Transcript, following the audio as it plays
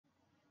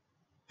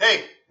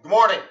Hey, good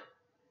morning.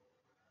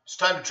 It's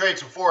time to trade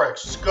some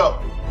Forex. Let's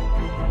go.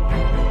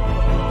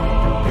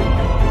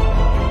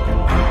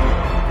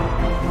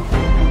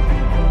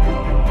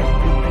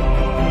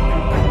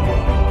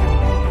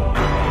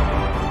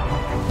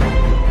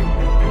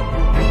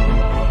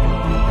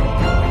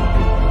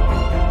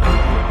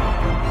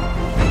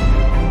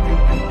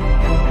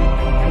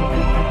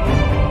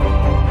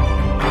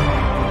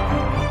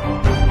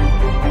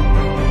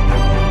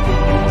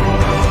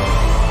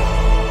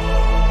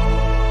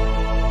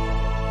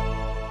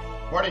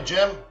 Morning,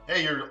 Jim.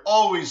 Hey, you're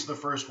always the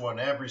first one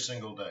every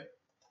single day.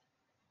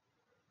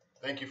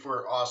 Thank you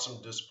for awesome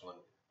discipline.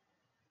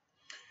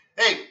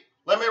 Hey,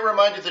 let me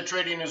remind you that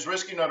trading is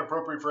risky, not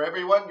appropriate for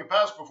everyone. Your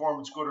past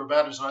performance, good or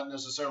bad, is not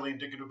necessarily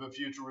indicative of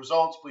future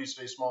results. Please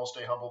stay small,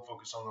 stay humble,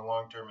 focus on the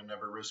long term, and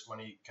never risk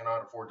money you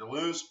cannot afford to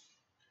lose.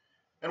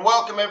 And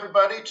welcome,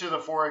 everybody, to the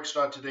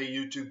Forex.Today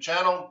YouTube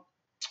channel.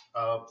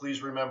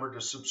 Please remember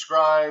to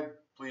subscribe.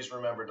 Please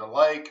remember to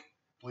like.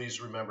 Please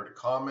remember to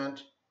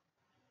comment.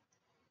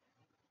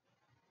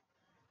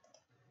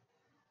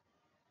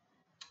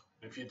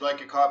 If you'd like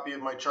a copy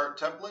of my chart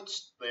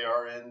templates, they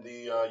are in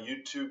the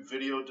YouTube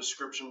video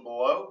description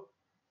below.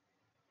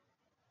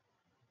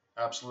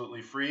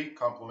 Absolutely free,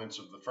 compliments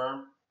of the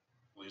firm.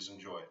 Please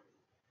enjoy.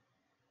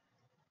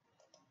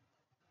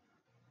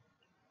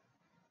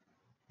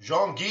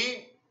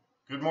 Jean-Guy,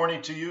 good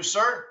morning to you,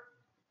 sir.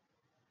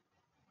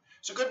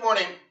 So good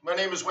morning. My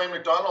name is Wayne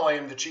McDonald. I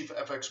am the Chief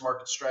FX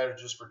Market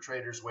Strategist for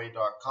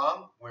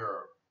TradersWay.com. We're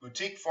a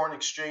boutique foreign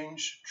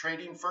exchange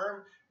trading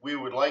firm. We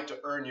would like to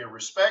earn your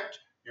respect,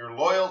 your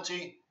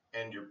loyalty,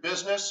 and your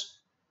business.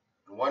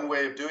 And one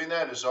way of doing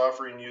that is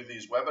offering you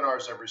these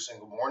webinars every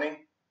single morning,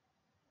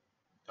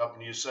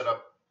 helping you set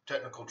up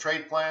technical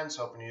trade plans,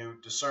 helping you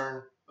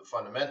discern the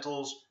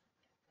fundamentals,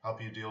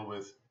 help you deal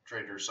with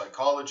trader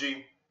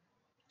psychology.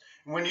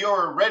 And when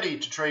you're ready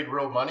to trade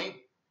real money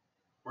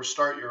or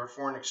start your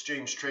foreign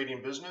exchange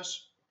trading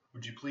business,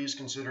 would you please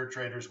consider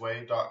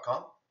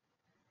TradersWay.com?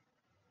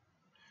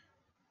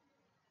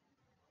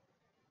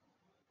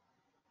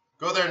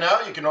 Go there now.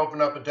 You can open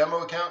up a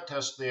demo account,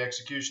 test the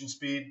execution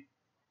speed,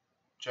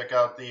 check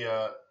out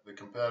the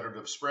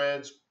competitive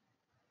spreads.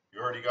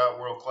 You already got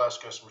world-class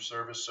customer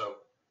service, so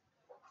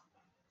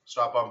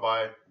stop on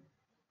by,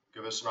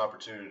 give us an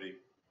opportunity.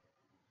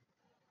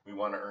 We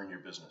want to earn your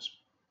business.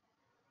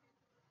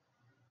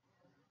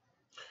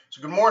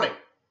 So good morning.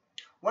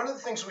 One of the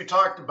things we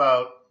talked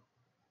about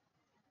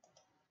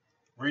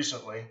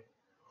recently,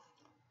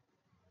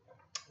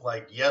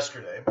 like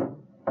yesterday,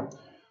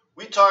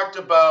 we talked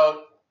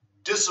about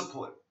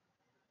discipline,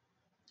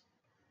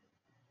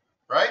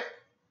 right?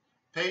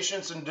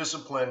 Patience and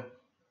discipline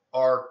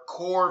are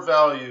core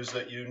values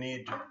that you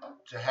need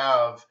to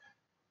have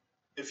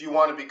if you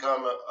want to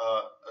become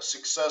a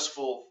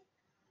successful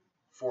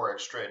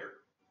Forex trader.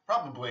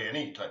 Probably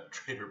any type of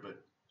trader,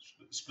 but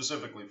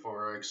specifically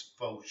Forex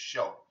for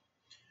show.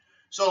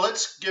 So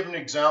let's give an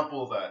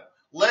example of that.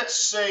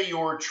 Let's say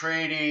you're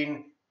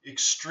trading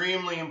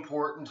extremely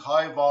important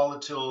high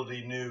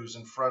volatility news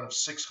in front of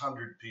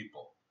 600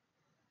 people.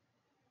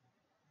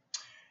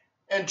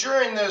 And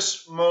during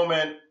this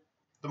moment,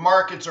 the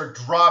markets are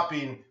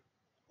dropping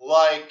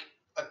like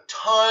a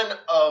ton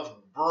of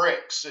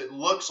bricks. It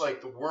looks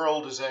like the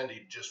world is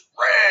ending. Just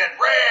red,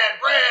 red,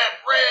 red,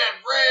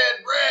 red,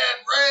 red,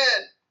 red,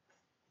 red.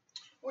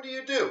 What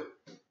do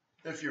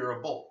if you're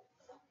a bull?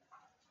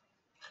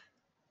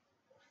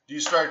 Do you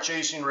start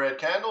chasing red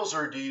candles,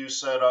 or do you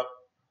set up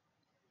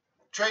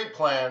trade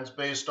plans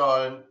based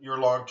on your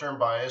long-term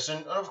bias?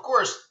 And of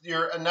course,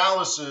 your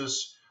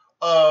analysis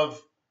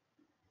of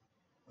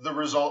the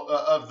result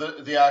of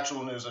the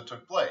actual news that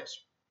took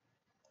place.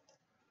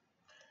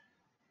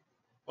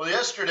 Well,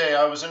 yesterday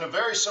I was in a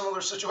very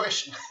similar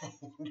situation.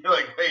 You're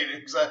like, wait,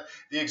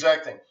 the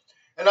exact thing.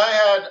 And I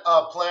had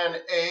plan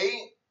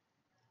A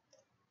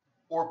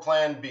or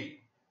plan B.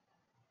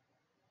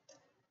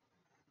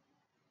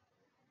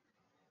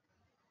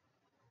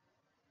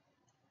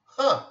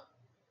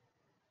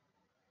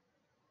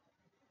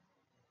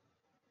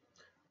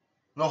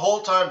 The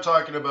whole time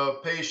talking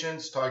about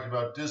patience, talking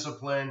about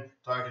discipline,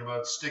 talking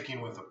about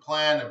sticking with a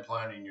plan and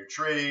planning your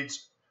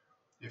trades.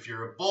 If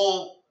you're a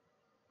bull,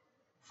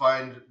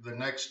 find the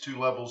next two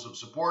levels of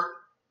support,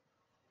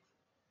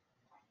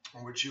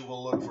 in which you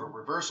will look for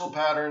reversal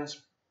patterns.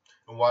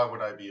 And why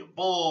would I be a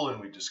bull? And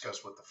we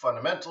discussed what the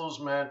fundamentals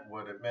meant,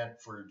 what it meant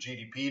for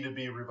GDP to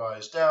be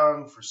revised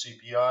down, for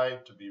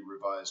CPI to be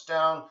revised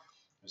down.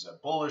 Is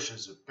that bullish?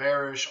 Is it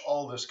bearish?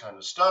 All this kind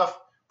of stuff.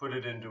 Put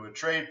it into a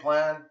trade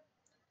plan.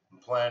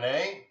 Plan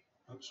A,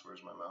 oops,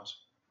 where's my mouse?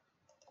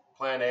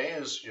 Plan A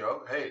is,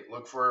 hey,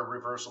 look for a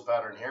reversal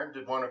pattern here.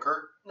 Did one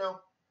occur?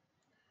 No.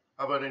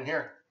 How about in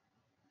here?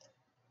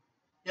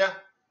 Yeah,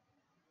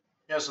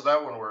 so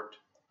that one worked.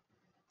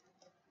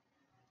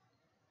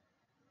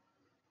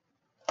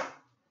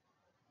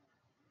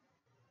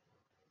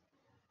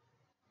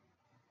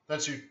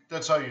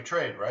 That's how you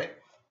trade, right?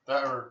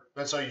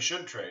 That's how you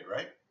should trade,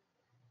 right?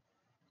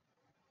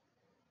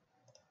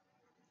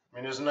 I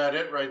mean, isn't that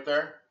it right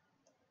there?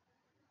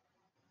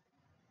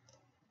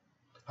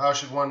 How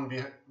should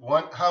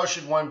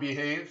one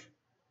behave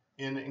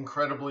in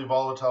incredibly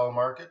volatile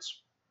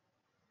markets?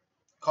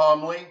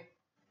 Calmly,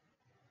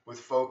 with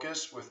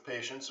focus, with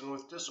patience, and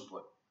with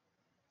discipline.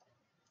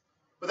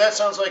 But that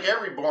sounds like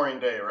every boring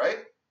day, right?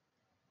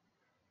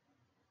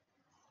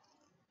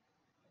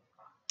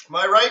 Am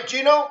I right,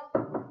 Gino?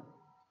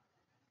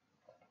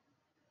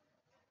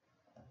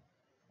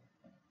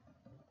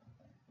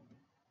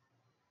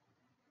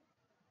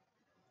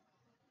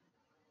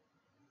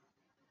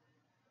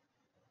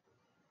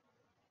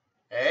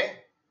 Eh?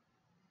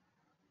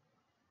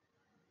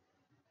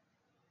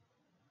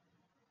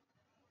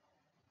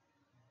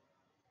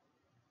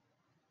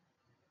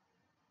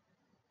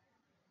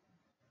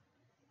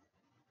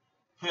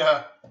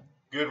 Yeah.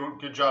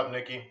 Good job,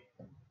 Nikki.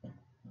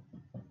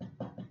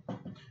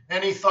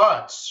 Any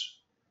thoughts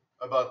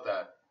about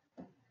that?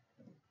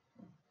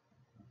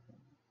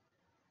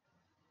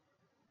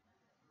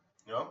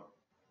 No?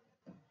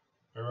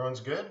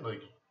 Everyone's good?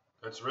 Like,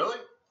 that's really?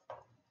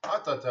 I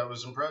thought that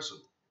was impressive.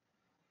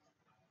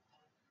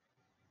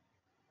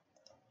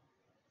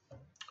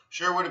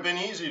 Sure would have been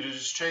easy to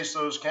just chase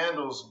those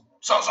candles.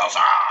 Sell, sell,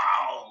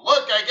 sell!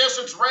 Look, I guess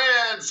it's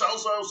red. Sell,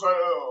 sell,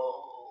 sell.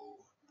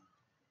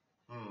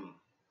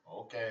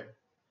 Okay.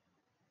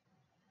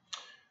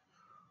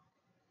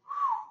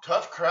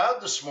 Tough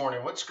crowd this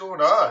morning. What's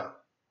going on?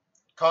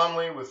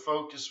 Calmly, with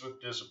focus,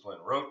 with discipline.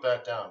 Wrote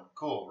that down.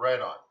 Cool.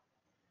 Right on.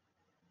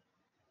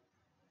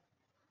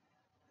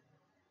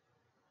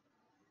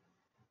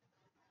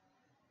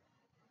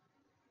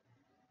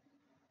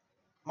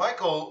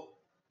 Michael,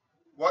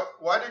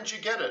 why didn't you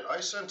get it? I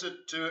sent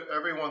it to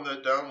everyone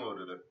that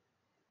downloaded it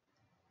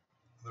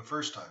the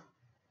first time.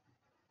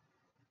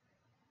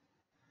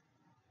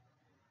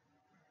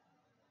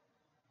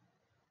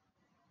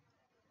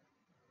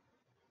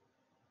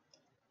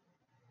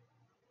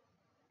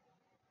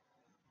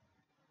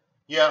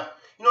 Yeah.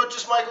 You know what,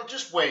 just Michael,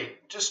 just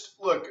wait. Just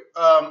look,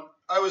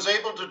 I was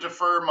able to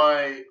defer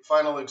my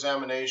final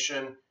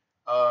examination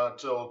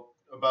till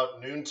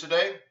about noon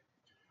today.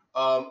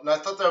 And I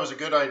thought that was a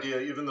good idea,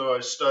 even though I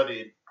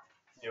studied.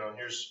 You know,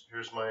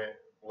 here's my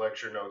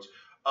lecture notes.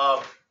 Um,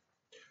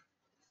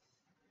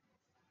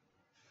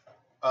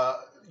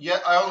 yeah,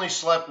 I only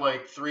slept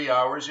like 3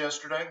 hours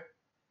yesterday.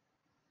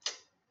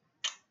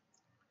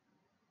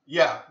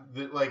 Yeah,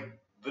 like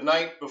the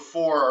night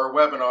before our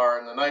webinar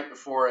and the night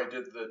before I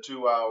did the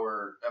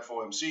 2-hour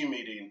FOMC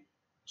meeting.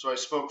 So I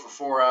spoke for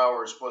 4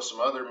 hours plus some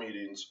other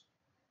meetings,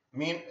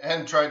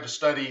 and tried to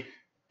study.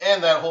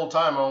 And that whole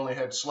time I only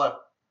had slept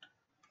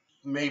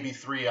maybe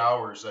 3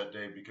 hours that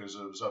day because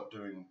I was up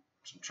doing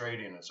some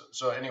trading and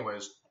so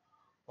anyways,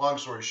 long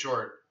story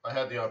short, I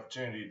had the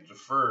opportunity to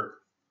defer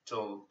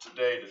till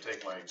today to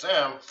take my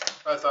exam.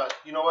 I thought,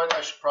 you know what, I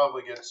should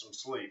probably get some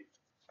sleep.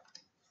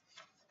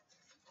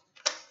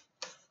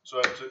 So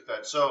I took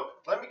that. So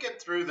let me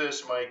get through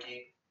this,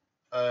 Mikey,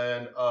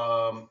 and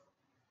I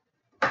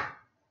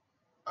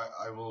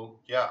will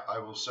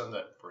send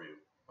that for you.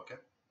 Okay.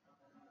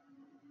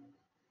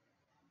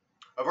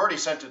 I've already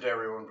sent it to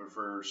everyone, but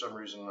for some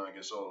reason, I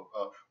guess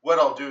what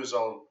I'll do is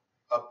I'll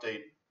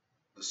update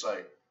the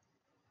site.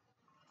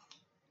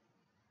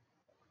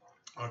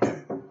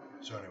 Okay.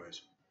 So,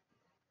 anyways,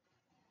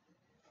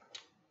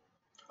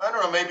 I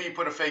don't know. Maybe you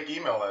put a fake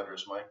email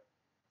address, Mike.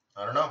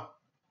 I don't know.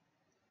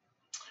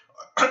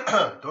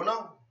 Don't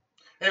know.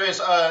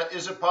 Anyways,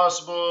 is it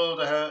possible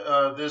to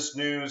have this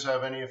news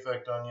have any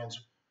effect on you?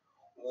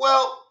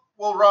 Well,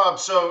 Rob.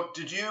 So,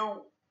 did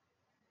you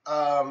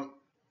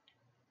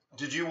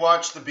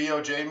watch the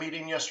BOJ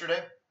meeting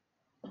yesterday?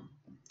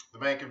 The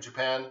Bank of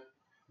Japan.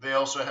 They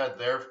also had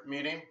their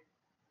meeting.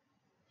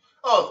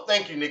 Oh,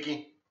 thank you,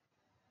 Nikki.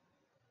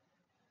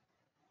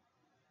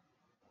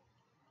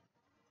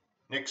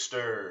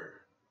 Nickster.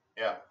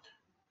 Yeah.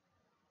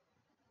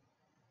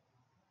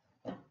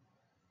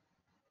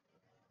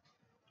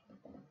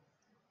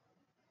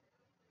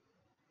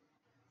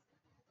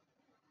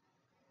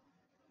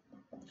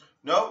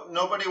 No,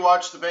 nobody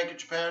watched the Bank of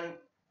Japan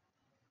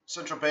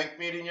central bank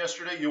meeting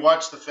yesterday. You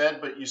watched the Fed,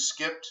 but you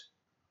skipped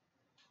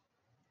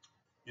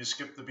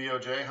the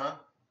BOJ, huh?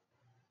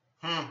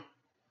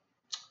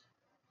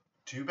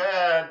 Too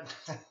bad.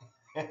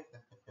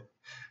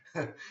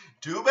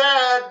 Too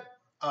bad.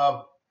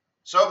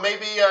 So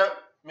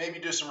maybe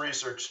do some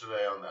research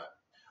today on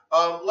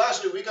that.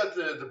 Lastly, we got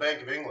the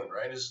Bank of England,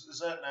 right?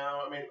 Is that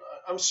now? I mean,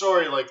 I'm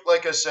sorry.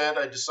 Like I said,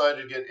 I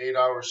decided to get 8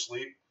 hours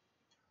sleep.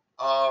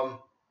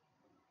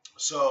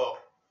 So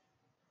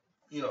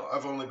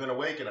I've only been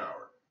awake an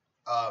hour.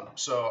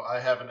 So I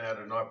haven't had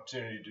an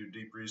opportunity to do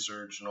deep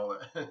research and all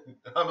that.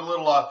 I'm a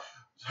little off,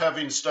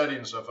 having studied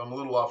and stuff. I'm a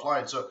little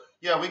offline. So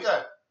yeah, we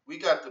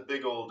got the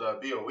big old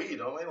BOE,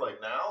 don't we?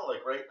 Like now,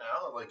 like right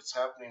now, like it's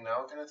happening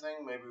now, kind of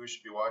thing. Maybe we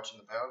should be watching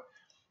the pound.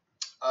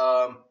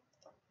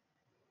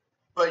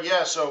 But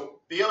yeah,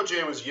 so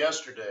BOJ was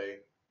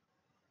yesterday,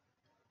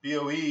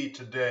 BOE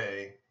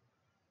today,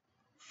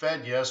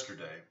 Fed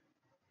yesterday.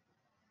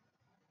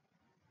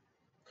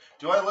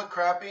 Do I look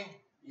crappy?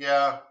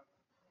 Yeah.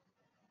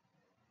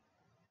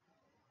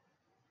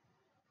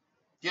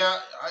 Yeah,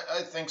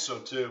 I think so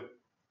too.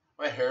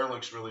 My hair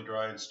looks really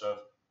dry and stuff,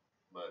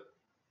 but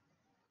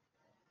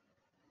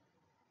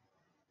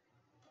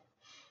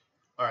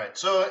all right.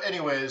 So,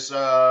 anyways,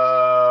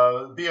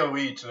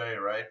 BOE today,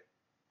 right?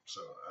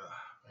 So,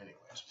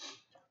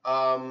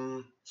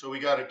 anyways, so we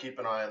got to keep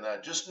an eye on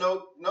that. Just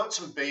note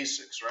some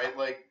basics, right?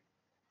 Like,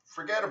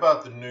 forget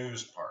about the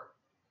news part.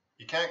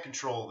 You can't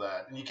control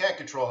that, and you can't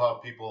control how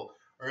people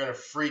are going to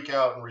freak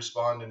out and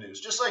respond to news.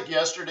 Just like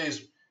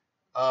yesterday's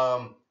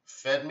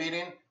Fed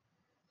meeting,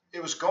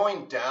 it was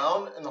going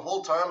down, and the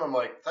whole time I'm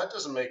like, that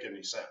doesn't make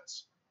any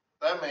sense.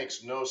 That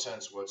makes no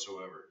sense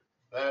whatsoever.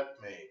 That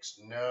makes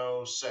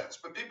no sense.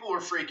 But people were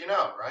freaking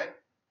out, right?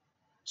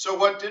 So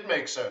what did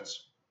make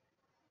sense?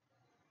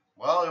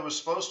 Well, it was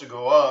supposed to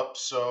go up,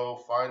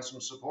 so find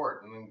some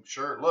support. And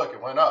sure, look,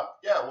 it went up.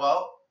 Yeah,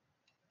 well,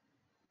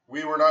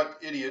 we were not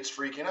idiots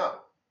freaking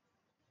out.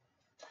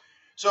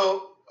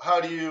 So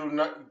how do you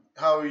not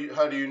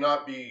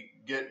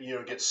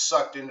get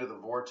sucked into the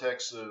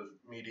vortex of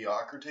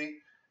mediocrity?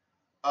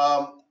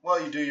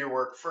 Well, you do your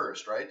work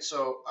first, right?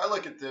 So I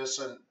look at this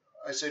and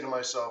I say to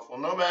myself, well,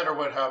 no matter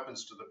what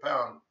happens to the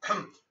pound,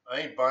 I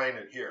ain't buying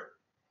it here.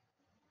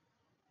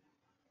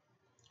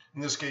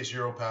 In this case,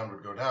 euro pound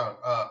would go down.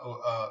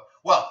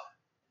 Well,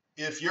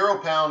 if euro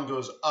pound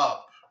goes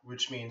up,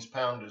 which means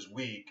pound is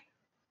weak,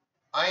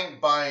 I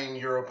ain't buying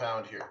euro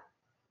pound here.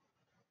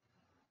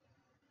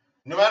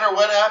 No matter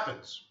what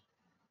happens,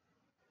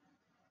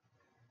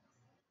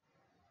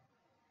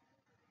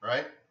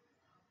 right?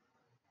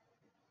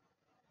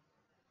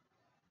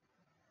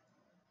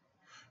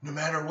 No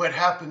matter what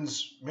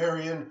happens,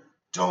 Marion,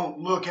 don't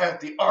look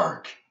at the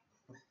arc.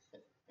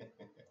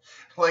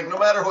 Like, no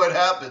matter what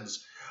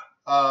happens,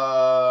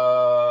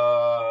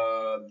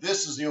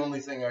 this is the only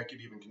thing I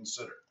could even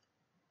consider.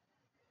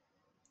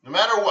 No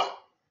matter what.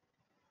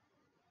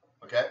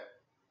 Okay?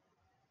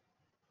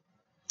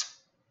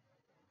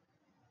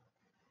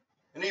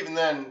 And even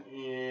then,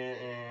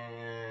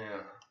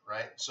 yeah,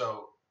 right?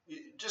 So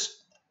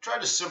just try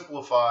to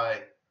simplify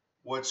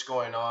what's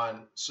going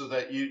on so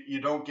that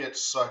you don't get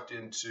sucked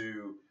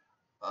into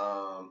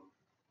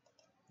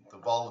the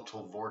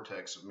volatile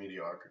vortex of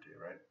mediocrity,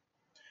 right?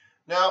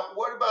 Now,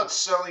 what about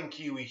selling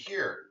Kiwi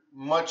here?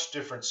 Much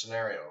different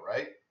scenario,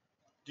 right?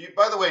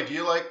 By the way, do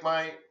you like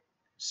my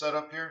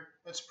setup here?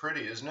 That's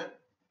pretty, isn't it?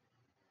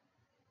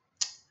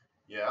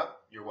 Yeah,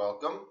 you're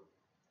welcome.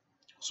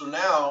 So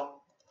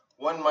now,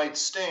 one might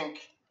think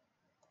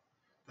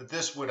that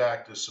this would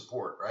act as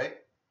support, right?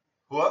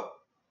 What?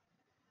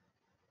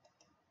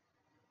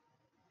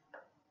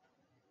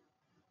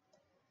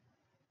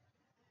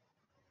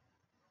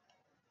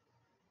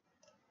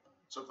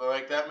 Something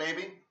like that,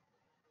 maybe?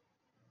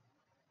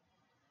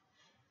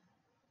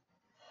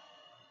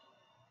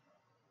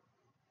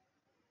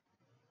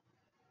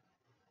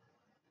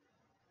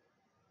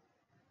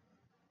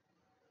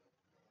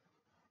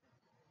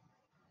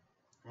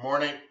 Good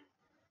morning,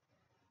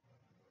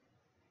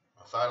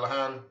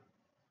 Thailand.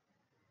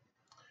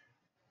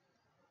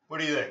 What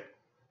do you think?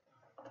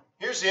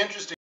 Here's the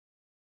interesting.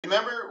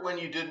 Remember when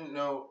you didn't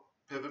know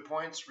pivot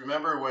points?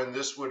 Remember when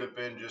this would have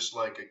been just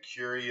like a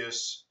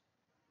curious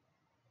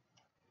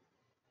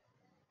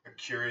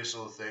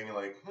little thing,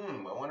 like,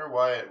 I wonder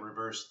why it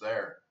reversed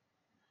there.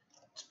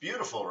 It's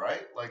beautiful,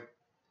 right? Like,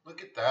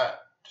 look at that.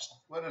 Just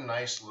what a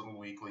nice little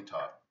weekly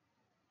top.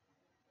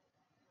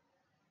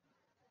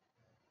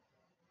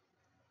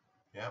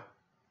 Yeah.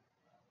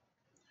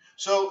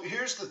 So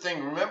here's the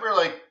thing. Remember,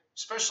 like,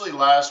 especially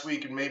last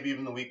week and maybe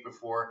even the week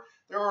before,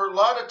 there were a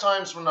lot of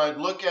times when I'd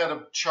look at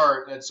a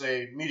chart and I'd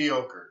say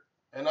mediocre.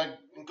 And I'd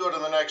go to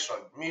the next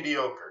one,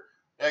 mediocre.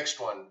 Next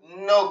one,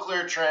 no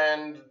clear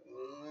trend,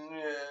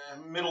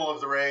 middle of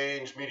the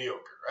range,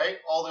 mediocre, right?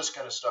 All this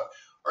kind of stuff.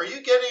 Are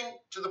you getting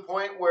to the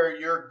point where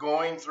you're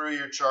going through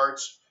your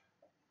charts,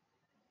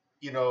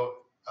 you know,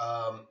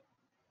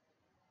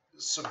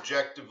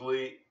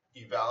 subjectively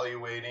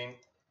evaluating,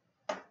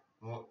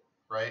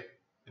 right?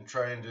 And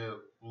trying to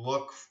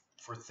look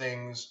for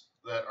things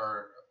that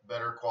are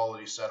better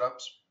quality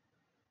setups?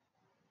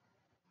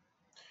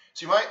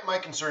 See, my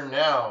concern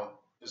now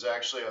is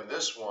actually on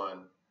this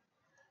one.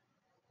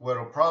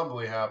 What'll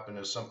probably happen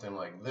is something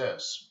like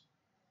this.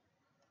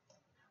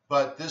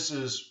 But this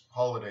is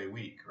holiday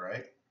week,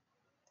 right?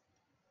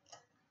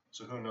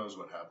 So who knows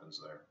what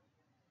happens there.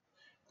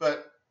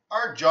 But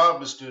our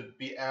job is to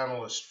be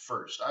analysts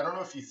first. I don't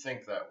know if you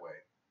think that way.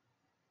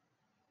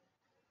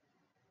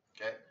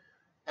 Okay?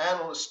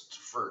 Analysts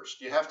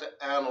first. You have to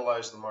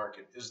analyze the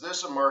market. Is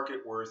this a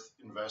market worth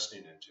investing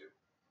into?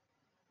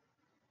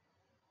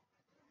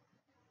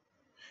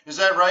 Is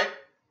that right?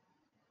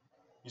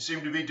 You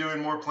seem to be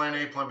doing more plan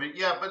A, plan B.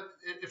 Yeah, but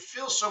it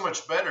feels so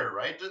much better,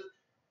 right?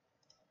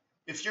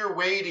 If you're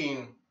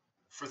waiting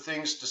for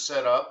things to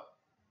set up,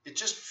 it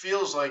just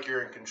feels like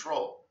you're in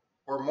control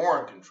or more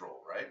in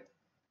control, right?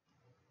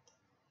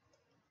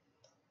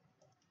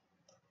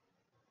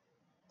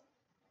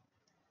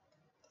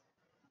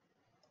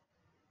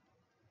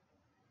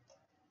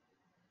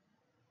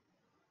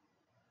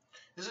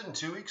 Is it in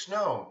 2 weeks?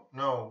 No.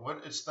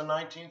 What? It's the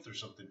 19th or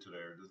something today,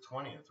 or the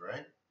 20th,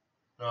 right?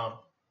 No.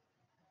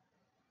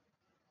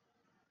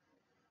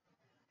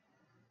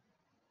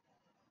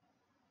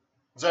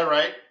 Is that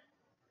right?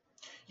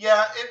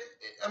 Yeah.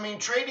 I mean,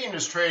 trading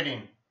is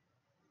trading,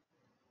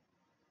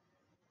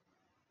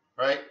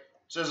 right? It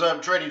says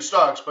I'm trading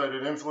stocks, but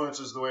it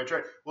influences the way I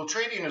trade. Well,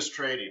 trading is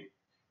trading.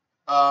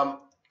 Um,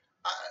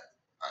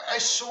 I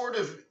sort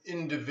of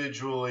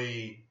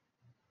individually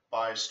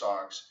buy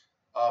stocks.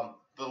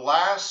 The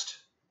last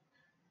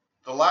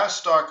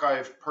stock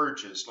I've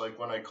purchased, like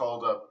when I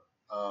called up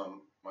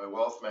my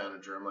wealth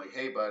manager, I'm like,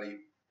 hey, buddy,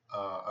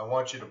 I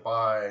want you to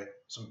buy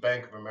some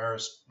Bank of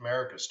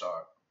America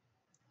stock.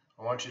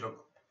 I want you to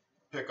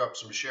pick up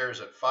some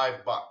shares at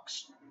 $5.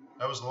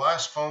 That was the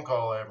last phone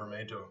call I ever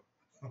made to him.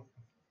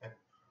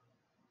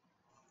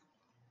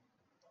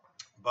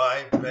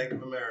 Buy Bank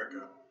of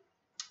America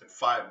at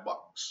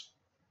 $5.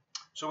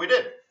 So we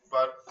did,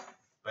 but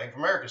Bank of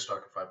America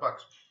stock at $5.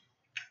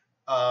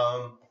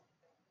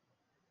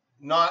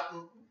 Not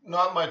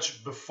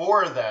much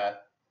before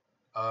that,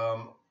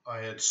 I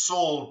had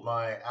sold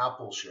my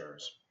Apple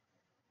shares.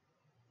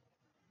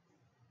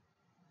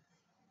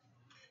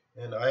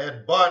 And I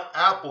had bought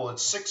Apple at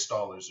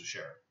 $6 a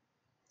share.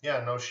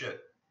 Yeah, no shit.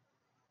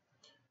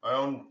 I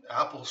own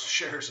Apple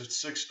shares at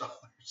 $6.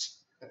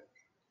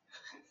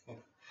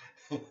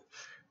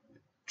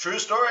 True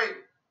story.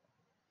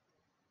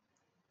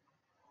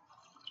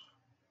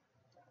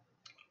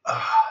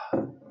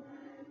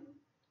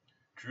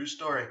 True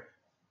story.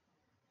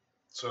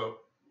 So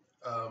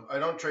I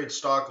don't trade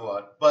stock a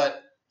lot,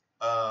 but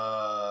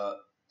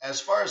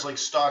as far as like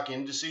stock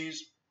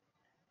indices,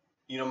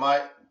 you know,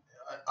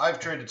 I've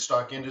traded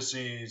stock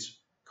indices,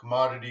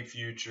 commodity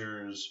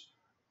futures,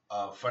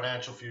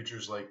 financial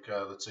futures like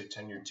let's say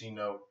 10-year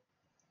T-note.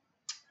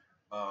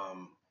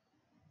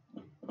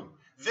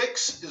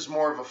 VIX is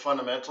more of a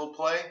fundamental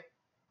play.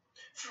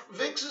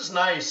 VIX is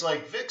nice.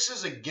 Like VIX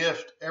is a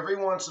gift every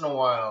once in a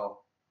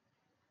while.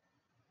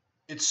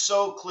 It's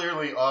so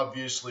clearly,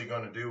 obviously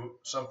going to do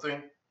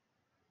something.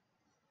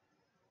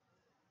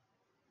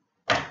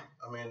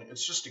 I mean,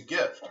 it's just a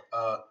gift.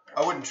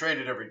 I wouldn't trade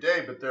it every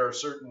day, but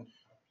there's a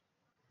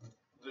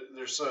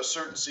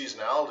certain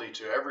seasonality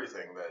to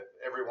everything that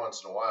every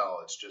once in a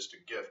while it's just a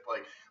gift.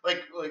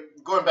 Like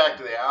going back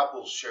to the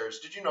Apple shares.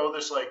 Did you know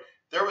this? Like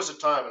there was a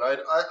time, and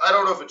I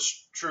don't know if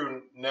it's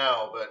true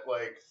now, but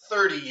like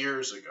 30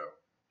 years ago,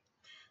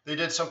 they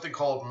did something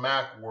called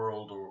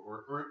Macworld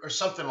or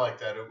something like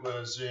that. It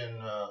was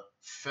in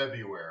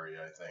February,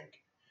 I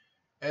think.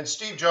 And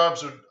Steve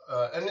Jobs would,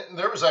 and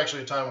there was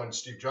actually a time when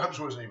Steve Jobs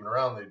wasn't even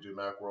around, they'd do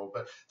Macworld,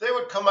 but they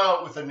would come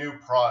out with a new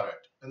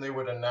product and they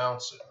would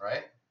announce it,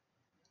 right?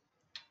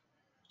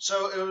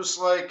 So it was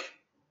like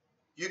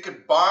you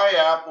could buy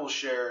Apple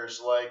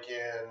shares like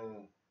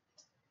in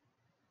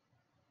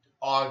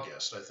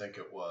August, I think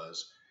it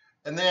was.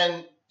 And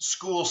then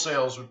school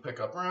sales would pick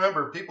up.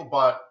 Remember, people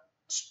bought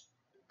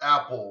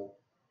Apple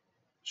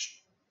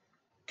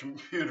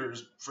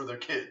computers for their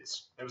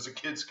kids. It was a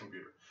kid's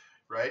computer.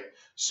 Right.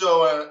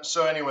 So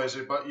anyways,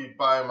 you'd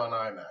buy them on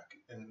iMac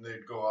and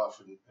they'd go off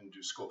and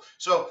do school.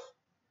 So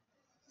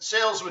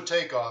sales would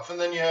take off, and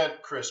then you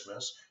had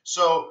Christmas.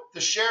 So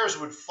the shares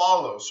would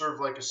follow, sort of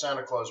like a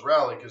Santa Claus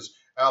rally, because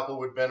Apple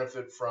would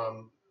benefit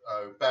from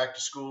back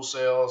to school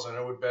sales, and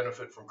it would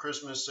benefit from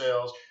Christmas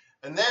sales.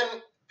 And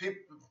then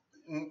people,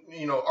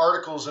 you know,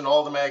 articles in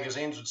all the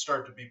magazines would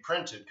start to be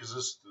printed, because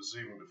this is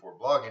even before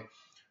blogging.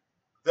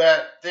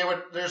 That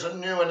there's a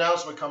new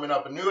announcement coming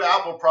up, a new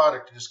Apple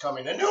product is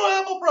coming, a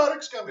new Apple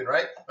product's coming,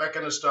 right? That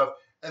kind of stuff.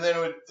 And then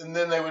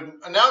they would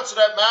announce it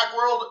at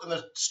Macworld, and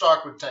the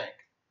stock would tank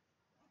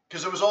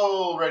because it was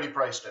already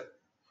priced in.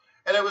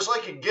 And it was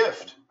like a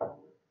gift.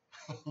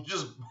 You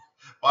just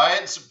buy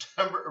it in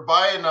September or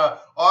buy in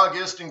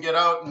August and get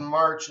out in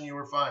March, and you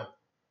were fine.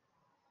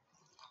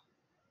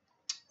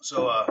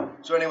 So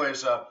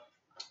anyways,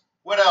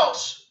 what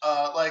else?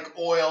 Like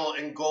oil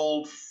and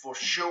gold for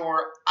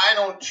sure. I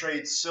don't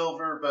trade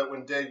silver, but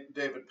when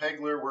David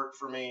Pegler worked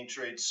for me,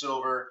 trade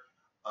silver.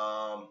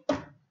 What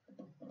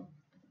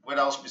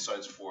else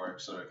besides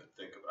Forex that I can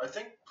think of? I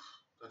think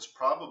that's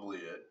probably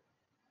it.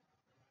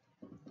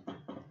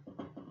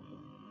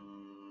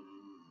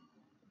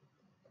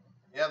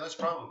 Yeah, that's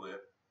probably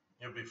it.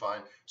 You'll be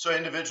fine. So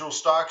individual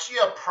stocks,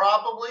 yeah,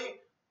 probably.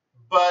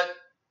 But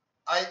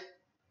I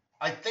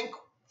think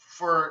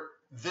for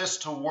this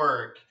to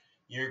work,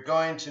 you're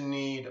going to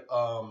need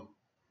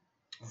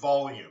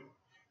volume.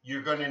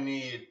 You're going to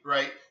need,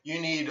 right? You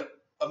need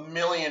a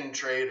million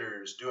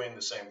traders doing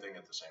the same thing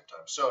at the same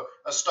time. So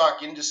a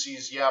stock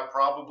indices, yeah,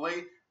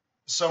 probably.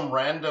 Some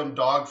random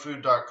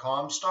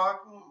dogfood.com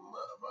stock,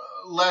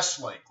 less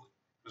likely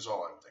is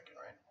all I'm thinking,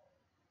 right?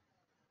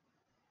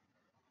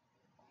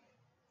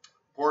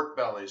 Pork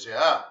bellies,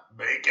 yeah,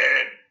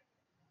 bacon.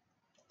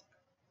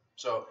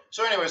 So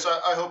anyways,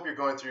 I hope you're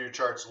going through your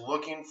charts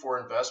looking for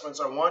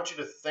investments. I want you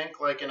to think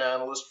like an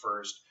analyst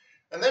first,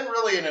 and then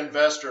really an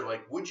investor.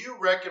 Like, would you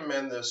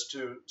recommend this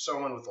to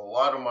someone with a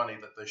lot of money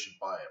that they should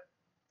buy it?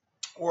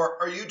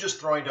 Or are you just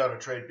throwing down a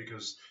trade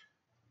because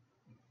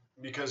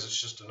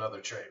it's just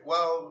another trade?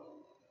 Well,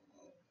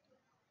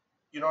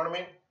 you know what I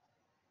mean?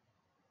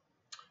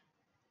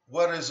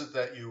 What is it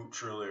that you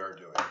truly are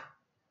doing?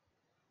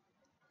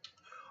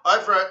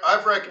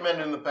 I've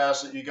recommended in the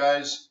past that you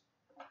guys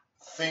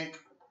think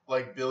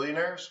like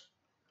billionaires.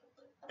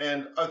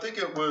 And I think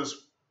it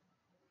was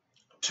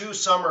 2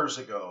 summers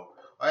ago,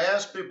 I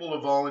asked people to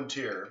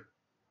volunteer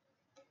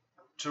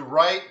to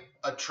write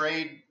a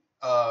trade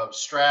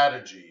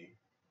strategy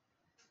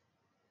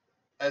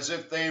as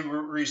if they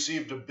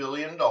received $1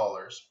 billion.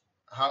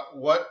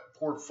 What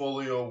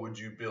portfolio would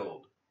you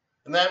build?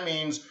 And that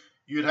means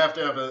you'd have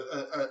to have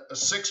a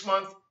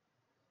 6-month,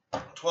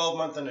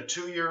 12-month, and a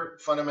 2-year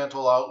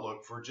fundamental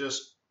outlook for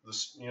just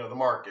the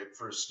market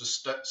for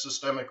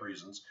systemic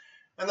reasons.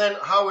 And then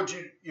how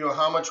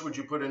much would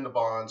you put into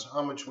bonds?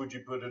 How much would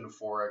you put into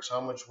Forex?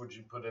 How much would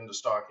you put into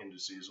stock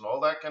indices and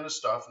all that kind of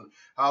stuff? And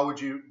how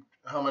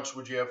much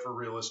would you have for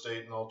real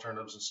estate and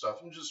alternatives and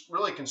stuff? And just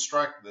really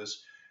construct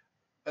this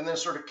and then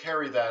sort of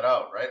carry that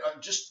out, right?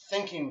 Just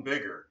thinking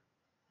bigger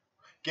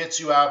gets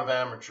you out of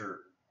amateur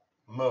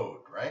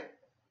mode, right?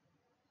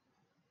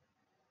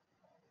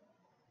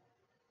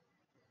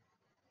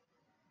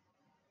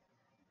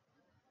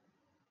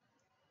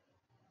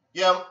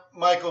 Yeah,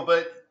 Michael,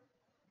 but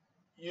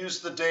use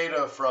the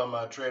data from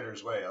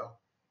Trader's Way, huh?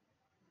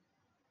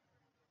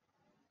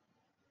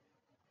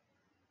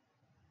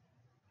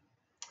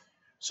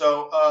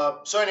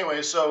 So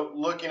anyway, so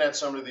looking at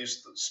some of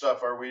these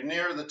stuff, are we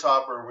near the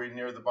top or are we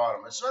near the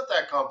bottom? It's not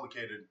that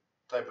complicated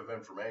type of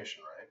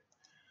information, right?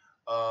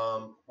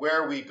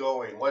 Where are we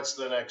going? What's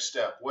the next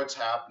step? What's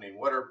happening?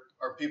 What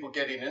are people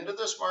getting into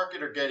this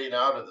market or getting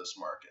out of this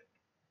market?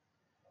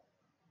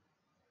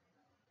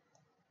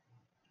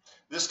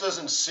 This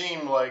doesn't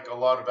seem like a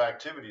lot of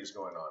activity is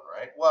going on,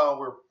 right? Well,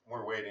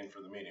 we're waiting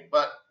for the meeting,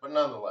 but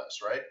nonetheless,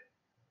 right?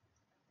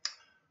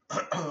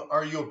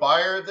 Are you a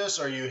buyer of this?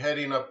 Are you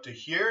heading up to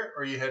here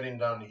or are you heading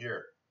down to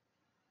here?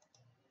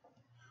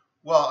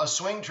 Well, a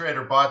swing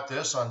trader bought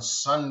this on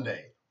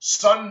Sunday.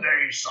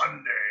 Sunday.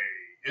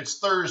 It's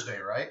Thursday,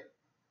 right?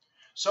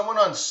 Someone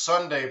on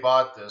Sunday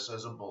bought this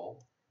as a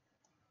bull.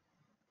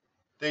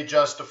 They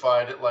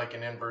justified it like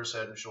an inverse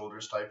head and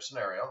shoulders type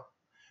scenario.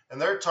 And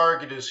their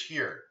target is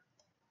here.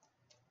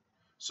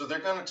 So they're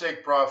going to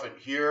take profit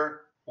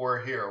here or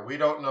here. We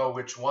don't know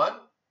which one.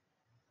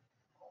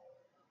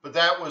 But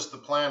that was the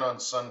plan on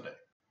Sunday.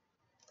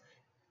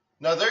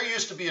 Now, there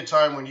used to be a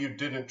time when you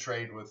didn't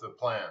trade with a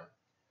plan.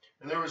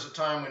 And there was a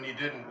time when you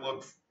didn't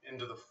look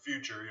into the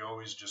future. You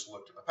always just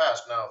looked at the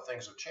past. Now,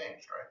 things have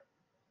changed, right?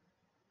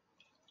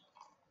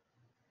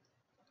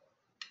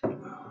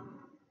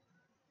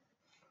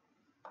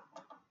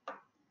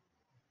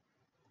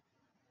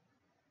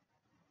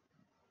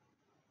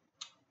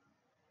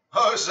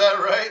 Oh, is that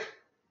right?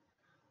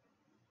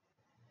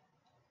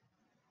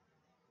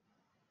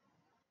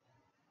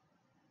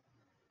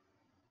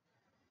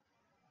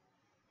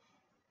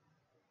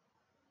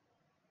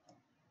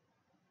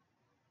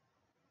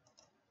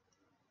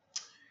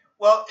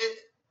 Well,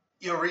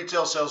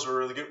 retail sales were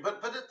really good.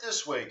 But put it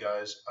this way,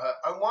 guys.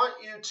 I want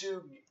you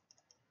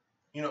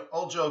to,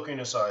 all joking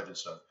aside and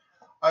stuff,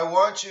 I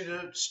want you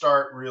to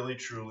start really,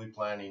 truly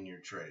planning your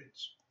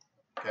trades,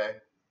 okay?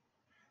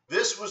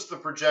 This was the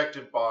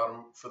projected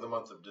bottom for the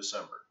month of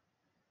December.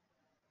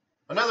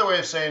 Another way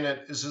of saying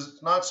it is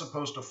it's not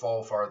supposed to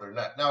fall farther than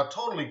that. Now, it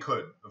totally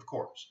could, of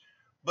course.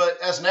 But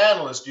as an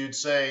analyst, you'd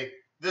say,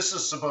 this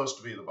is supposed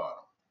to be the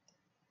bottom.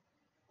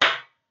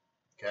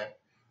 Okay?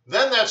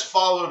 Then that's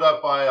followed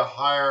up by a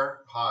higher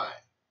high.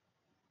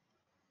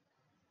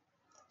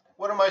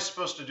 What am I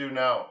supposed to do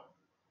now?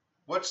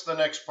 What's the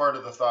next part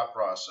of the thought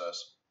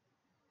process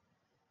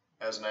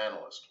as an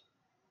analyst?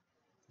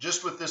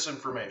 Just with this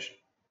information.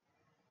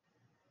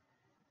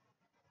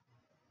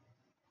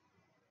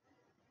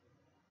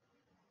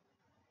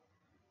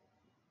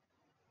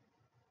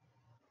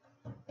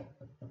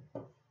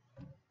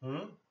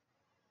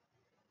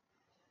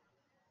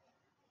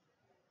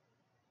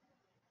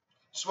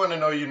 Just want to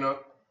know,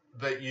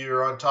 that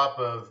you're on top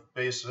of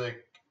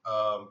basic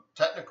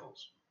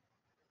technicals.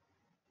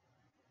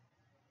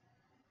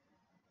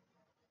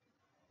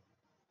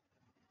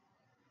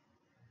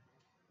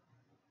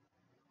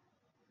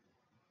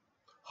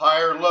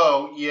 Higher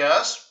low,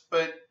 yes,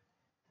 but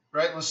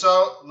right,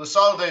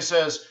 Lasalde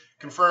says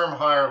confirm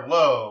higher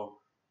low.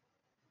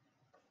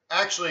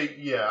 Actually,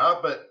 yeah,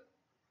 but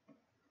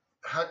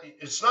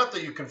it's not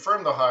that you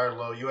confirm the higher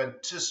low, you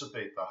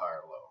anticipate the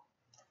higher low.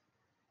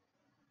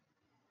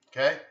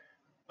 Okay?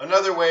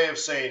 Another way of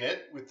saying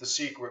it with the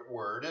secret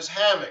word is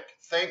hammock.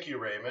 Thank you,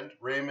 Raymond.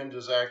 Raymond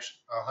is actually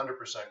 100%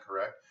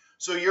 correct.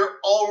 So you're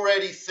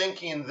already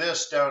thinking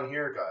this down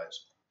here,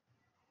 guys.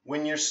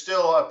 When you're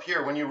still up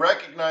here, when you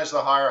recognize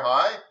the higher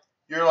high,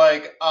 you're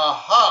like,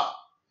 aha.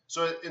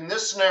 So in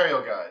this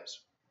scenario, guys,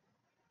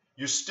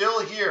 you're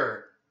still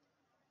here,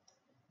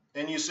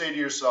 and you say to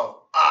yourself,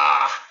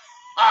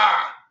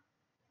 hammock.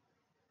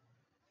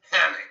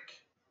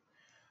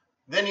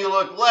 Then you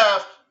look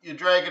left, you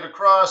drag it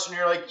across and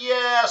you're like,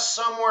 yeah,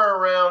 somewhere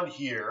around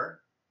here.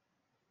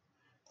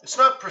 It's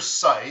not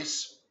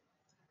precise,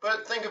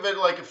 but think of it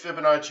like a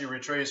Fibonacci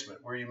retracement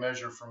where you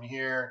measure from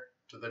here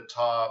to the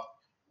top.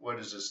 What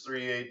is this?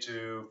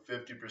 382,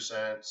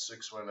 50%,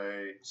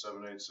 618,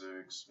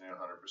 786,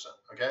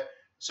 100%. Okay?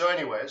 So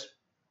anyways,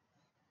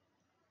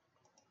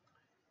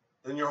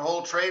 then your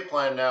whole trade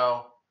plan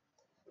now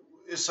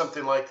is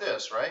something like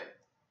this, right?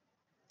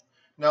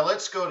 Now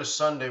let's go to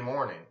Sunday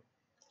morning.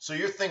 So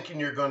you're thinking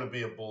you're going to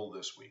be a bull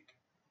this week.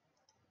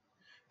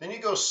 Then you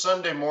go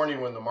Sunday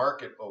morning when the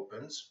market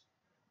opens,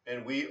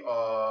 and we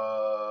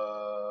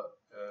are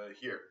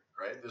here,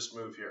 right? This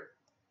move here.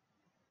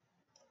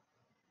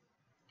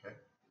 Okay.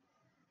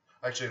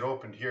 Actually, it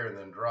opened here and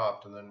then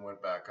dropped and then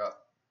went back up.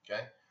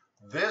 Okay.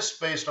 This,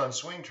 based on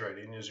swing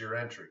trading, is your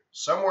entry.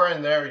 Somewhere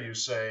in there, you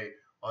say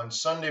on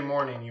Sunday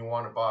morning you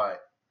want to buy,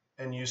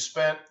 and you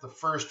spent the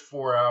first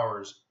 4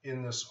 hours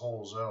in this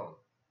whole zone.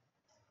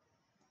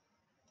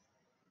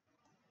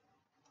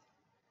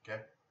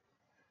 Okay.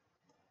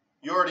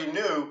 You already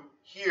knew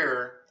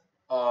here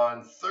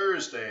on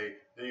Thursday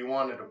that you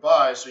wanted to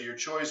buy, so your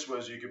choice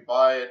was you could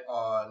buy it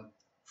on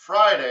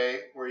Friday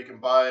or you can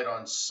buy it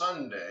on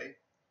Sunday.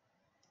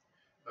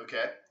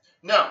 Okay.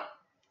 Now,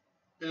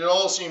 it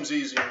all seems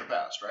easy in the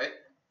past, right?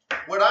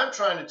 What I'm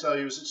trying to tell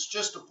you is it's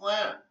just a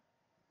plan.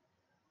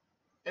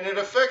 And it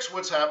affects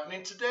what's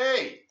happening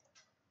today.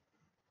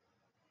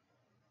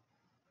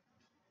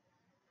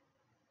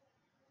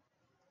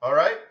 All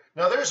right?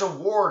 Now, there's a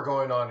war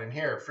going on in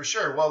here, for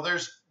sure. Well,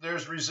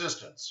 there's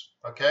resistance,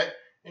 okay?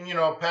 And, you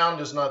know, a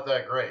pound is not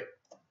that great,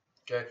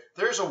 okay?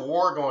 There's a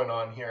war going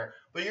on here,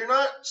 but you're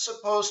not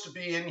supposed to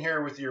be in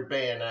here with your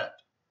bayonet.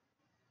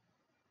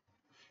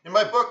 In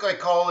my book, I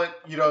call it,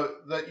 you know,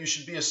 that you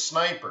should be a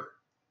sniper.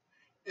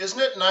 Isn't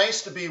it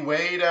nice to be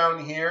way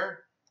down here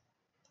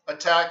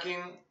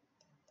attacking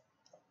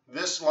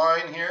this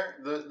line here,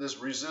 this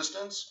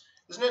resistance?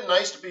 Isn't it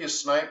nice to be a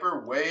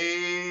sniper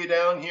way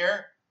down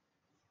here?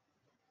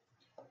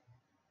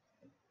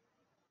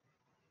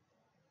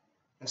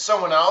 And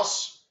someone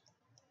else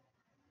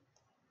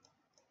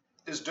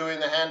is doing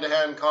the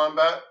hand-to-hand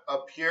combat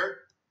up here.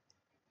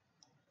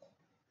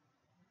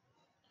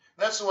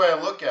 That's the way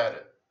I look at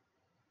it.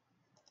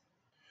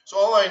 So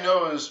all I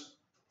know is,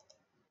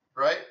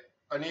 right,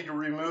 I need to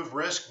remove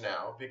risk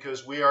now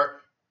because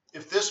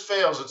if this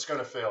fails, it's going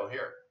to fail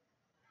here.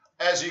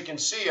 As you can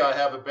see, I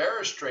have a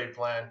bearish trade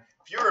plan.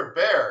 If you're a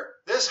bear,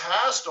 this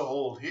has to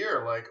hold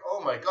here. Like,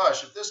 oh my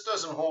gosh, if this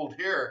doesn't hold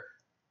here,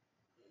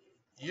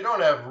 you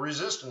don't have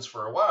resistance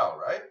for a while,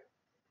 right?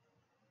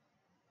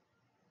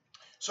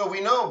 So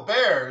we know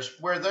bears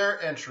where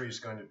their entry is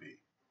going to be.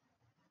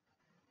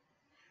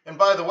 And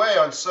by the way,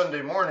 on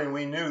Sunday morning,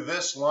 we knew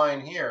this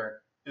line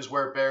here is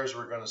where bears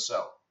were going to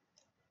sell.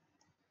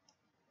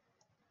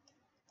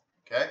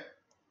 Okay?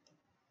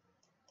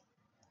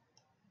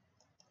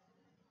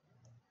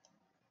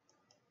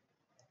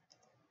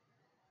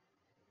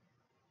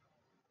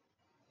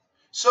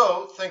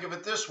 So think of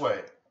it this way.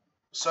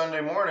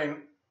 Sunday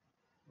morning,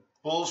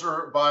 bulls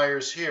were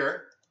buyers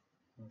here,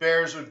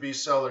 bears would be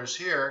sellers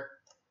here,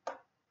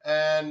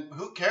 and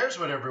who cares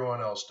what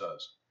everyone else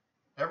does?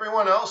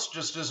 Everyone else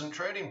just isn't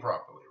trading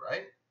properly,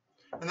 right?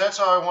 And that's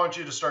how I want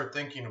you to start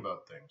thinking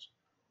about things.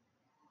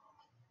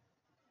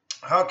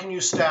 How can you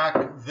stack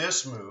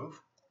this move,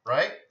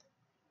 right?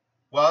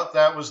 Well,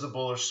 that was the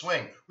bullish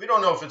swing. We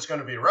don't know if it's going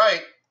to be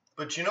right,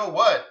 but you know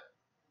what?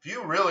 If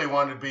you really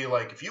want to be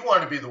if you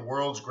want to be the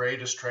world's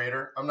greatest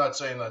trader, I'm not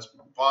saying that's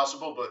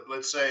possible, but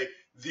let's say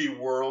the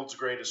world's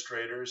greatest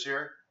traders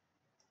here,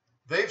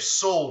 they've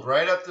sold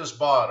right at this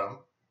bottom,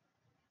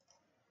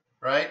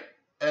 right?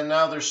 And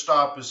now their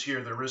stop is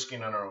here. They're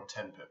risking, I don't know,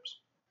 10 pips.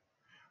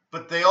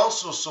 But they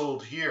also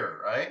sold here,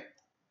 right?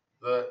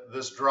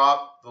 This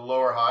drop, the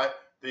lower high,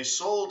 they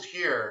sold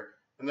here,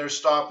 and their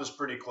stop is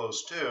pretty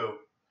close too.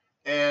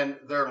 And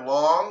they're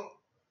long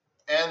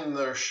and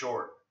they're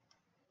short.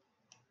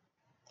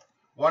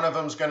 One of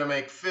them is going to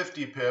make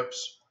 50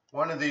 pips.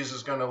 One of these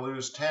is going to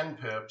lose 10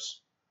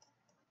 pips.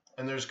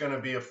 And there's going to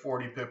be a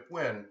 40 pip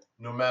win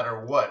no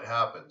matter what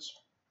happens.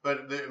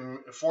 But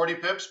 40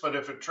 pips, but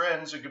if it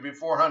trends, it could be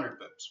 400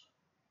 pips.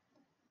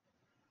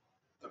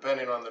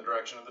 Depending on the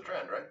direction of the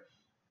trend, right?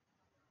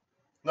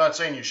 Not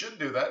saying you should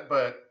do that,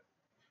 but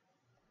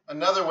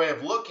another way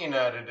of looking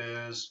at it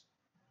is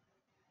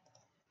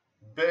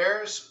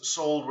bears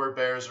sold where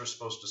bears are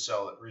supposed to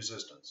sell at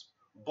resistance.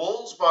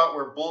 Bulls bought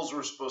where bulls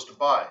were supposed to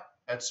buy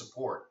at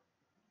support.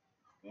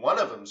 One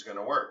of them is going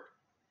to work.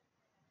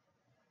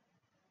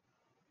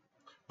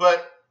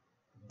 But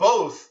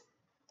both,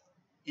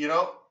 you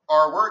know,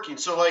 are working.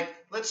 So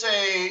let's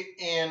say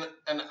in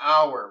an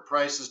hour,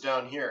 price is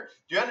down here.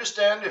 Do you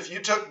understand if you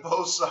took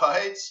both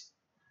sides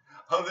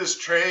of this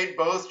trade,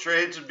 both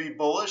trades would be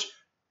bullish,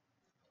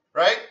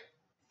 right?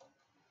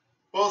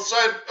 Both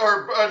sides,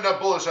 or not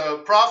bullish,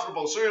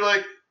 profitable. So you're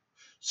like,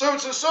 so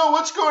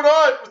what's going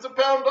on with the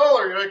pound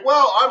dollar? You're like,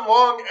 well, I'm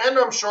long and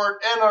I'm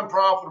short and I'm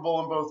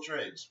profitable in both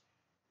trades.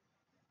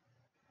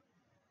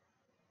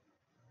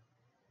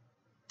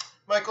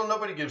 Michael,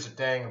 nobody gives a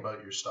dang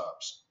about your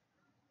stops.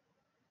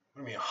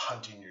 What do you mean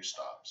hunting your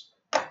stops?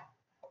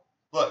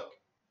 Look,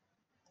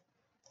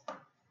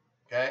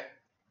 okay?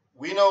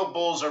 We know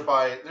bulls are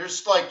buying.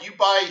 There's like you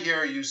buy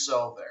here, you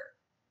sell there.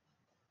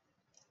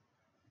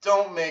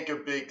 Don't make a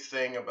big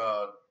thing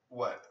about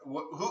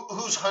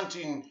who's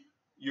hunting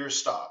your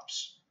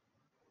stops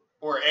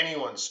or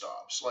anyone's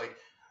stops. Like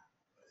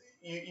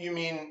you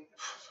mean,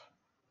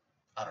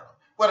 I don't know.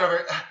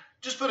 Whatever.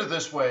 Just put it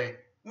this way.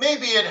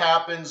 Maybe it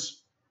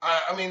happens.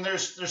 I mean,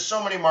 there's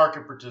so many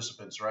market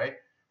participants, right?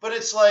 But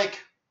it's like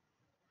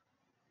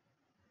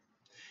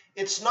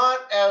it's not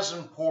as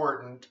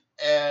important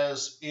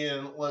as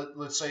in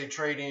let's say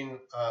trading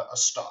a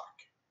stock.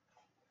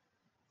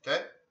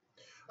 Okay.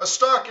 A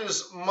stock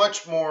is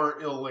much more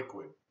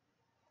illiquid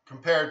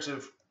compared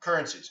to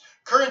currencies.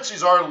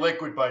 Currencies are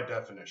liquid by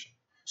definition.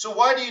 So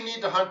why do you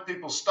need to hunt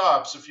people's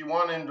stops if you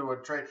want into a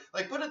trade?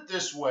 Like, put it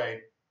this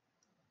way.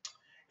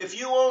 If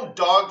you own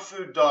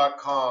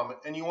dogfood.com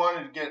and you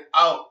wanted to get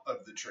out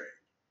of the trade,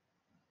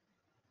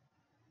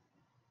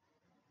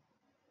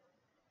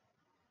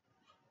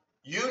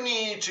 you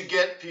need to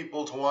get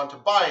people to want to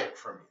buy it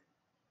from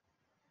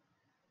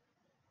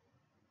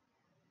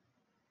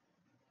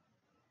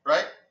you.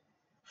 Right?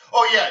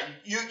 Oh, yeah,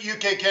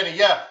 UK Kenny,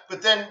 yeah.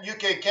 But then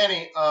UK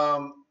Kenny,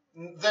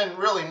 then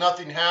really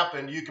nothing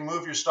happened. You can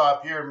move your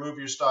stop here, move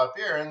your stop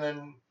here, and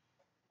then...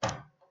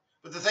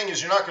 But the thing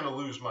is, you're not going to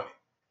lose money.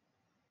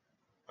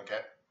 Okay?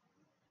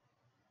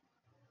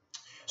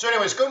 So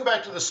anyways, going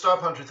back to the stop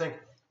hunter thing,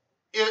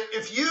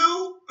 if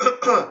you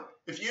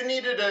if you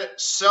needed to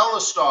sell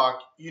a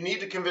stock, you need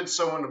to convince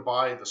someone to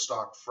buy the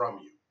stock from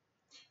you,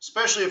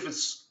 especially if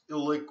it's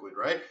illiquid,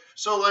 right?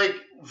 So like...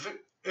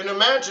 And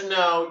imagine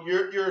now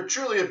you're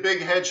truly a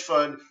big hedge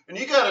fund and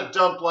you got to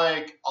dump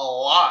like a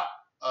lot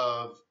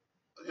of,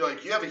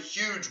 like you have a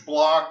huge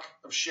block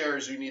of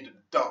shares you need to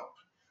dump.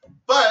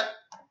 But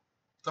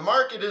the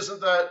market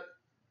isn't that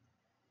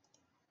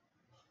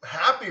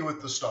happy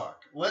with the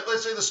stock.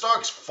 Let's say the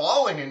stock's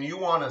falling and you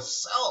want to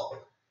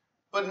sell,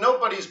 but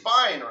nobody's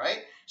buying, right?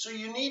 So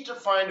you need to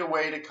find a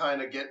way to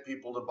kind of get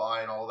people to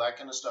buy and all that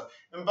kind of stuff.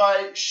 And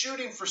by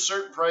shooting for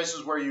certain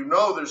prices where you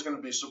know there's going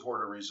to be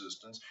support or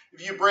resistance,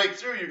 if you break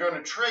through, you're going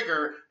to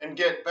trigger and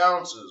get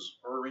bounces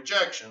or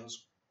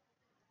rejections,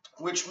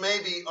 which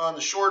maybe on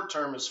the short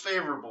term is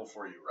favorable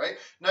for you, right?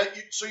 Now,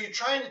 so you're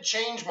trying to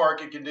change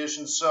market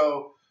conditions.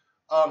 So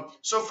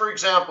for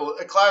example,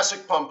 a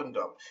classic pump and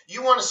dump.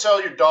 You want to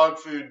sell your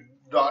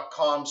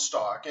dogfood.com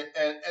stock,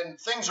 and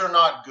things are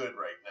not good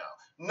right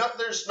now. No,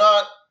 there's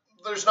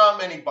not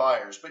many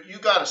buyers, but you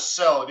got to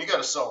sell, and you got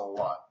to sell a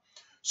lot.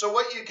 So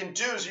what you can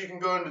do is you can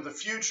go into the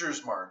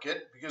futures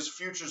market because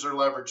futures are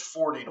leveraged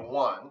 40 to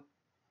 1.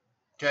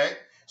 Okay,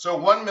 so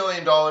 $1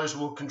 million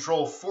will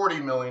control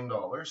 $40 million,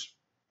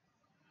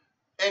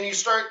 and you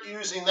start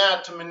using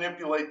that to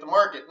manipulate the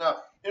market. Now,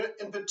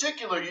 in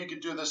particular, you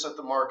could do this at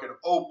the market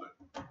open.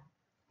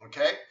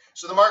 Okay,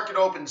 so the market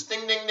opens,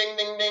 ding, ding, ding,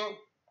 ding, ding,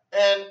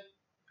 and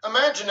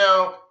imagine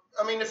now.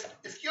 I mean,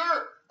 if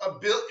you're a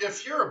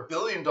 $1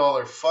 billion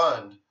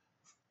fund,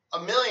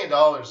 $1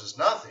 million is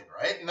nothing,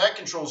 right? And that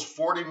controls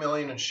 40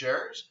 million in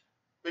shares.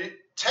 But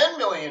 10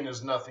 million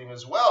is nothing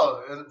as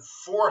well. And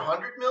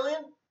 400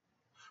 million,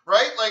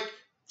 right? Like,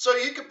 so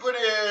you could put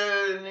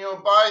in,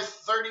 buy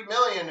 30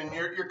 million and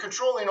you're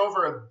controlling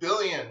over $1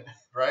 billion,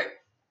 right?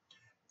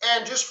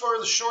 And just for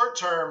the short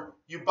term,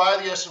 you buy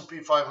the S&P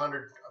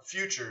 500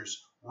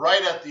 futures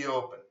right at the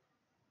open.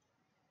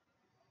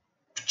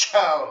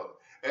 Ciao.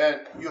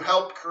 And you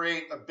help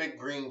create a big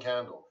green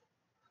candle.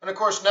 And of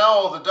course, now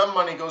all the dumb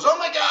money goes, oh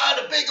my God,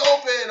 a big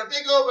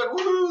open,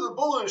 woohoo, the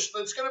bullish,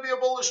 it's going to be a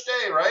bullish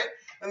day, right?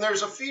 And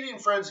there's a feeding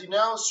frenzy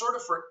now sort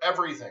of for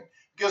everything.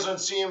 Because on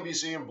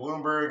CNBC and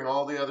Bloomberg and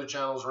all the other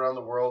channels around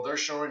the world, they're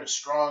showing a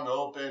strong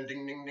open,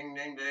 ding, ding, ding,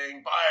 ding,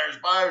 ding,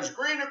 buyers,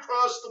 green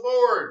across the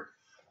board.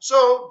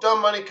 So dumb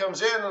money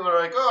comes in and they're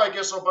like, oh, I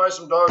guess I'll buy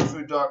some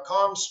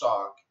dogfood.com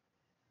stock.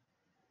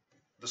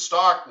 The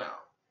stock now.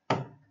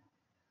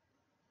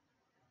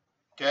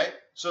 Okay,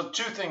 so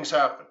two things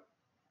happen.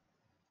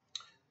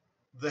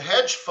 The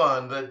hedge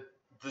fund that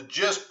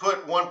just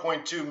put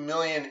 1.2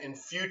 million in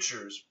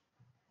futures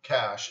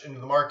cash into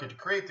the market to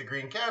create the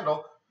green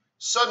candle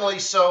suddenly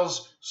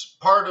sells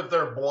part of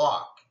their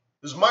block,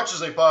 as much as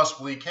they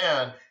possibly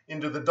can,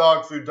 into the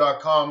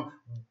dogfood.com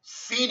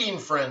feeding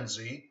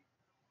frenzy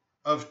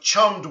of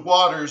chummed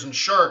waters and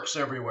sharks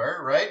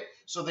everywhere, right?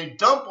 So they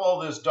dump all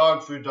this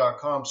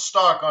dogfood.com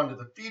stock onto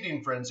the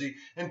feeding frenzy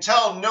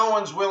until no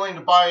one's willing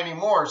to buy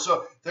anymore.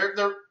 So they're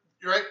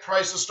right,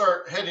 prices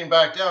start heading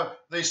back down.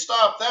 They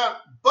stop that,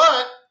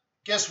 but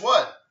guess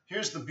what?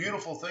 Here's the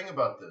beautiful thing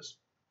about this.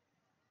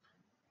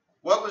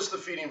 What was the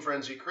feeding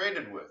frenzy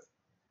created with?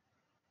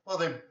 Well,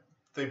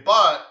 they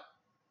bought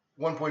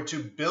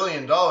 $1.2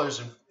 billion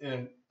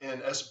in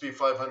S&P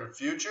 500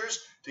 futures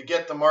to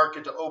get the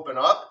market to open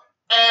up,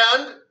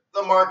 and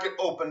the market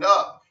opened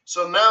up.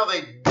 So now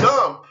they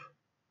dump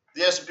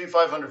the S&P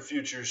 500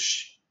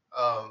 futures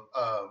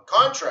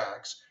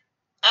contracts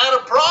at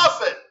a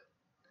profit.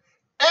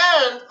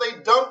 And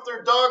they dumped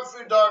their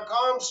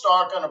dogfood.com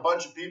stock on a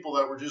bunch of people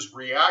that were just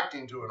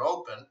reacting to an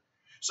open.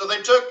 So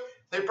they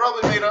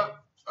probably made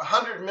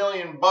 $100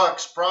 million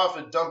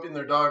profit dumping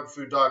their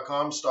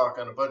dogfood.com stock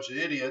on a bunch of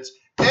idiots.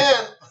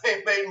 And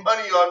they made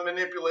money on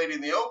manipulating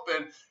the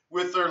open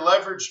with their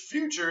leveraged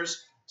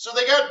futures. So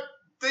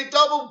they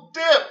double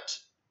dipped.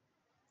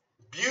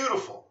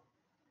 Beautiful.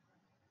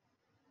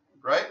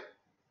 Right?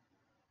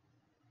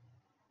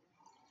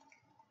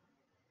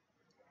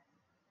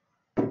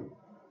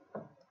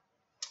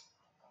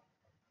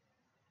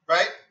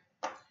 Right?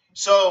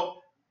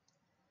 So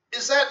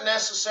is that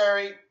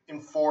necessary in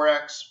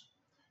Forex?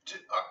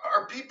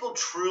 Are people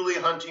truly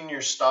hunting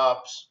your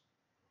stops?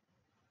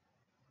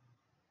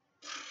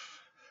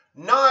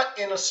 Not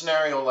in a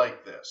scenario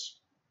like this.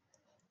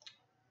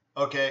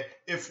 Okay,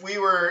 if we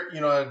were,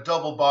 at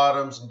double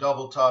bottoms and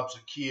double tops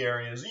at key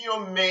areas,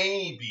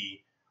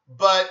 maybe,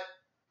 but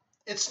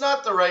it's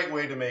not the right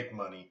way to make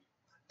money.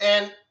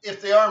 And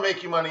if they are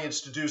making money,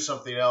 it's to do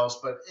something else.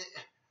 But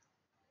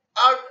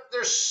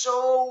there's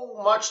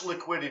so much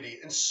liquidity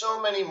and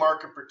so many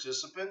market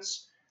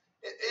participants.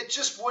 It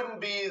just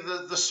wouldn't be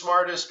the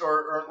smartest,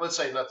 or let's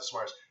say not the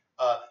smartest,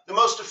 the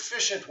most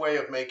efficient way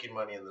of making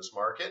money in this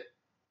market.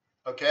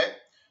 Okay,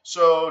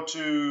 so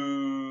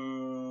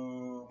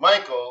to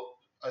Michael,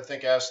 I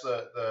think asked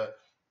the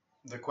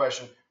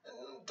question.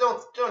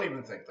 Don't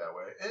even think that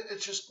way.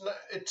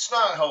 It's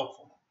not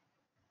helpful.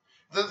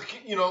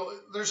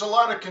 There's a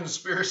lot of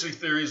conspiracy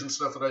theories and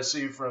stuff that I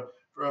see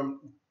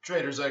from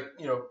traders that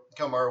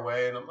come our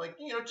way, and I'm like,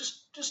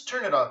 just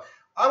turn it off.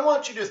 I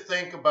want you to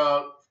think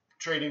about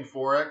trading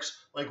Forex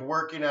like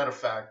working at a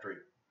factory.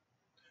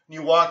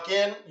 You walk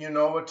in, you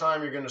know what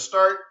time you're going to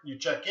start, you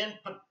check in,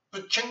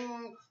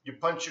 pa-ching, you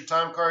punch your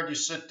time card, you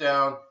sit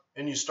down,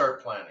 and you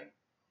start planning.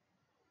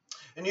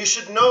 And you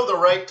should know the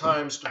right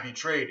times to be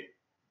trading,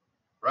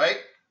 right?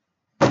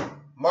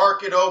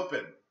 Market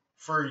open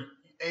for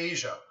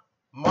Asia,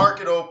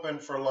 market open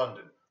for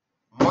London,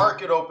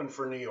 market open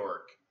for New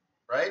York,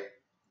 right?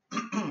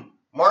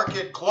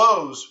 Market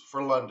close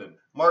for London,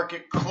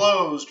 market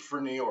closed for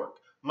New York,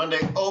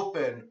 Monday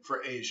open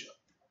for Asia,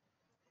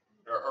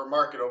 or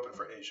market open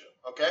for Asia,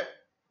 okay?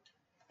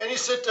 And you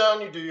sit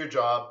down, you do your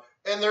job,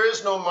 and there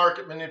is no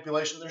market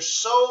manipulation. There's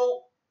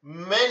so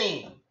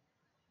many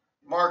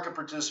market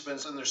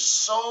participants, and there's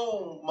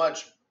so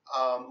much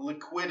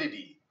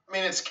liquidity. I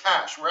mean, it's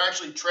cash. We're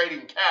actually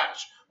trading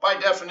cash. By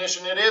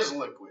definition, it is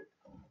liquid.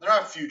 They're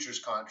not futures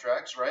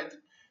contracts, right?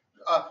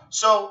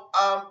 So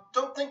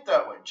don't think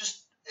that way.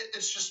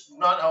 It's just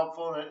not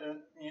helpful, and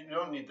you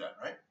don't need that,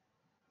 right?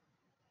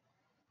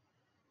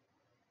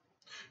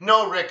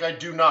 No, Rick, I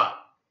do not.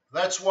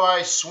 That's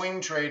why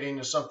swing trading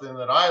is something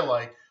that I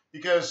like,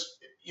 because,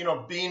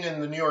 being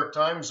in the New York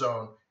time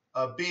zone,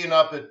 being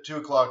up at 2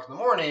 o'clock in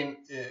the morning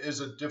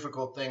is a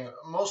difficult thing,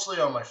 mostly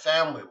on my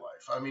family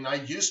life. I mean, I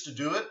used to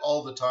do it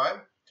all the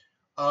time,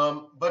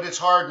 but it's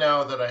hard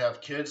now that I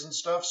have kids and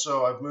stuff.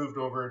 So I've moved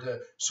over to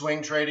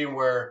swing trading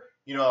where,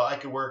 I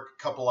could work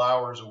a couple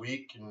hours a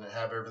week and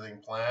have everything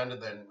planned,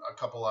 and then a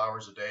couple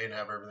hours a day and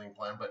have everything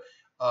planned. But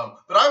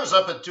I was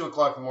up at 2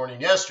 o'clock in the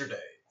morning yesterday,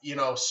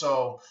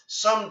 so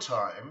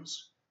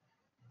sometimes,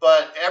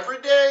 but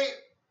every day,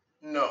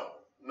 no,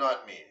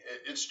 not me.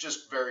 It's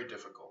just very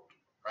difficult,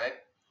 right?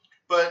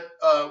 But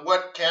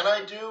what can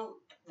I do?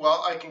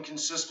 Well, I can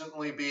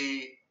consistently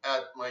be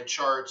at my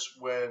charts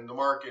when the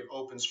market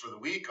opens for the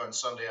week on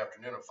Sunday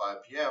afternoon at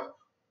 5 p.m.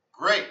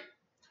 Great.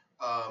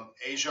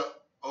 Asia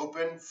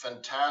open,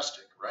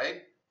 fantastic,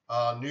 right?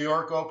 New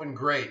York open,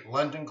 great.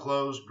 London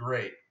closed,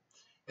 great.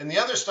 And the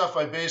other stuff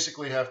I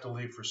basically have to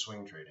leave for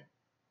swing trading.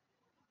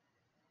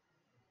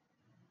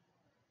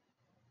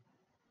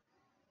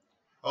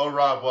 Oh,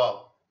 Rob,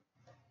 well,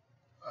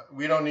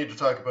 we don't need to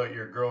talk about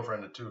your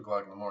girlfriend at 2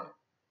 o'clock in the morning.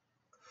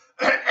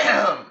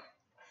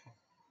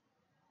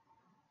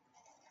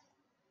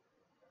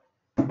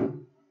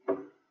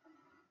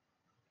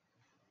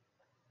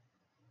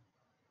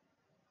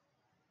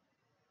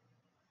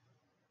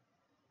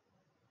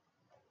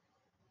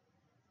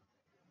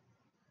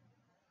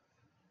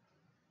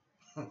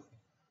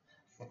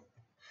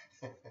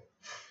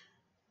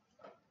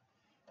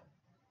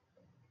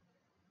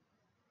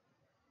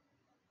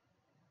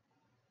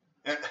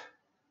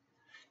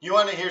 You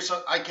want to hear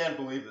something? I can't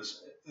believe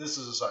this. This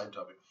is a side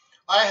topic.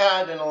 I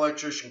had an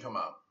electrician come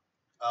out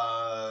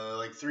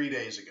like 3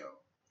 days ago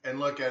and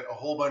look at a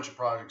whole bunch of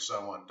projects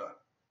I want done.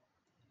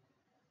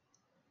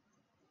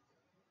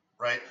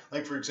 Right?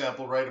 Like, for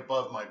example, right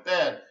above my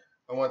bed,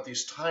 I want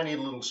these tiny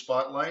little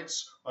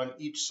spotlights on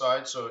each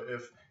side. So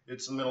if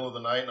it's the middle of the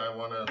night and I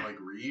want to like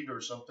read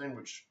or something,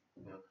 which,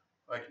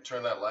 I can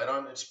turn that light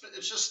on. It's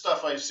just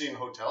stuff I see in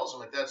hotels. I'm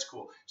like, that's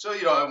cool. So,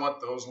 I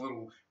want those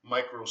little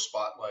micro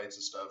spotlights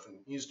and stuff, and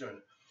he's doing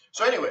it.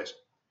 So anyways,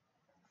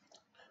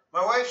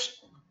 my wife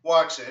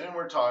walks in and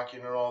we're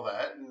talking and all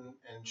that, and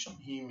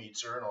he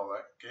meets her and all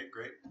that. Okay,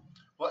 great.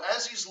 Well,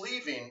 as he's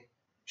leaving,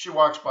 she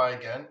walks by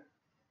again,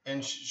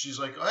 and she's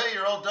like, hey,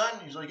 you're all done?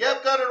 He's like,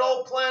 yep, got it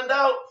all planned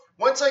out.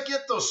 once I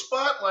get those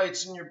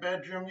spotlights in your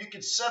bedroom, you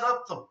could set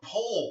up the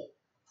pole.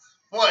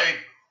 Like,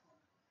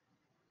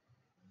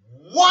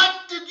 what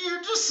did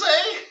you just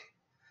say?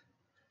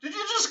 Did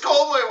you just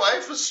call my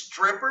wife a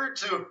stripper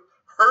to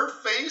her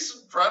face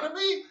in front of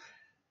me?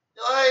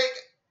 Like,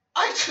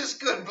 I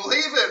just couldn't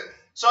believe it.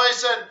 So I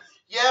said,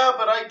 yeah,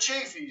 but I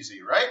chafe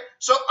easy, right?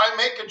 So I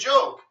make a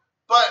joke,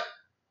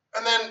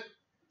 and then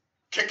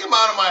kick him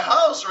out of my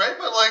house, right?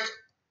 But like,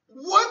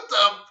 what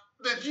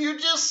the, did you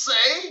just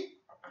say?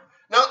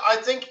 Now, I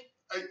think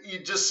he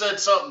just said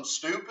something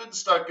stupid,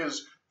 stuck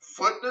his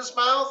foot in his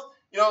mouth.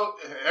 You know,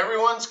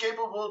 everyone's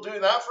capable of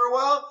doing that for a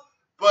while.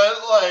 But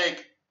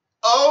like,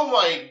 oh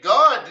my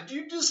God, did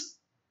you just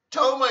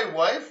tell my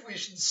wife we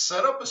should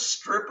set up a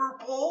stripper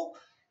pole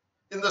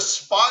in the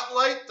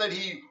spotlight that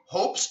he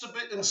hopes to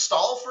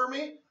install for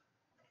me?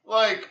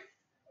 Like,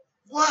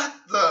 what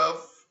the?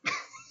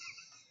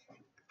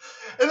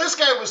 And this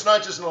guy was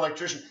not just an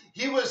electrician.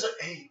 He was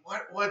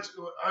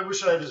I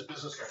wish I had his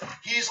business card.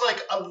 He's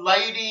like a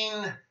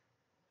lighting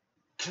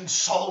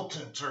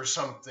consultant or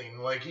something.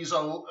 Like he's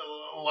a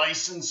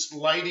licensed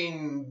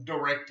lighting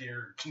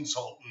director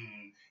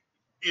consultant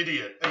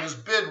idiot. And his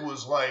bid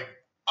was like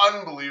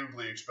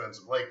unbelievably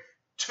expensive, like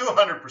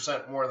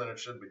 200% more than it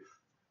should be.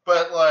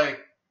 But like,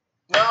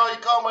 no, you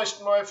call my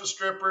wife a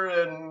stripper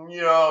and,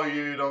 you know,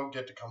 you don't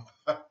get to come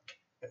back.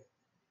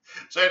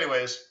 So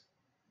anyways,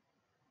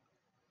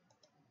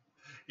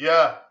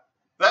 yeah,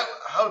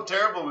 how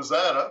terrible was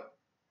that, huh?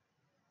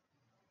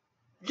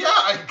 Yeah,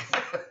 I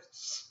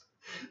guess.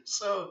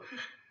 So,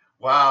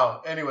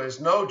 wow.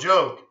 Anyways, no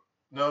joke.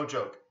 No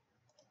joke.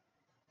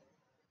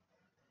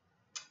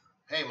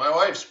 Hey, my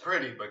wife's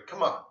pretty, but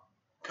come on.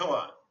 Come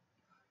on.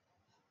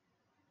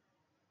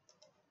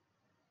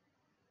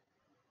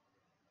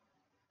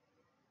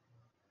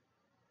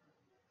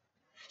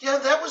 Yeah,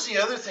 that was the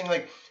other thing.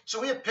 Like,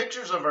 so we have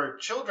pictures of our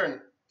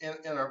children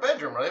in our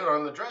bedroom, right? Or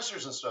on the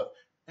dressers and stuff.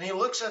 And he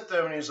looks at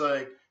them and he's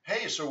like,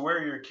 hey, so where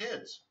are your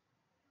kids?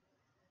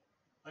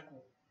 Like,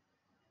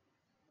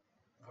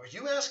 are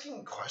you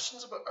asking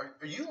questions about,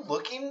 are you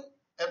looking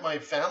at my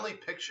family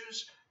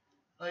pictures?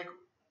 Like,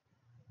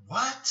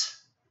 what?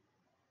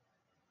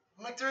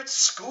 I'm like, they're at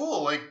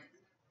school. Like,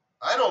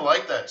 I don't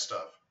like that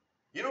stuff.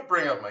 You don't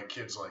bring up my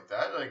kids like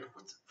that. Like,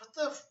 what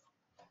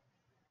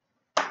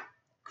the?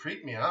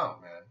 Creep me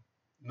out, man.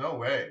 No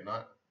way.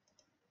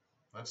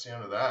 That's the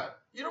end of that.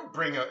 You don't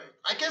bring up,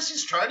 I guess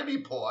he's trying to be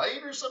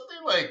polite or something.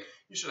 Like,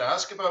 you should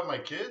ask about my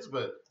kids,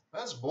 but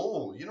that's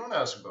bull. You don't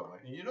ask about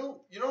you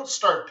don't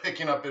start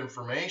picking up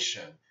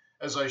information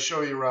as I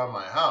show you around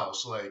my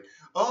house. Like,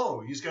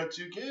 oh, he's got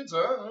 2 kids.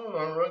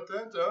 I'll write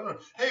that down.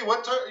 Hey,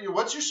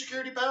 what's your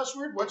security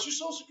password? What's your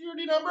social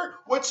security number?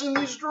 What's in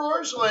these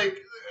drawers? Like,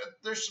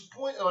 there's a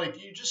point.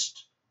 Like, you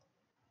just,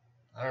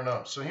 I don't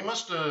know. So he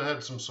must have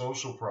had some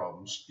social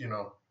problems, you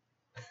know.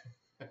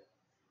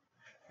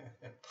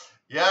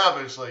 Yeah,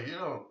 but it's like, you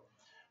know,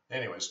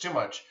 anyways, too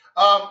much.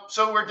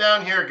 So we're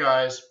down here,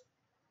 guys.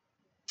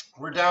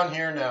 We're down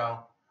here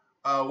now.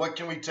 What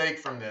can we take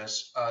from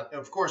this?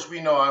 Of course,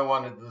 we know I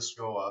wanted this to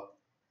go up.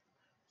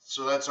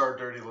 So that's our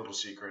dirty little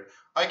secret.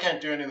 I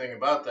can't do anything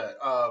about that.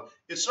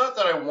 It's not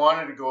that I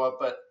wanted to go up,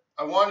 but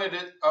I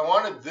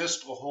wanted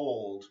this to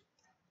hold.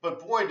 But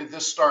boy, did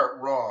this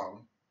start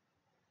wrong.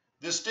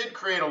 This did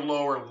create a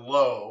lower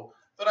low,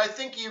 but I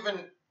think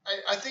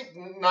I think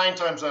 9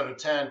 times out of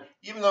 10,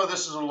 even though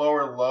this is a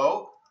lower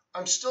low,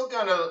 I'm still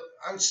gonna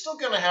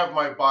have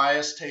my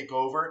bias take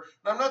over.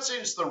 And I'm not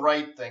saying it's the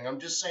right thing. I'm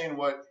just saying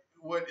what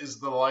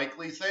is the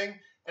likely thing.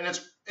 And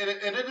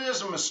it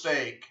is a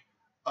mistake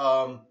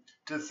to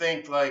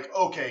think like,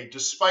 okay,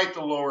 despite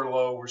the lower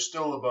low, we're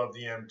still above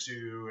the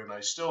M2, and I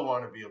still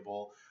want to be a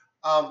bull.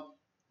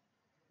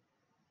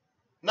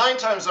 9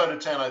 times out of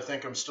 10, I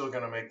think I'm still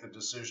going to make the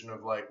decision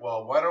of like,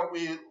 well, why don't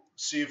we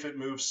see if it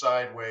moves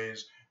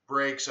sideways,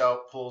 breaks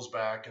out, pulls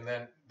back, and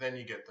then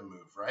you get the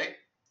move, right?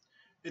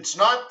 It's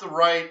not the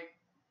right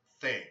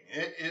thing.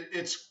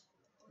 It's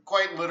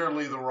quite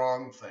literally the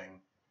wrong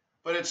thing,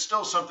 but it's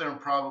still something I'm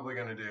probably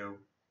going to do.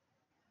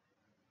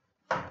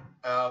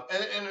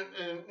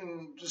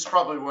 And this is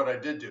probably what I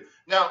did do.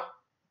 Now,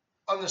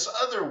 on this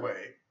other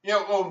way, you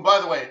know, oh, by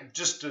the way,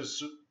 just to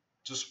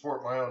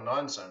support my own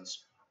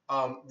nonsense,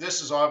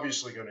 this is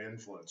obviously going to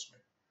influence me.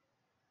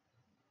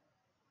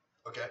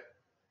 Okay,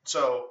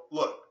 so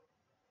look,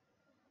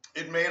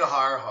 it made a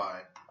higher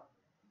high.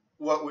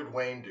 What would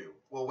Wayne do?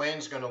 Well,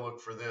 Wayne's going to look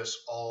for this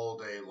all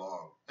day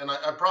long. And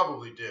I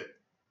probably did.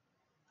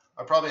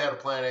 I probably had a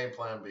plan A and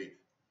plan B.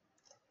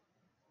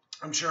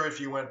 I'm sure if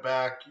you went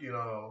back, you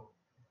know,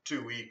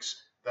 2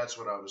 weeks, that's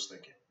what I was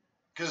thinking.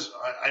 Because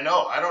I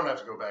know I don't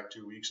have to go back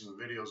 2 weeks in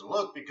the videos and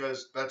look,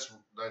 because that's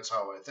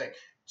how I think.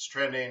 It's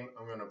trending.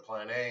 I'm going to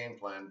plan A and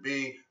plan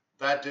B.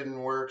 That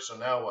didn't work. So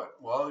now what?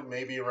 Well,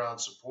 maybe around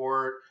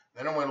support.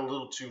 Then it went a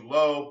little too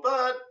low,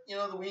 but, you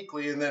know, the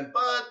weekly, and then,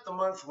 but the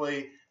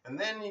monthly, and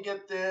then you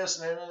get this,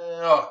 and then,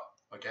 oh,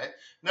 okay.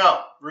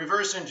 Now,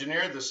 reverse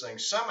engineer this thing.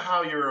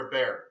 Somehow you're a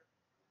bear,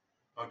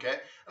 okay?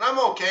 And I'm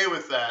okay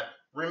with that.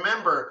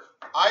 Remember,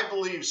 I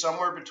believe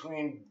somewhere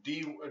between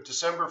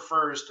December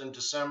 1st and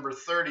December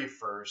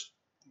 31st,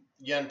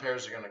 yen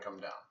pairs are going to come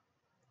down.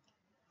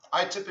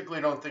 I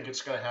typically don't think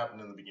it's going to happen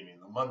in the beginning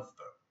of the month,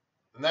 though.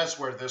 And that's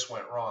where this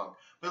went wrong.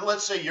 But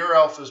let's say your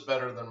alpha is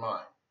better than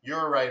mine.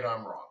 You're right,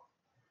 I'm wrong.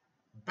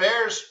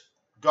 Bears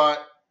got,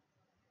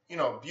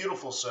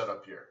 beautiful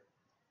setup here.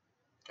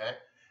 Okay?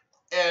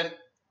 And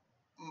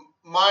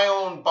my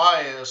own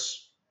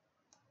bias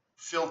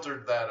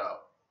filtered that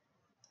out.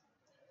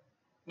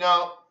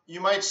 Now,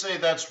 you might say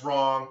that's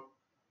wrong,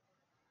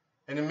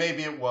 and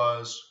maybe it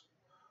was,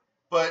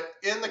 but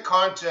in the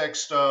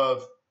context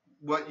of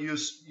what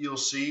you'll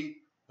see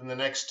in the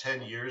next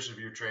 10 years of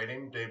your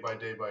trading, day by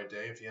day by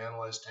day, if you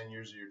analyze 10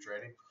 years of your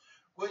trading,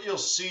 what you'll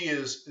see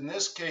is, in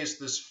this case,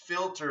 this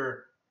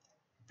filter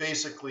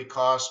basically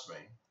cost me,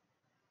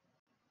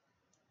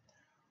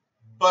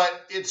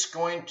 but it's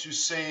going to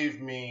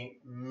save me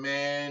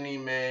many,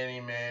 many,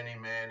 many,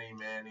 many,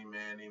 many,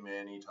 many,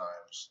 many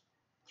times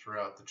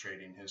throughout the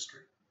trading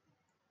history.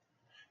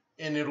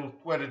 And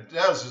what it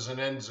does is it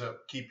ends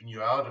up keeping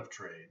you out of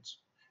trades.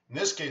 In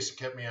this case, it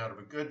kept me out of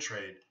a good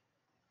trade.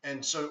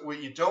 And so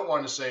what you don't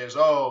want to say is,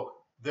 oh,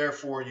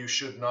 therefore you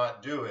should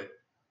not do it.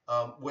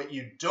 What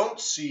you don't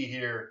see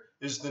here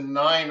is the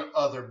 9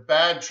 other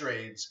bad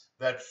trades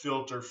that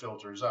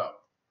filters out.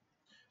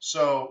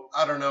 So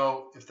I don't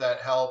know if that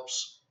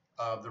helps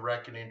the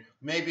reckoning.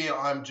 Maybe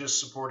I'm just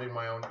supporting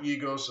my own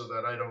ego so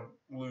that I don't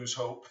lose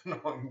hope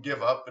and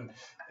give up and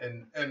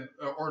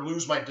or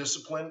lose my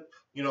discipline,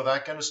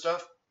 that kind of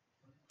stuff.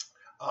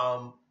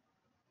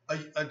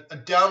 A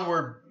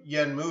downward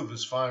yen move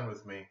is fine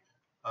with me.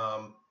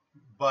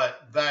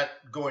 But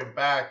that going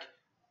back,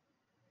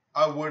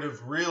 I would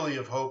have really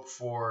hoped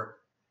for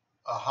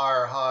a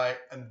higher high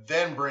and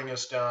then bring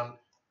us down.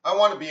 I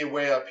want to be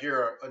way up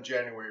here on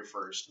January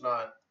 1st,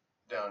 not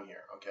down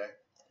here, okay?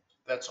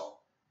 That's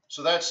all.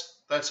 So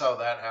that's how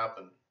that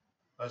happened.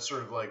 That's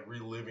sort of like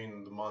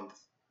reliving the month.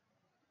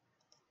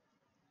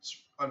 It's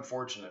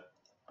unfortunate.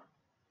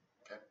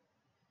 Okay.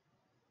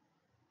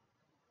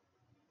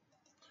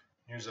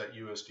 Here's that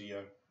USD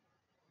yen.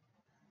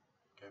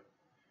 Okay.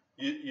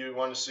 You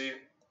want to see it,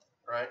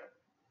 right?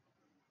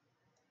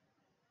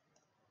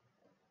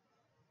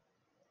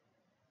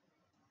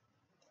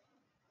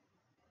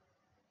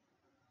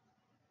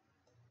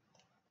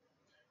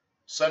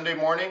 Sunday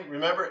morning,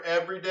 remember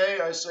every day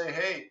I say,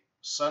 hey,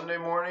 Sunday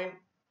morning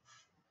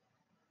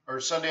or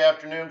Sunday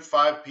afternoon,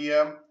 5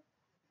 p.m.,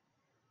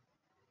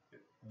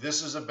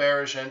 this is a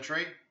bearish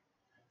entry.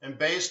 And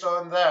based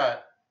on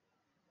that,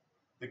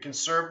 the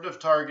conservative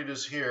target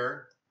is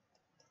here.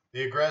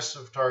 The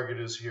aggressive target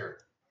is here.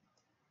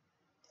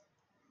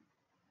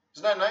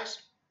 Isn't that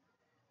nice?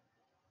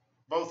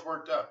 Both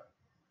worked out.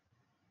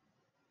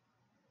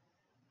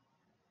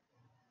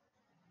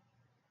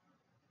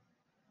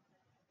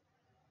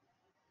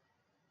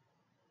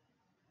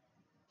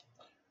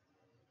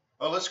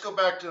 Well, let's go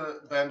back to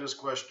Banda's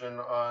question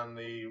on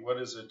the, what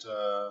is it,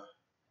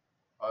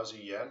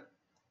 Aussie yen.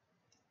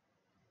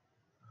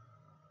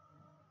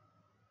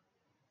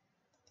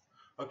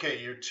 Okay,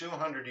 your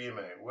 200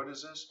 EMA. What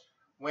is this?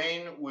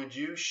 Wayne, would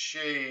you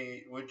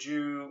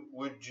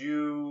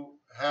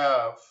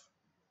have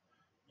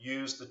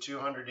used the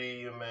 200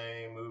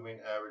 EMA moving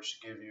average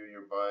to give you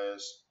your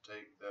bias?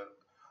 Take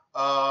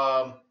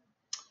that.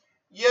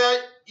 Yeah,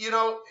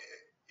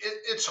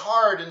 it's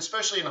hard, and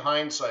especially in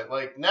hindsight.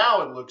 Like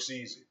now it looks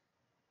easy.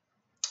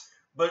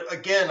 But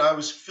again, I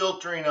was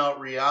filtering out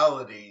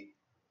reality.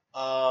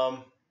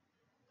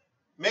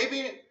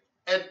 Maybe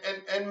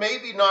and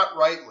maybe not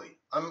rightly.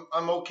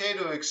 I'm okay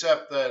to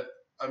accept that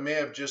I may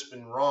have just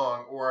been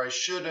wrong, or I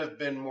should have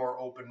been more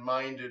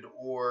open-minded,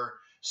 or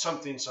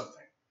something.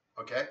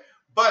 Okay?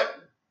 But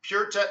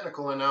pure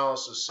technical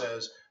analysis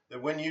says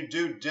that when you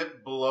do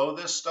dip below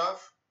this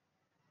stuff,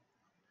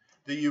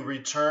 that you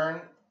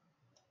return,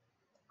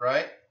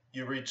 right?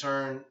 You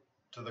return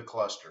to the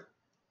cluster.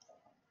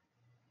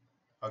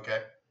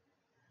 Okay?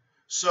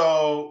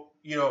 So,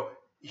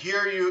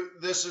 here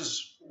this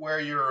is where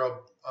you're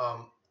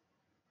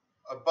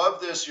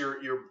above this,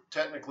 you're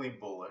technically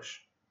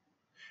bullish.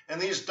 And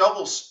these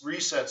double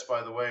resets,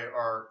 by the way,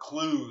 are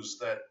clues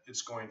that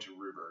it's going to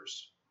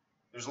reverse.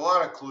 There's a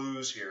lot of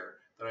clues here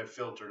that I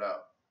filtered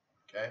out.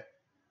 Okay?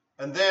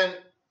 And then,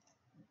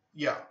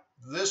 yeah,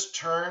 this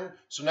turn,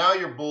 so now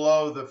you're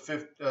below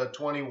the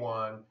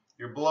 21,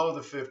 you're below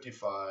the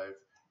 55,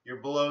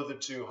 you're below the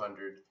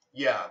 200.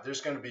 Yeah,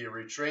 there's going to be a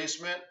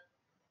retracement,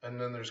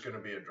 and then there's going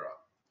to be a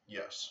drop.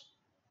 Yes.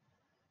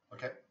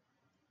 Okay?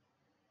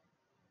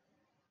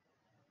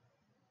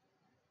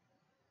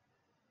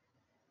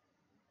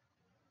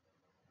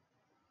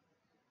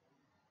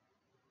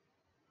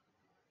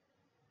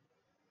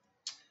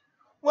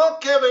 Well,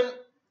 Kevin,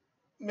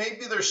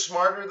 maybe they're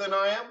smarter than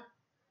I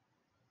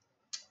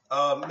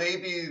am.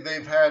 Maybe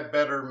they've had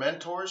better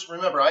mentors.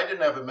 Remember, I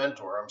didn't have a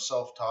mentor. I'm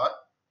self-taught.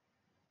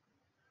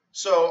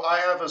 So I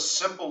have a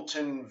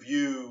simpleton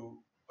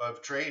view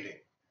of trading.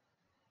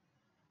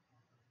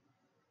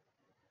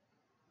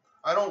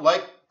 I don't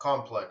like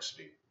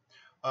complexity.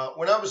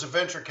 When I was a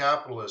venture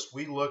capitalist,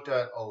 we looked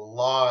at a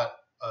lot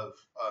of,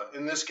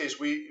 in this case,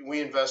 we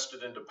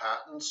invested into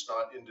patents,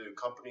 not into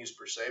companies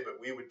per se, but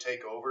we would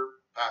take over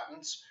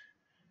patents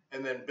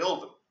and then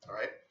build them, all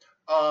right?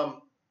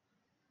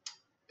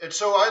 And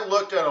so I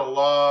looked at a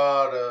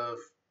lot of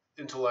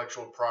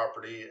intellectual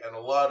property and a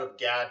lot of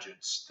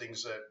gadgets,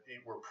 things that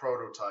were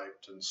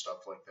prototyped and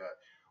stuff like that.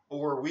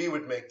 Or we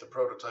would make the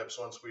prototypes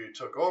once we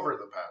took over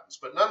the patents.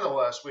 But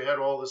nonetheless, we had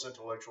all this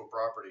intellectual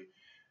property.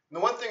 And the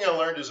one thing I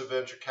learned as a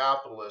venture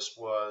capitalist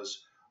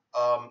was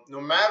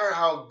no matter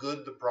how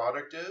good the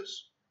product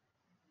is,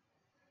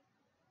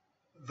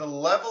 the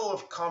level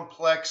of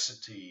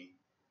complexity,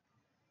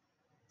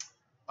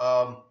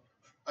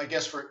 I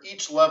guess for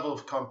each level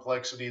of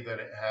complexity that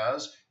it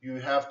has, you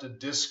have to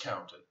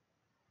discount it.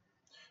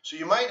 So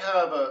you might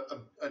have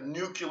a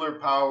nuclear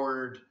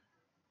powered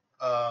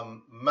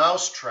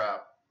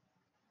mousetrap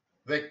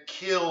that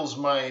kills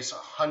mice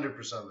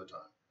 100% of the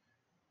time.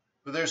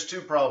 But there's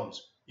two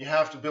problems. You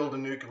have to build a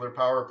nuclear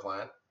power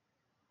plant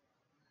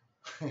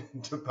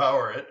to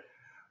power it,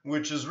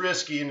 which is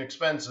risky and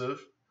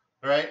expensive,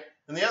 right?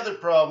 And the other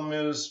problem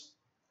is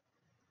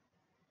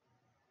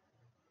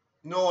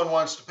no one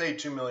wants to pay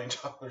 $2 million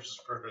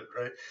for it,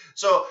 right?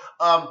 So,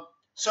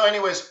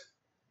 anyways,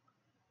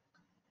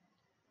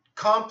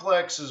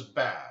 complex is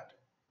bad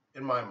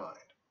in my mind.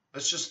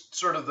 That's just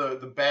sort of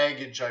the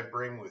baggage I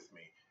bring with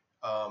me.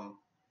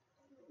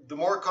 The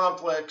more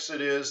complex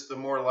it is, the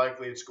more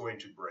likely it's going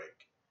to break.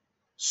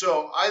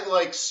 So I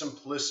like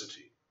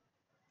simplicity.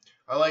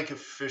 I like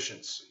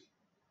efficiency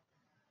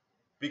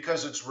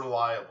because it's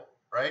reliable,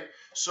 right?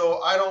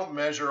 So I don't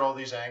measure all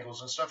these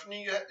angles and stuff. And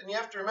you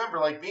have to remember,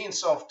 like being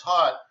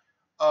self-taught,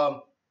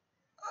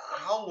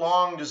 how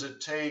long does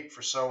it take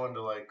for someone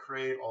to like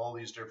create all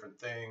these different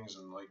things?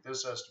 And like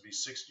this has to be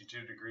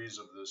 62 degrees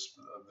of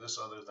this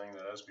other thing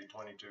that has to be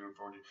 22 or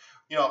 40.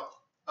 You know,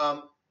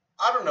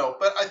 I don't know.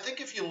 But I think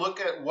if you look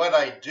at what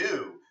I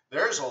do,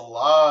 there's a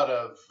lot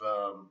of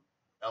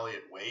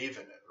Elliott wave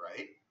in it,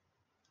 right?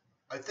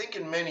 I think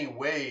in many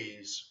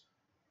ways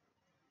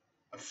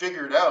I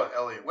figured out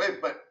Elliott wave,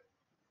 but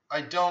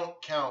I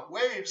don't count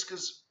waves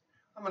because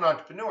I'm an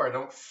entrepreneur. I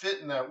don't fit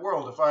in that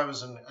world. If I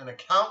was an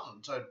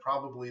accountant, I'd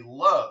probably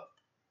love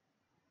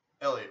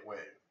Elliott wave,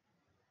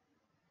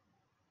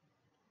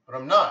 but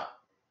I'm not.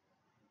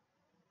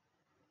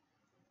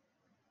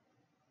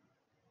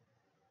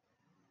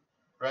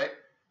 Right?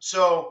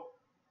 So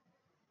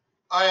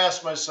I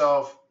asked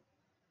myself,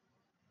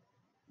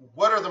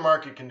 what are the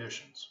market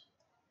conditions?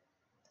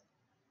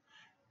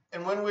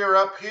 And when we were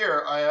up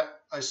here,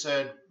 I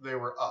said they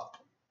were up.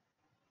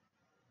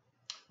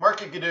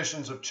 Market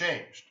conditions have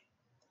changed.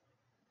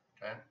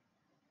 Okay?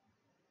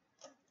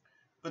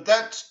 But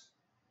that's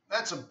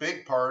a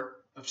big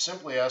part of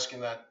simply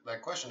asking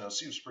that question. Now, it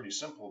seems pretty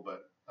simple,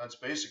 but that's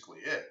basically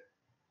it.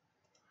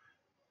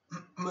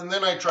 And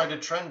then I tried to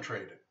trend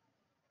trade it.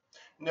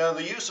 Now,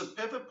 the use of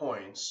pivot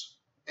points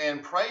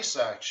and price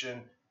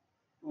action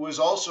was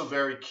also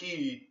very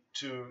key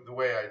to the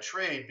way I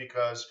trade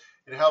because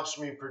it helps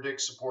me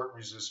predict support and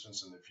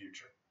resistance in the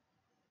future.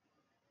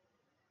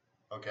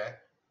 Okay?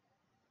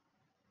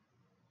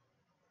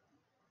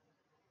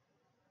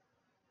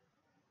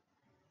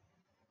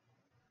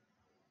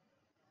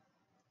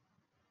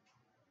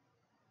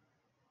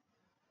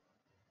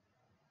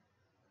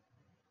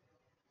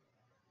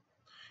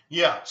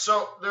 Yeah,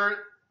 so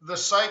the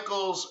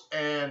cycles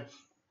and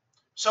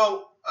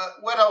so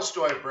what else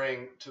do I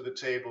bring to the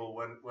table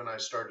when I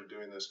started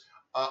doing this?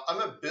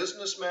 I'm a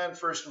businessman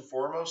first and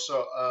foremost,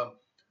 so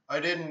I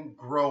didn't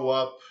grow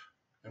up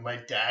and my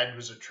dad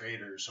was a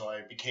trader, so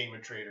I became a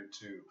trader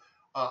too.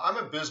 I'm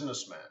a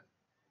businessman.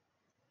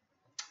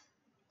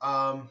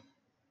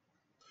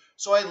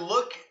 So I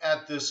look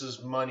at this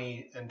as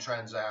money and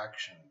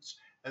transactions,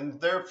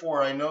 and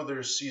therefore I know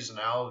there's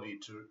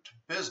seasonality to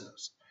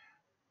business.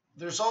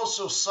 There's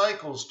also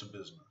cycles to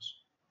business.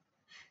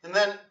 And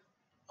then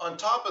on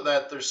top of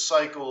that, there's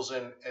cycles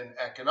in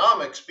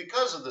economics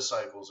because of the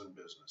cycles in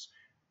business,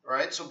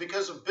 right? So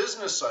because of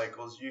business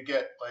cycles, you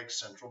get like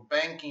central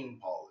banking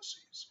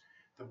policies.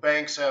 The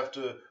banks have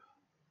to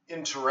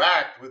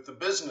interact with the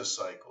business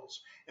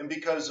cycles. And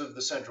because of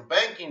the central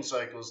banking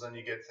cycles, then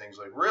you get things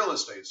like real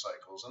estate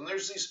cycles. And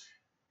there's these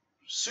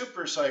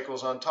super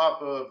cycles on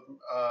top of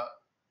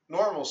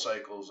normal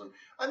cycles. And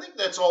I think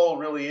that's all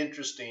really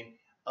interesting.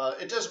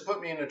 It doesn't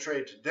put me in a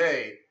trade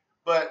today,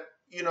 but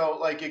you know,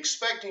 like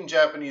expecting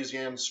Japanese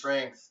yen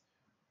strength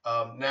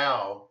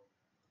now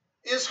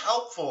is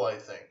helpful, I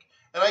think.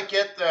 And I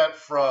get that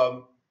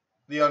from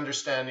the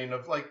understanding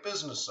of like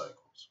business cycles.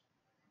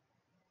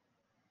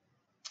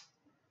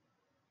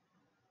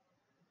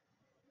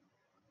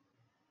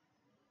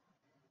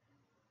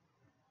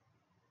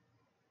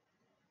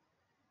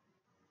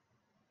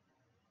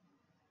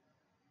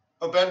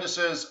 Obenda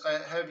says,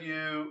 have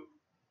you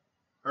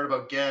heard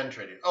about GAN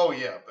trading? Oh,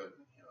 yeah, but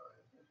you know,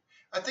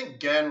 I think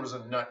GAN was a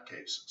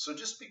nutcase. So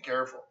just be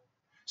careful.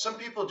 Some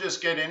people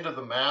just get into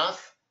the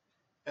math,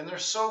 and they're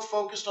so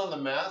focused on the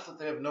math that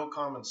they have no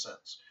common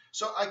sense.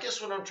 So I guess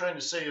what I'm trying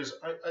to say is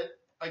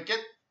get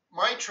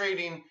my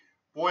trading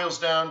boils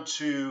down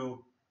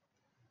to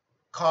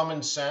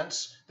common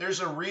sense.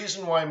 There's a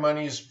reason why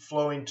money is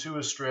flowing to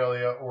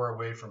Australia or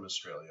away from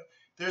Australia.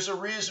 There's a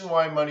reason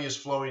why money is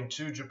flowing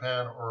to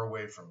Japan or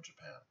away from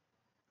Japan.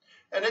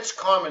 And it's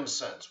common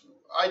sense.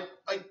 I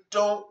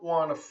don't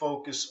want to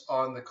focus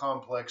on the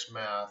complex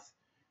math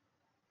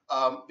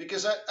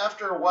because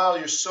after a while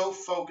you're so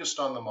focused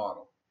on the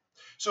model.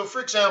 So for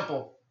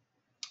example,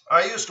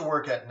 I used to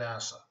work at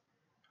NASA.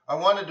 I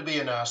wanted to be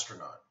an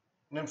astronaut.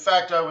 And in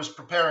fact, I was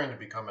preparing to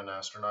become an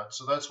astronaut.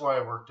 So that's why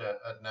I worked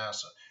at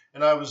NASA.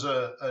 And I was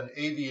an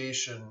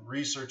aviation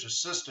research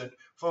assistant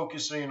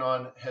focusing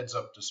on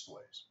heads-up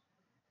displays.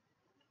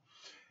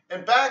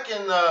 And back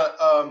in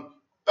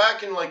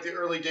like the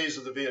early days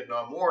of the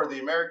Vietnam War, the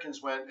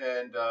Americans went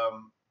and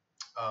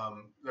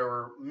there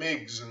were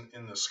MiGs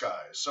in the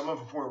skies. Some of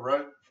them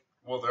were,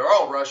 well, they're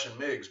all Russian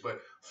MiGs,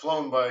 but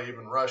flown by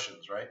even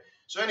Russians, right?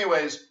 So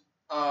anyways,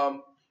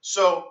 the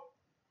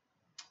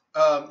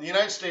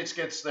United States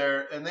gets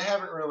there, and they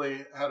haven't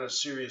really had a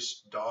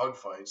serious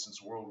dogfight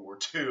since World War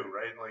II,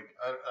 right? Like,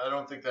 I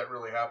don't think that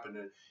really happened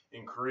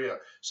in Korea.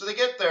 So they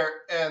get there,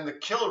 and the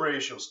kill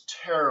ratio is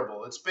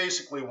terrible. It's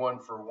basically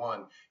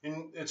 1-for-1.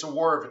 And it's a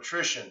war of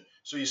attrition.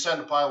 So you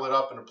send a pilot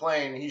up in a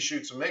plane, he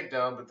shoots a MiG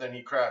down, but then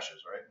he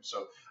crashes, right? And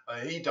so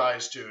he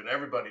dies too, and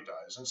everybody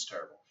dies, and it's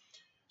terrible.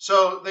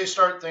 So they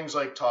start things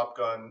like Top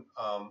Gun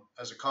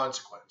as a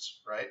consequence,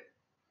 right?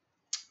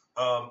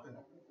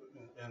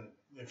 And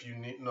if you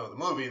know the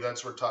movie,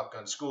 that's where Top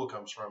Gun School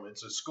comes from.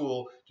 It's a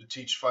school to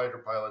teach fighter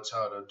pilots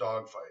how to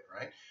dogfight,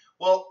 right?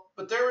 Well,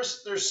 but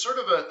there's sort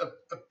of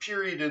a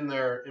period in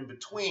there in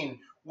between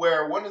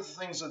where one of the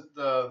things that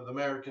the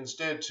Americans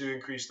did to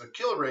increase the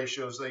kill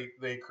ratios,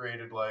 they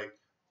created like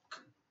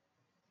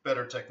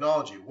better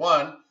technology.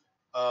 One,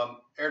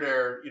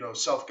 air-to-air,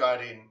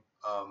 self-guiding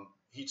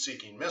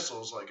heat-seeking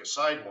missiles like a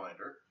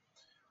Sidewinder.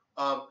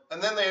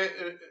 And then they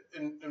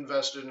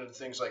invested in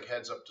things like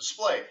heads-up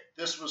display.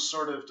 This was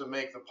sort of to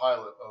make the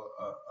pilot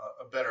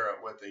better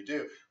at what they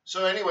do.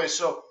 So anyway,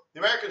 so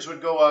the Americans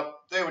would go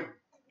up, they would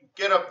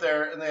get up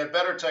there, and they had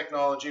better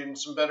technology and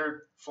some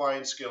better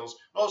flying skills.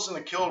 And all of a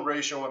sudden, the kill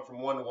ratio went from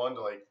 1-to-1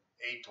 to like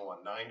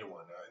 8-to-1,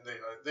 9-to-1.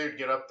 They'd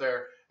get up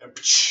there and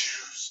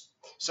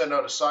send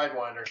out a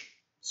Sidewinder,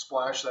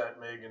 splash that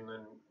MiG, and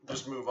then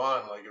just move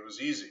on like it was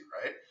easy,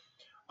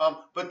 right?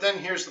 But then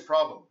here's the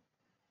problem.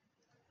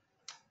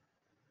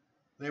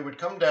 They would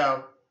come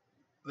down,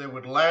 they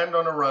would land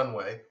on a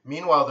runway.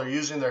 Meanwhile, they're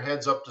using their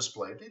heads-up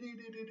display.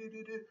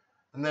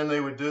 And then they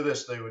would do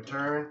this. They would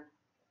turn,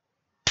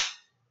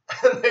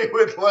 and they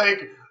would,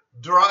 like,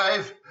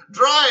 drive.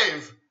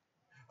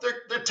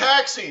 They're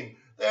taxiing.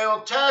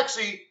 They'll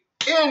taxi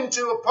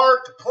into a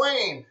parked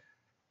plane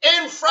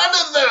in front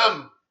of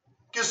them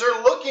because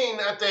they're looking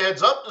at the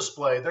heads-up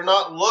display. They're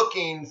not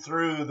looking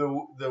through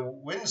the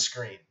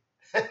windscreen.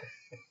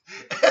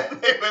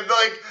 And they would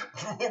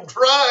like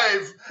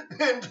drive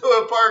into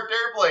a parked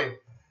airplane.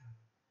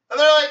 And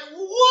they're like,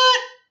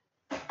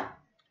 what?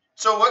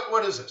 So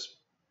what is this?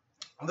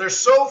 They're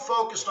so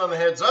focused on the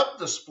heads-up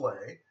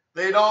display,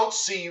 they don't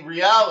see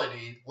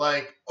reality.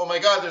 Like, oh my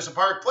God, there's a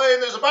parked plane,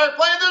 there's a parked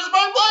plane, there's a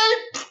parked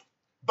plane.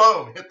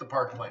 Boom, hit the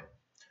parked plane.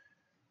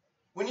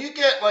 When you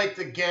get like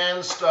the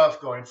GAN stuff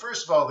going,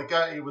 first of all, the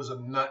guy, he was a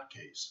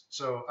nutcase.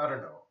 So I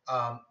don't know.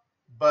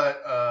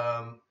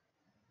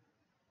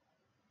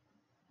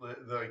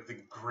 Like the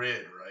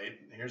grid, right?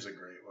 Here's a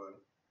great one.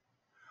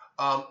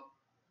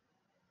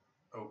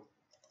 Oh,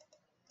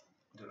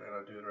 did I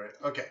not do it right?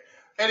 Okay.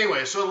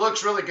 Anyway, so it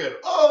looks really good.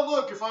 Oh,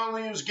 look, if I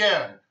only use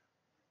GAN.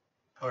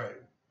 All right.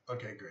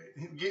 Okay,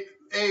 great.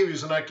 A, he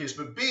was a nutcase,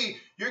 but B,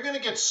 you're going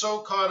to get so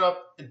caught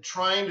up in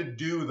trying to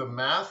do the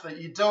math that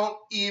you don't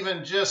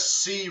even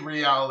just see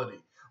reality.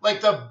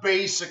 Like the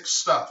basic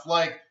stuff.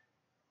 Like,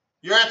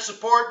 you're at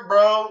support,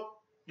 bro.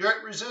 You're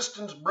at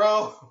resistance,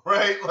 bro.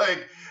 Right?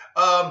 Like,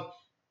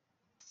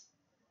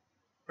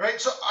 right?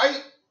 So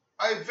I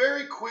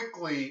very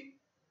quickly,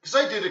 because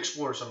I did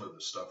explore some of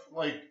this stuff,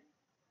 like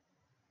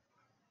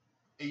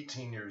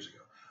 18 years ago.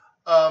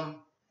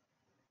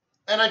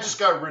 And I just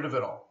got rid of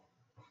it all.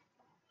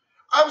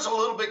 I was a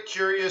little bit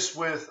curious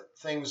with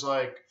things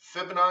like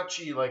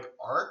Fibonacci, like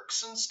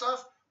arcs and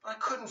stuff, but I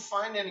couldn't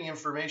find any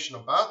information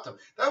about them.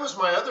 That was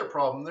my other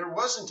problem. There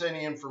wasn't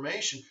any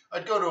information.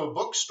 I'd go to a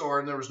bookstore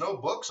and there was no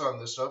books on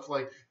this stuff.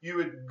 Like you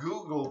would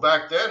Google,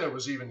 back then it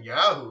was even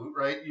Yahoo,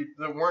 right?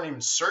 There weren't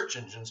even search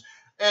engines.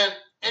 And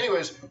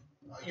anyways,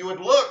 you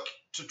would look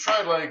to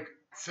try like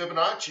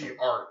Fibonacci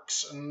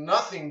arcs and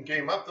nothing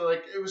came up.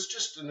 Like it was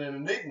just an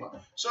enigma.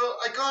 So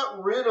I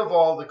got rid of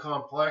all the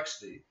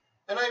complexity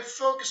and I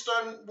focused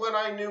on what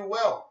I knew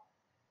well.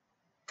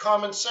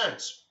 Common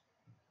sense.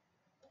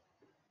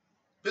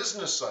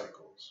 Business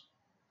cycles,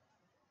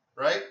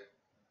 right?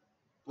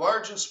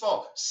 Large and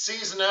small.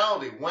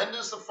 Seasonality. When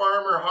does the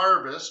farmer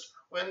harvest?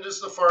 When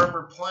does the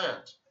farmer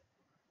plant?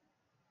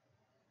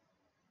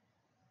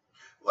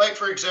 Like,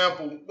 for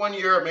example, one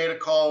year I made a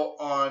call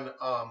on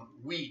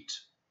wheat.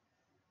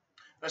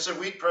 I said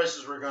wheat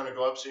prices were going to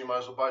go up, so you might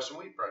as well buy some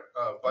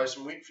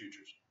wheat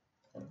futures.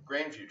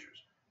 grain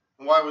futures.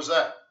 And why was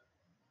that?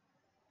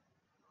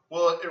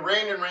 Well, it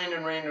rained and rained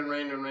and rained and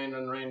rained and rained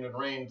and rained and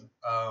rained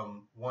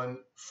one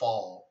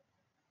fall.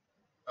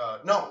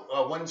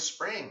 One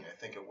spring, I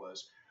think it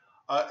was.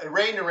 It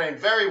rained and rained,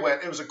 very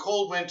wet. It was a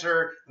cold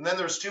winter, and then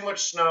there was too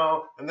much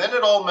snow, and then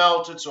it all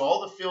melted, so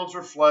all the fields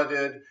were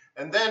flooded,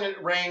 and then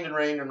it rained and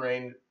rained and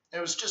rained. It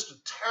was just a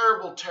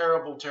terrible,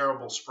 terrible,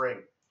 terrible spring.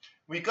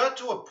 We got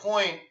to a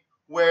point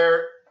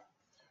where,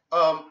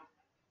 I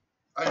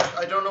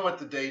don't know what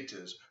the date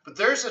is, but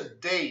there's a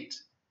date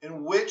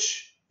in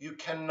which you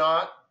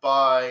cannot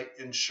buy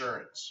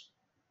insurance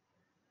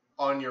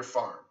on your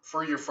farm,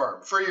 for your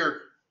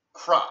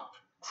crop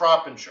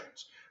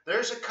insurance.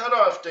 There's a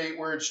cutoff date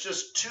where it's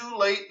just too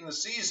late in the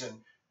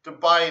season to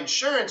buy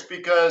insurance,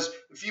 because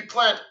if you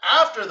plant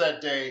after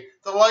that day,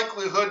 the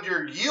likelihood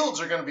your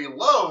yields are going to be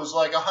low is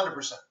like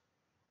 100%.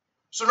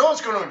 So no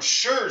one's going to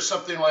insure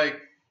something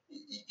like,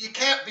 you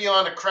can't be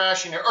on a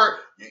crashing, or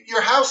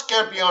your house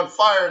can't be on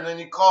fire, and then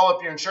you call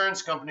up your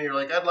insurance company, you're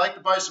like, I'd like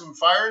to buy some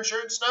fire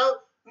insurance now.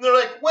 And they're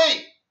like,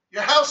 wait,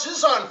 your house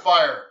is on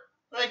fire.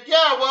 Like,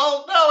 yeah,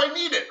 well, now I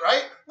need it,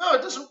 right? No,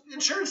 it doesn't.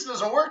 Insurance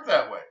doesn't work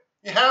that way.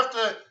 You have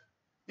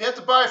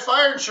to buy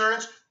fire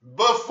insurance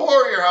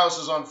before your house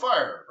is on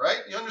fire,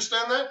 right? You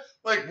understand that?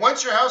 Like,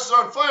 once your house is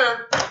on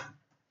fire,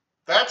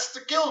 that's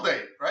the kill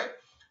date, right?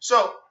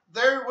 So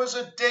there was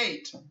a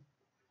date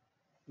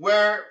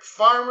where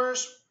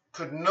farmers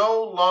could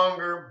no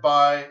longer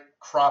buy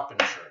crop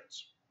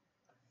insurance.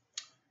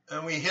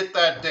 And we hit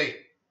that date.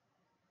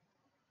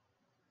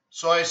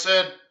 So I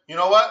said, you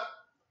know what?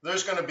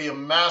 There's going to be a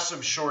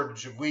massive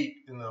shortage of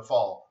wheat in the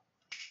fall.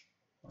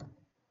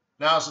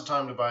 Now's the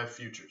time to buy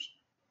futures.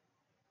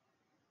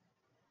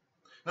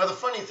 Now, the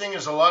funny thing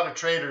is, a lot of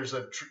traders,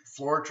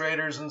 floor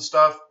traders and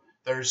stuff,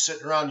 they're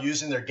sitting around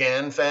using their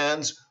GAN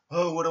fans.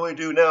 Oh, what do I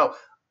do now?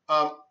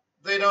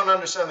 They don't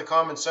understand the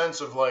common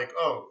sense of like,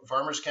 oh,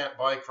 farmers can't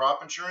buy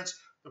crop insurance.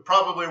 They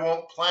probably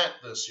won't plant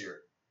this year.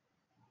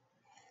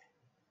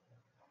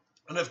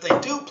 And if they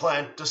do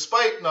plant,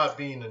 despite not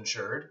being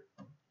insured,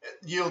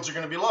 yields are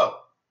going to be low.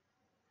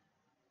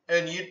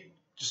 And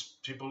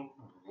a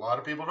lot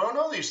of people don't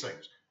know these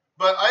things.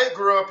 But I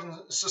grew up in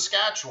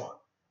Saskatchewan.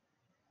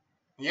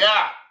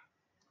 Yeah,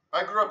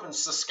 I grew up in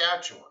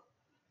Saskatchewan.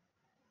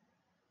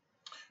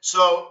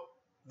 So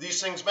these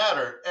things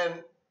matter, and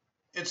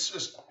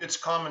it's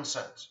common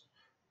sense.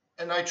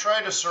 And I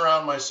try to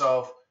surround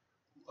myself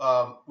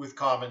with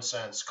common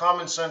sense.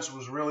 Common sense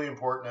was really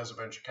important as a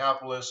venture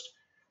capitalist.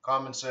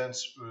 Common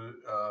sense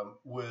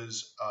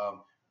was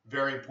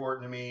very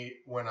important to me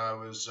when I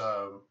was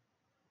a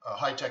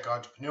high-tech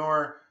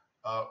entrepreneur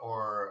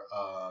or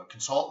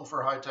consultant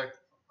for high-tech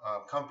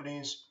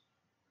companies,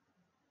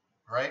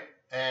 right?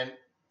 And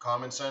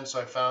common sense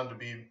I found to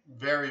be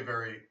very,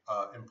 very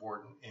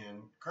important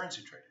in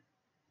currency trading.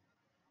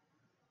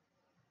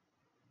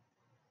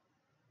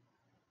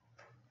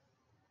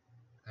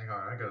 Hang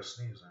on, I gotta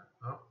sneeze there.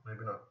 Oh,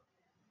 maybe not.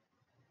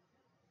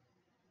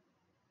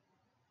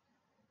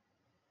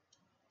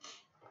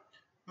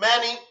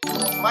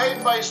 Manny, my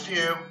advice to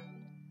you.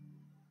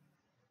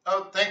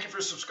 Oh, thank you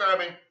for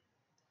subscribing.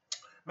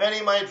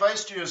 Manny, my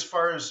advice to you as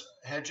far as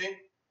hedging,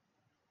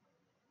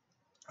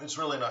 it's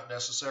really not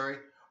necessary.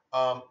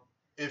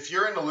 If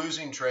you're in a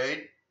losing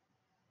trade,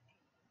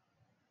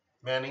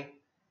 Manny,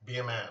 be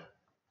a man.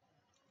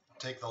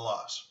 Take the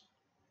loss.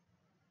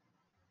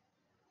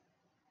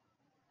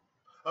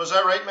 Oh, is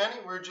that right, Manny?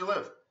 Where'd you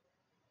live?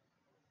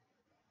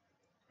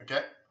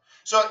 Okay.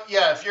 So,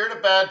 yeah, if you're in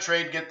a bad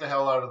trade, get the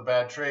hell out of the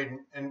bad trade.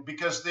 And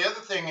because the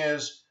other thing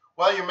is,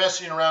 while you're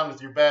messing around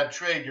with your bad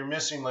trade, you're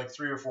missing like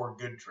 3 or 4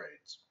 good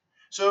trades.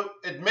 So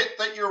admit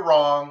that you're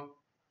wrong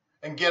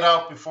and get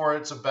out before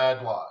it's a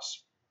bad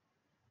loss.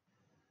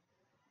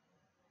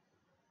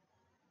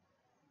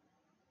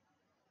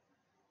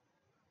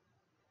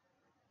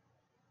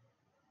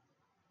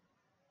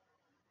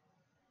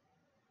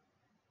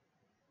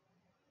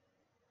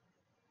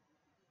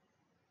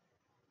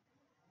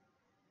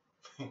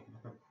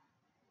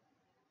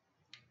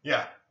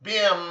 Yeah, be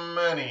a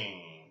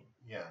money.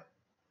 Yeah.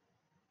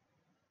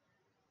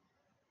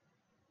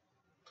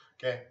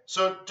 Okay,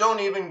 so don't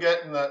even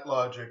get in that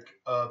logic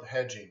of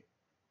hedging.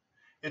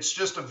 It's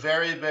just a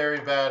very, very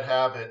bad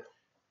habit,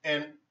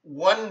 and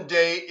one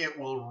day it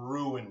will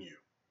ruin you,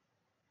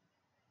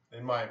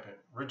 in my opinion.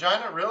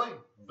 Regina, really?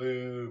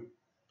 Boo.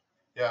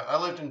 Yeah, I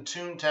lived in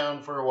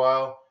Toontown for a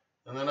while,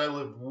 and then I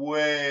lived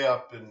way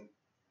up in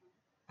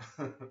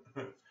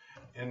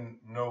in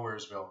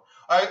Nowheresville.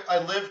 I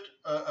lived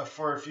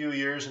for a few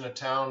years in a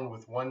town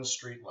with one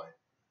street light.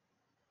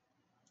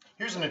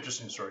 Here's an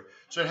interesting story.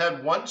 So it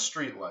had one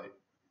street light.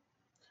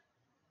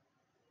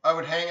 I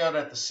would hang out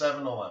at the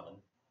 7-Eleven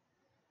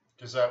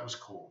because that was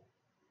cool.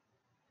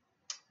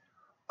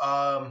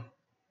 I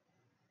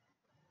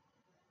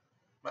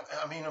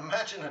mean,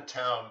 imagine a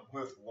town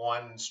with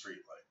one street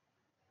light.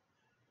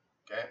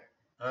 Okay?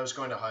 And I was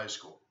going to high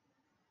school.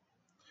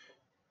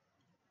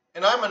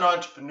 And I'm an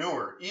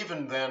entrepreneur.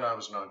 Even then, I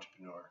was an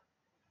entrepreneur.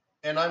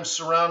 and I'm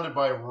surrounded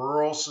by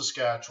rural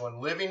Saskatchewan,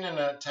 living in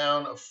a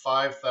town of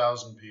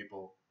 5,000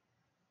 people.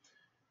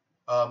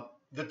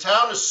 The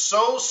town is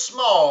so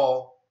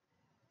small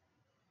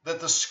that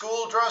the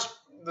school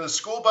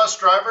bus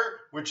driver,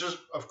 which is,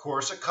 of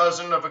course, a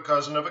cousin of a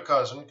cousin of a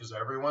cousin, because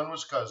everyone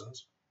was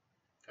cousins.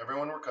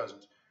 Everyone were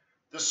cousins.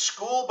 The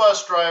school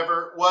bus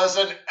driver was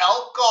an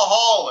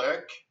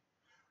alcoholic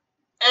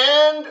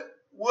and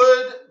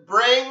would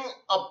bring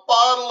a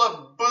bottle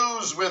of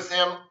booze with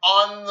him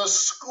on the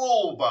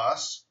school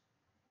bus,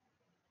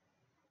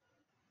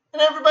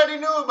 and everybody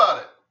knew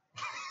about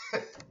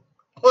it.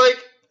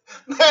 Like,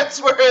 that's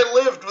where I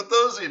lived with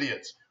those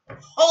idiots.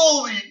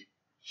 Holy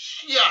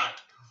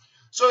shit.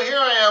 So here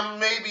I am,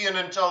 maybe an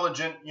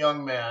intelligent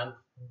young man,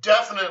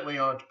 definitely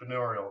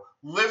entrepreneurial,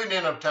 living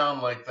in a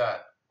town like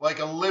that, like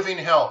a living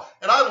hell.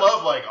 And I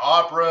love like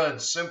opera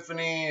and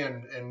symphony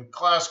and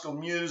classical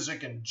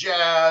music and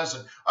jazz,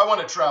 and I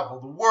want to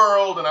travel the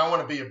world, and I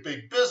want to be a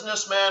big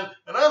businessman,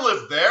 and I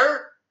live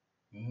there.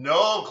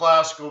 No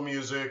classical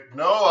music,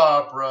 no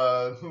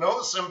opera,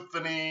 no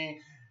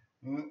symphony,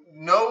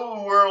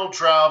 no world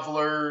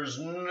travelers,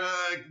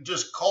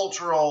 just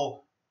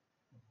cultural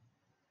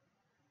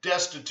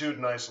destitute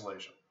and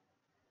isolation.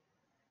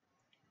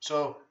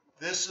 So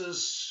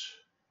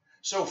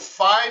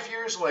 5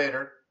 years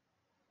later,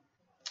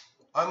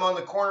 I'm on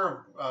the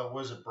corner of,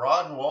 was it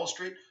Broad and Wall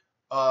Street,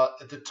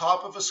 at the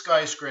top of a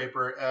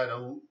skyscraper at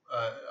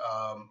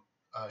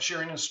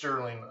Shearing and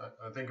Sterling,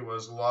 I think it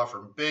was, a law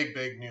firm, big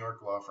New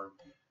York law firm.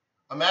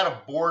 I'm at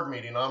a board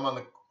meeting. I'm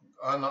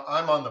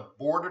on the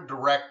board of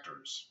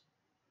directors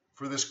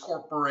for this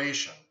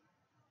corporation.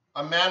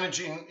 I'm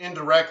managing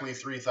indirectly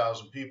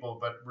 3,000 people,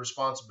 but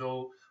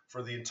responsible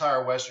for the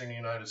entire Western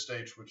United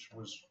States, which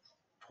was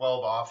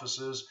 12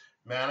 offices,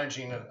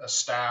 managing a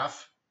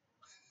staff.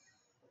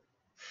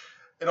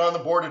 And on the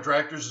board of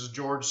directors is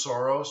George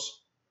Soros.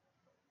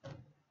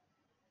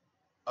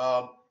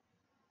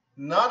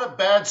 Not a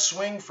bad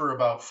swing for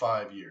about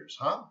 5 years,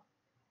 huh?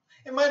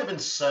 It might have been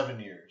 7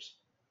 years.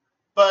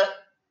 But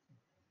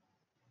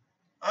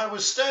I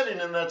was standing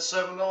in that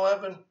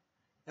 7-Eleven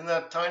in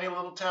that tiny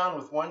little town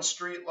with one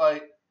street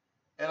light,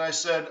 and I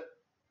said,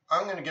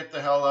 I'm going to get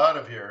the hell out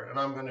of here, and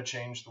I'm going to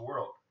change the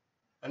world.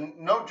 And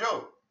no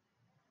joke.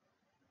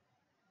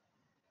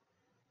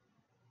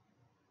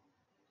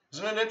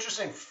 Isn't it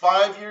interesting?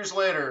 5 years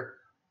later,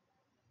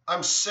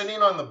 I'm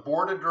sitting on the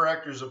board of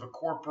directors of a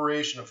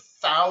corporation of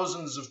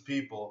thousands of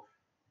people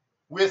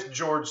with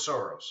George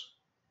Soros.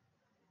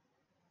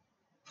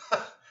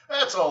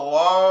 That's a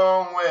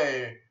long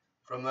way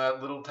from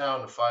that little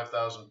town of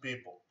 5,000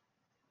 people.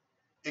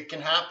 It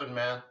can happen,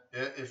 man.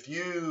 If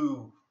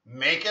you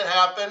make it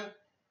happen,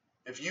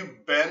 if you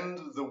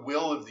bend the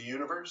will of the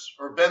universe,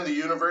 or bend the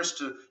universe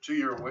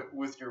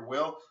with your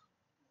will,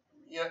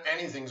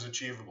 anything's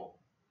achievable.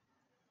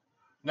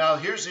 Now,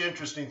 here's the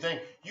interesting thing.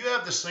 You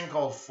have this thing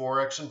called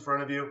Forex in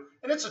front of you,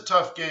 and it's a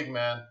tough gig,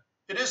 man.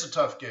 It is a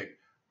tough gig.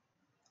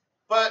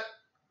 But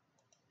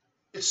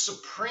it's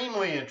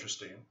supremely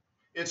interesting.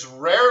 It's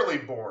rarely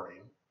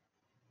boring.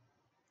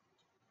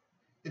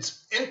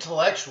 It's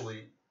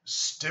intellectually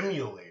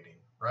stimulating,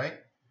 right?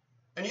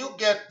 And you'll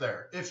get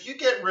there. If you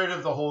get rid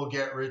of the whole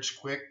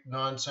get-rich-quick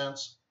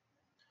nonsense,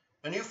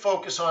 and you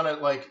focus on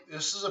it like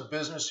this is a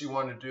business you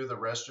want to do the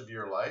rest of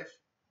your life,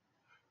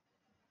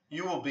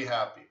 you will be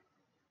happy.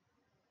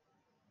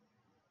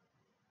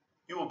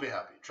 You will be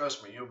happy.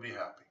 Trust me, you'll be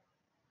happy.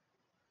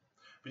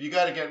 But you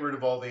got to get rid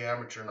of all the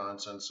amateur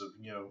nonsense of,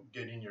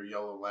 getting your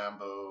yellow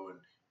Lambo and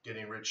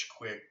getting rich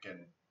quick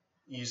and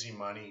easy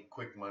money,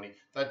 quick money.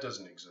 That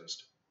doesn't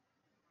exist.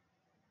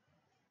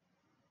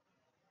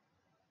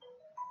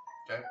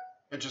 Okay?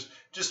 It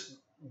just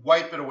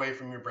wipe it away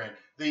from your brain.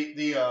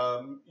 The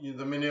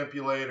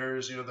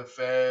manipulators, the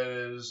Fed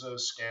is a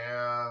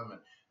scam,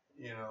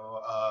 and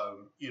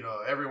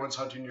everyone's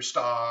hunting your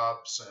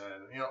stops,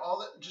 and all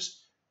that. Just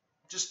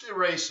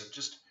erase it.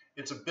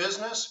 It's a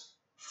business.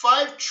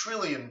 5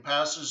 trillion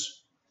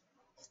passes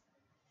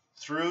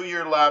through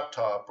your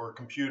laptop or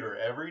computer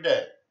every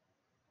day.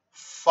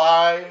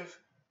 $5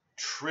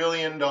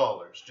 trillion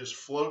just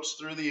floats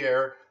through the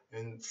air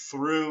and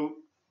through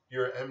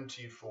your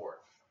MT4.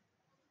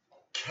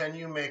 Can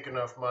you make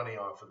enough money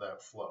off of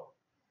that flow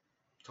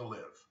to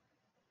live?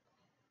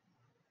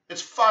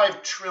 It's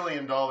 $5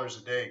 trillion a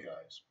day,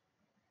 guys.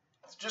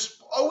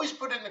 Just always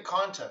put it into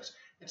context.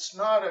 It's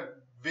not a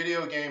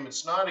video game.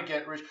 It's not a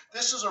get rich.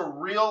 This is a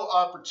real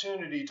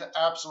opportunity to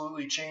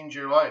absolutely change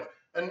your life.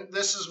 And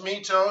this is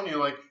me telling you,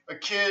 like a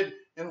kid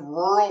in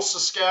rural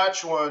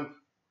Saskatchewan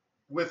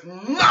with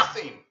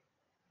nothing.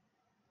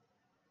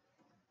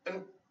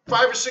 And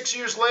 5 or 6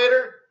 years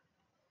later,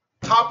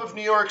 top of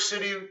New York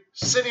City,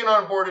 sitting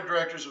on a board of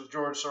directors with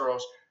George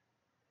Soros.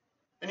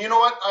 And you know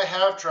what? I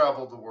have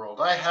traveled the world.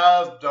 I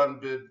have done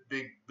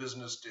big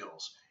business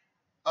deals.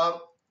 And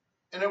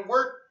it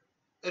worked.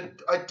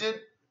 I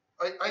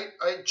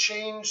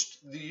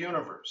changed the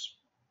universe,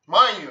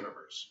 my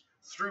universe,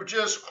 through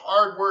just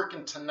hard work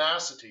and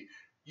tenacity.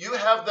 You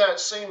have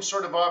that same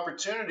sort of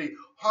opportunity.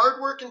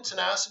 Hard work and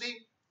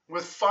tenacity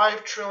with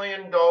 $5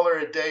 trillion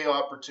a day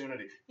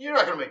opportunity. You're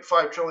not going to make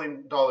 $5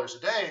 trillion a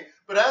day,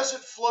 but as it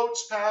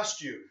floats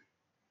past you,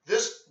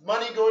 this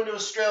money going to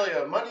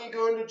Australia, money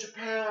going to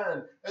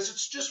Japan, as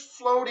it's just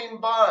floating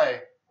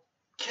by,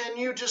 can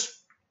you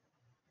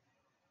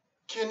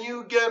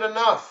get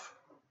enough?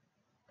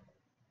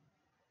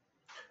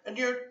 And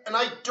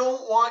I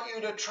don't want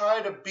you to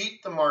try to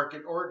beat the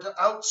market or to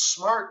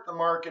outsmart the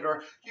market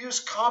or use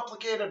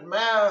complicated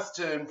math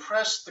to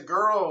impress the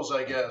girls,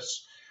 I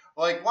guess.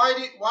 Like,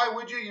 why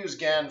would you use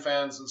GAN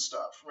fans and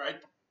stuff, right?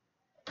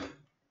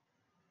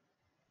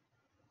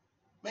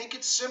 Make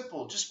it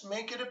simple. Just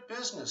make it a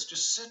business.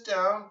 Just sit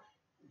down,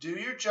 do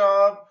your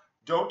job,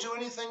 don't do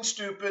anything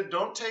stupid,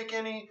 don't take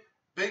any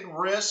big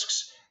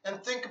risks,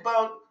 and think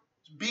about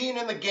being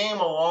in the game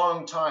a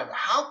long time.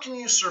 How can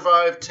you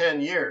survive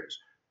 10 years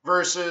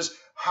versus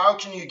how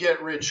can you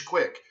get rich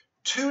quick?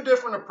 Two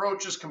different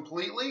approaches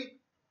completely,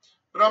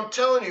 but I'm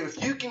telling you,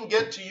 if you can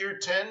get to year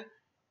 10,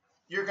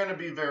 you're going to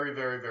be very,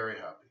 very, very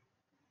happy.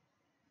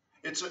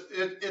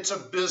 It's a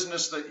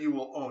business that you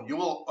will own. You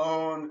will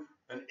own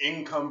an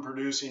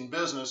income-producing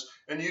business,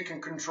 and you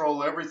can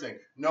control everything.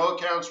 No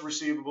accounts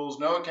receivables,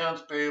 no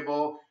accounts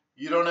payable.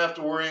 You don't have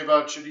to worry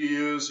about should you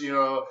use,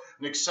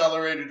 an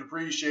accelerated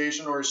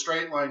depreciation or a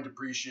straight line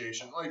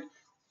depreciation. Like,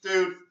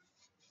 dude,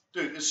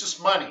 it's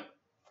just money.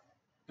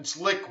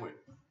 It's liquid.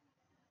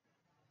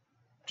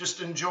 Just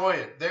enjoy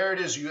it. There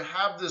it is. You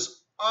have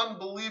this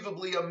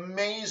unbelievably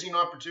amazing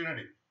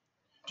opportunity.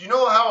 Do you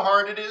know how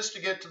hard it is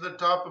to get to the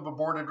top of a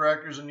board of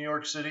directors in New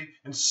York City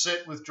and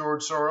sit with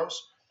George Soros?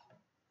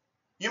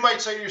 You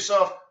might say to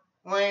yourself,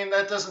 Wayne,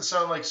 that doesn't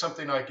sound like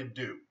something I could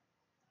do.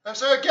 I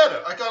say, I get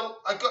it.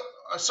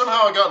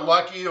 Somehow I got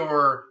lucky,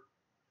 or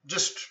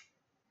just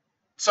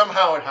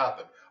somehow it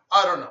happened.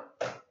 I don't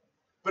know,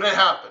 but it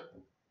happened.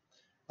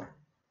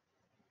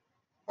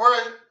 Or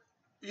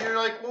you're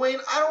like, Wayne,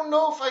 I don't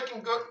know if I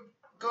can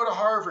go to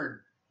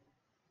Harvard,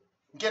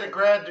 get a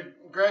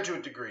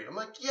graduate degree. I'm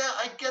like, yeah,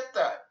 I get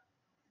that.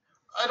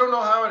 I don't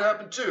know how it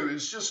happened too.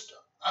 It's just,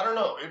 I don't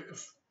know. It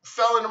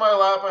fell into my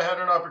lap. I had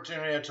an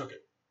opportunity. I took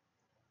it.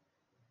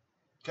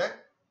 Okay?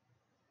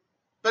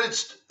 But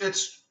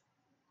it's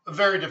a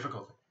very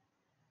difficult thing.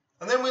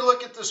 And then we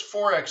look at this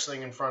Forex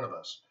thing in front of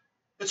us.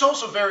 It's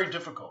also very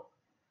difficult.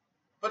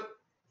 But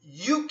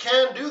you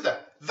can do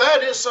that.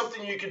 That is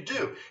something you can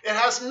do. It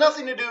has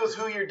nothing to do with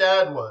who your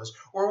dad was,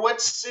 or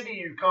what city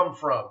you come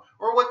from,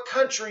 or what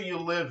country you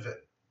live in.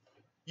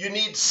 You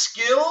need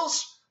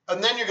skills,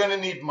 and then you're going to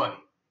need money.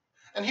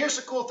 And here's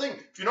the cool thing.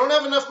 If you don't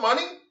have enough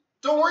money,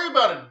 don't worry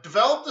about it.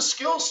 Develop the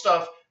skill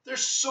stuff.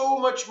 There's so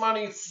much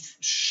money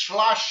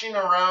sloshing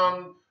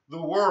around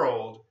the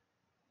world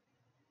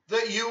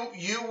that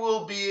you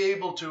will be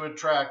able to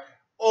attract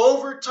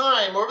over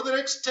time, over the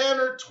next 10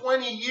 or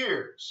 20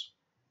 years.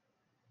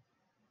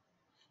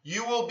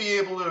 You will be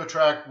able to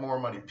attract more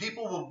money.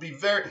 People will be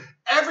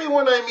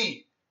everyone I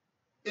meet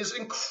is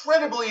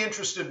incredibly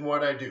interested in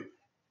what I do.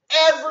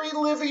 Every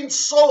living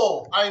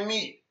soul I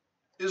meet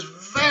is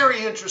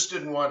very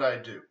interested in what I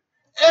do.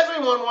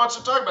 Everyone wants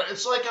to talk about it.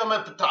 It's like I'm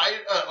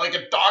like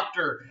a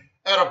doctor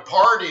at a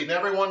party, and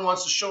everyone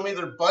wants to show me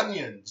their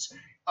bunions.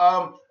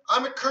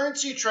 I'm a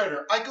currency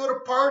trader. I go to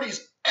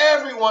parties.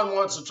 Everyone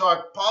wants to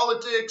talk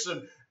politics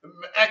and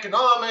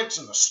economics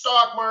and the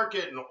stock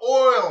market and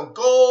oil and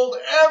gold.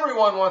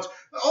 Everyone wants.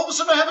 All of a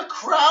sudden, I have a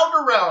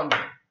crowd around me.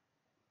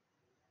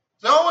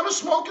 They all want to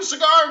smoke a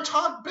cigar and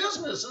talk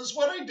business. This is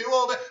what I do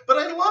all day. But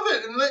I love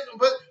it.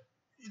 But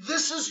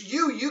this is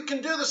you. You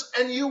can do this,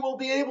 and you will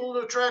be able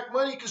to attract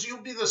money because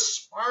you'll be the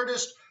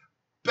smartest,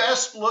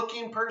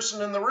 best-looking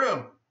person in the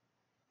room.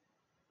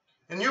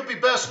 And you'll be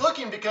best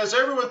looking because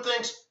everyone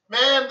thinks,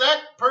 man,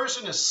 that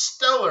person is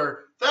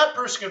stellar. That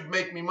person could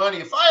make me money.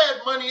 If I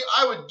had money,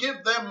 I would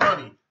give them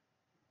money.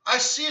 I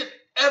see it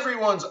in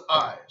everyone's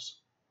eyes.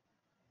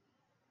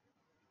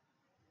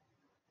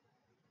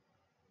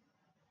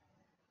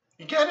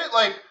 You get it?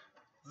 Like,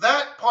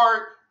 that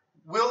part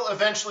will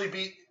eventually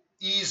be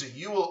easy.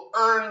 You will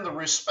earn the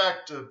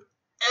respect of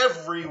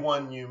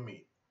everyone you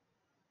meet.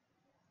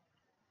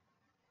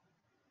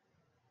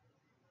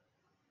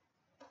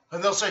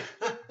 And they'll say,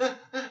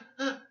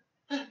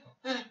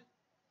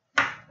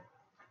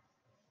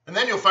 and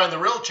then you'll find the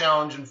real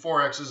challenge in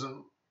Forex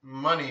isn't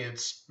money,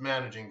 it's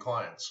managing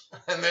clients.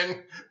 And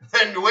then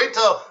wait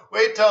till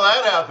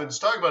that happens.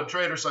 Talk about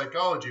trader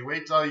psychology.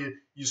 Wait till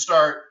you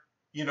start,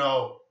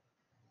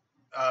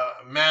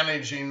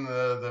 managing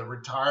the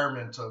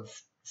retirement of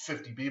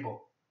 50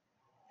 people.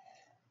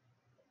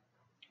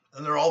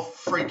 And they're all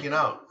freaking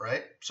out,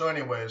 right? So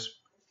anyways,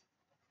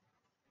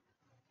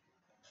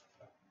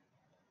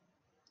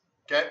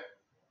 okay,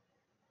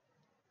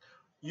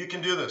 you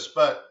can do this,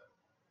 but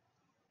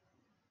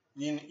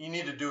you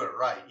need to do it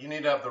right. You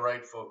need to have the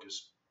right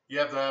focus. You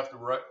have to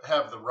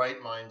have the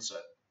right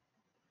mindset.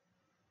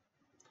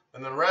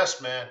 And the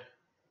rest, man,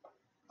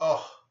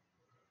 oh,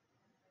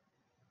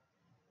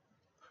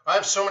 I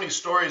have so many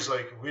stories,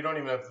 like, we don't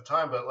even have the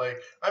time, but like,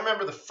 I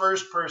remember the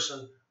first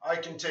person I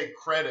can take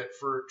credit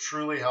for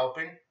truly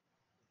helping.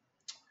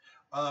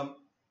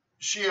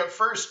 she at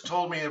first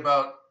told me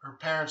about her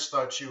parents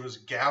thought she was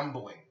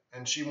gambling,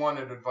 and she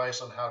wanted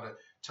advice on how to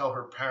tell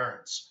her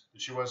parents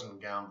that she wasn't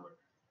a gambler,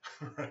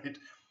 right?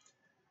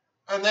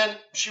 And then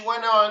she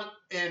went on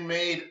and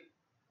made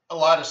a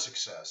lot of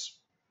success.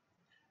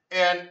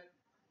 And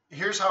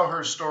here's how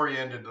her story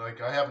ended.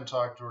 Like, I haven't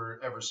talked to her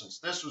ever since.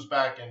 This was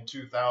back in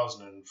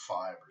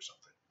 2005 or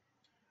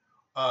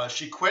something.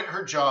 She quit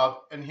her job,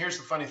 and here's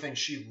the funny thing: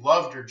 she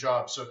loved her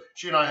job. So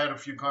she and I had a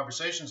few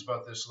conversations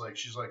about this. Like,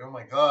 she's like, "Oh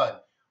my God,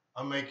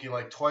 I'm making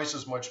like twice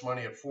as much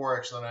money at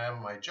Forex than I am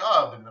in my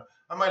job, and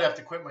I might have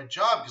to quit my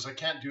job because I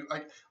can't do.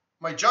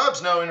 My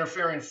job's now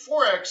interfering in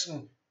Forex,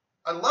 and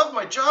I love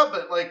my job,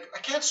 but like I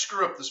can't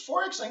screw up this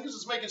Forex thing because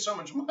it's making so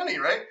much money,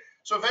 right?"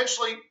 So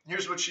eventually,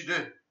 here's what she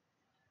did.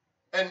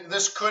 And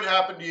this could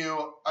happen to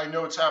you. I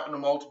know it's happened to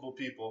multiple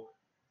people.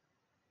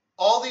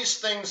 All these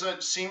things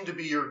that seem to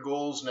be your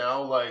goals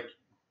now, like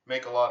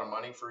make a lot of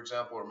money, for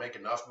example, or make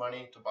enough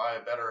money to buy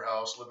a better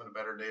house, live in a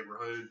better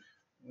neighborhood,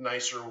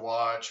 nicer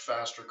watch,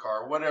 faster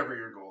car, whatever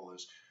your goal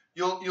is,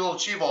 you'll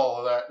achieve all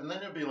of that, and then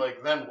you'll be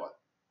like, then what?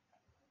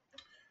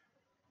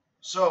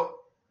 So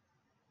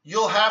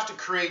you'll have to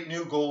create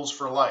new goals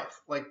for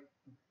life. Like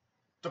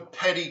the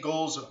petty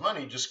goals of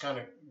money just kind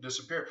of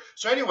disappear.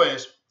 So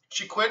anyways,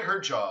 she quit her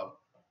job.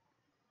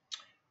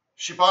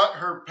 She bought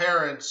her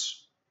parents,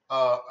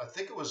 I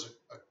think it was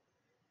a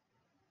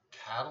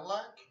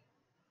Cadillac.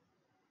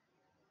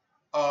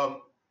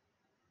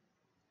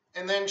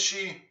 And then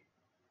she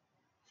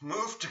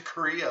moved to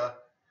Korea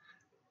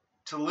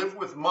to live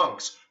with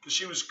monks because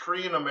she was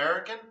Korean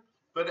American,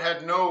 but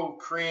had no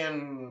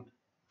Korean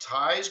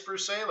ties per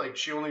se. Like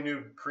she only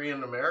knew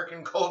Korean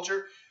American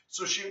culture.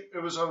 So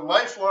it was a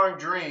lifelong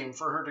dream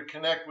for her to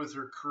connect with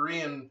her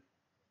Korean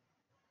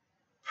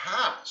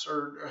past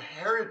or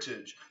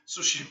heritage.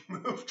 So she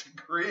moved to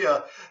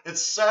Korea and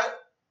sat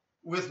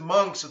with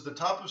monks at the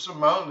top of some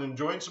mountain and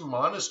joined some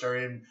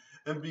monastery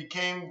and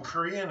became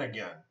Korean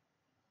again.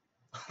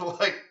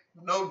 Like,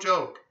 no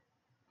joke.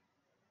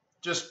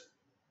 Just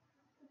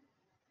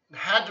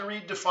had to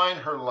redefine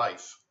her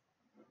life.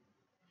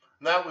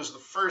 And that was the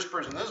first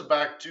person. This is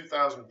back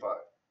 2005.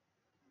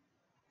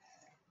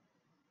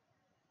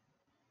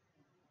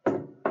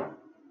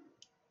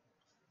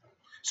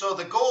 So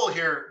the goal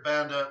here,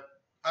 Banda,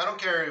 I don't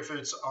care if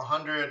it's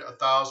 100,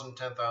 1,000,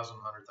 10,000,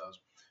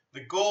 100,000.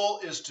 The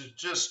goal is to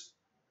just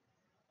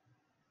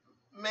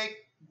make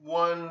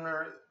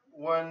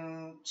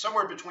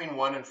somewhere between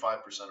 1% and 5%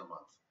 a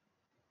month.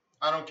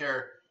 I don't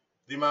care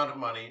the amount of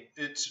money.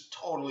 It's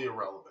totally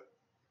irrelevant.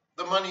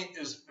 The money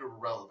is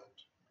irrelevant.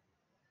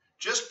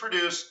 Just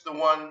produce the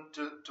 1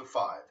 to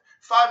 5.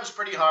 5 is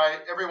pretty high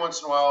every once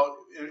in a while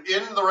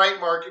in the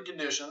right market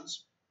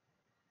conditions.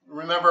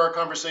 Remember our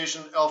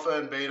conversation, alpha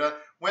and beta.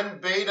 When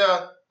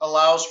beta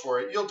allows for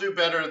it, you'll do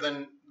better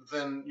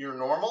than your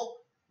normal,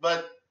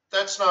 but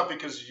that's not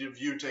because of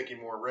you taking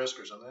more risk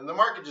or something. The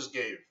market just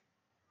gave.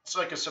 It's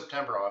like a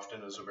September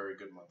often is a very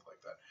good month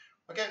like that.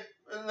 Okay,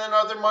 and then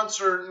other months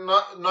are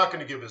not going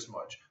to give as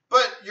much,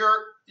 but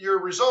your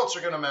results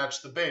are going to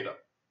match the beta.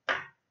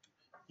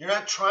 You're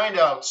not trying to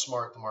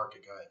outsmart the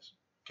market, guys.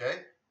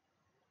 Okay,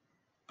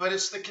 but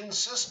it's the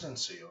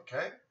consistency.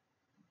 Okay.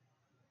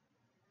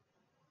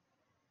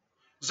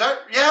 Is that,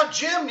 yeah,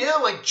 Jim, yeah,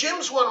 like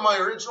Jim's one of my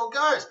original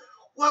guys.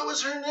 What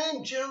was her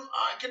name, Jim?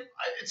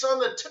 It's on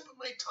the tip of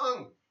my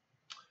tongue.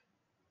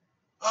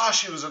 Oh,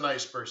 she was a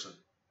nice person.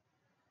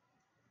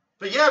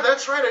 But yeah,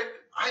 that's right.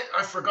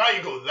 I forgot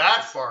you go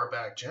that far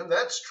back, Jim.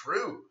 That's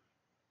true.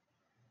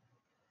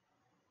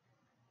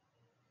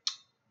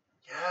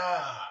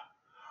 Yeah.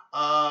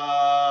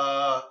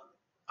 I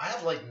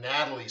have like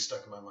Natalie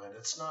stuck in my mind.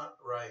 It's not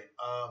right.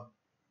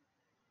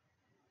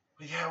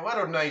 But yeah, what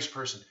a nice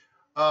person.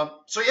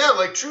 So yeah,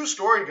 like true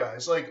story,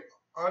 guys, like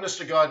honest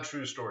to God,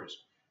 true stories.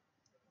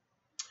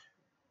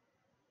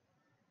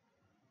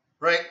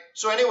 Right?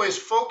 So anyways,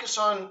 focus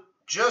on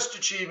just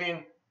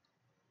achieving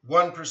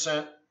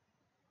 1%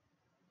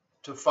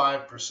 to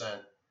 5%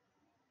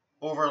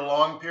 over a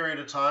long period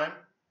of time,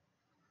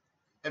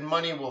 and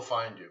money will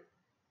find you.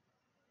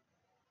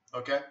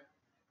 Okay?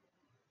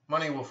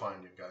 Money will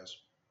find you, guys.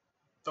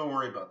 Don't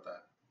worry about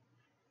that.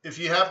 If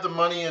you have the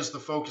money as the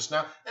focus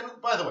now, and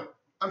by the way,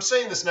 I'm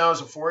saying this now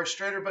as a Forex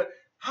trader, but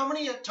how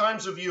many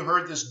times have you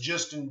heard this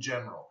just in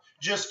general,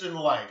 just in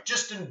life,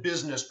 just in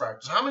business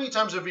practice? How many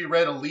times have you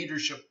read a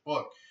leadership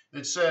book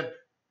that said,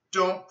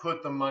 don't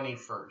put the money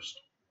first?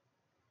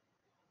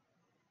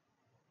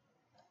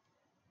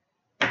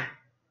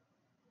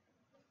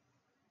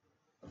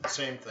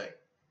 Same thing.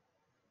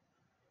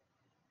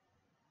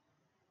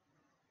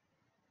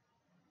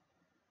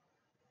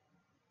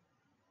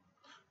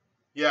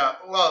 Yeah,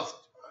 well,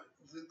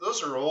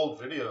 those are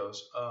old videos.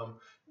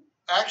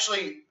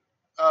 Actually,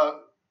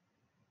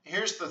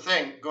 here's the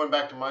thing, going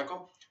back to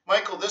Michael.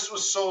 Michael, this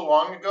was so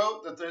long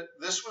ago that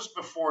this was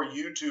before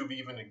YouTube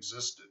even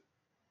existed.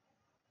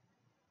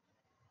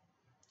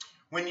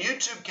 When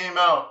YouTube came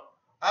out,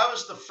 I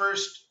was the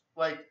first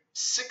like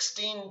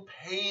 16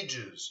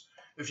 pages.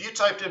 If you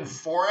typed in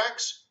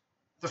Forex,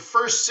 The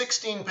first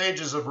 16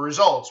 pages of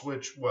results,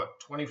 which,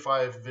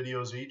 25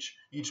 videos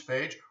each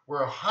page,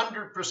 were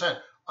 100%.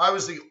 I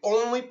was the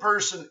only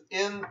person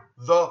in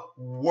the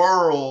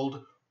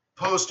world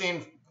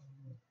posting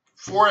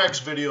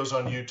Forex videos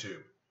on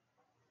YouTube.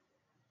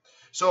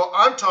 So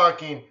I'm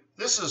talking,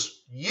 this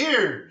is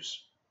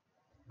years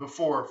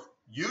before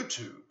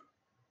YouTube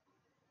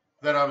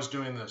that I was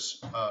doing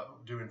this,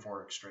 doing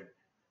Forex trading.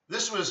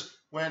 This was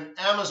when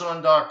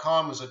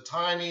Amazon.com was a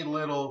tiny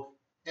little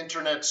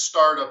internet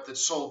startup that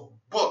sold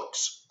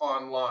books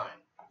online.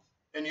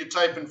 And you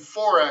type in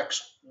Forex,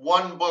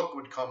 one book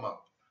would come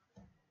up.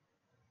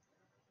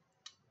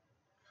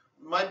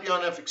 It might be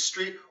on FX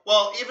Street.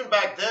 Well, even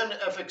back then,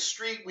 FX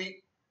Street,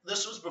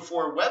 this was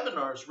before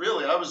webinars,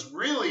 really. I was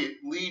really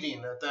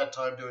leading at that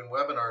time doing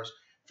webinars.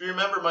 If you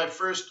remember my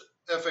first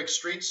FX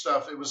Street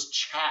stuff, it was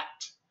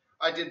chat.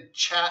 I did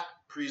chat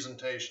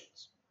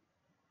presentations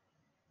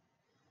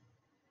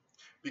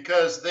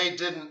because they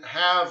didn't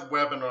have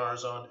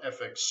webinars on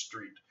FX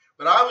Street.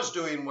 But I was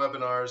doing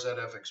webinars at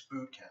FX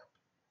Bootcamp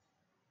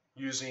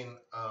using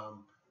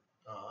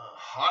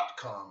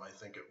Hotcom, I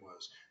think it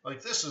was.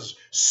 Like, this is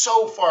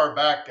so far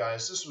back,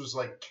 guys. This was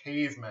like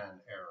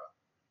caveman era.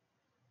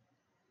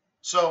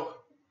 So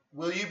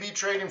will you be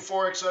trading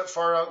Forex that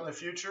far out in the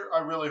future?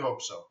 I really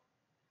hope so.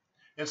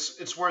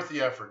 It's worth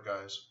the effort,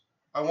 guys.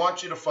 I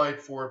want you to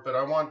fight for it, but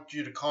I want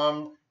you to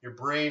calm your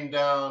brain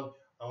down.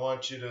 I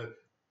want you to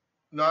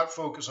not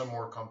focus on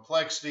more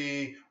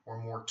complexity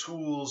or more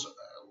tools,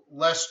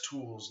 less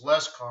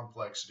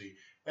complexity,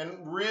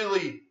 and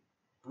really,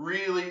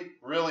 really,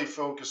 really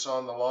focus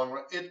on the long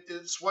run.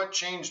 It's what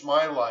changed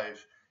my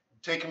life,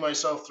 taking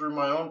myself through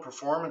my own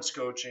performance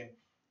coaching,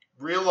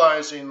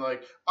 realizing,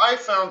 like, I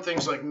found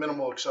things like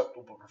minimal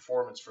acceptable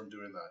performance from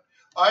doing that.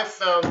 I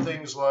found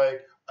things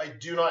like I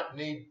do not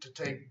need to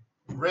take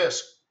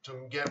risk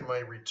to get my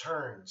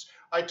returns.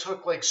 I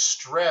took like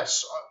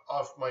stress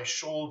off my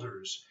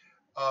shoulders,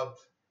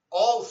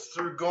 all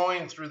through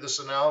going through this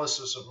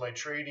analysis of my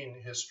trading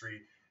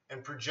history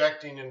and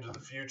projecting into the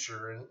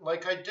future, and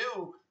like I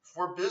do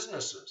for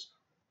businesses.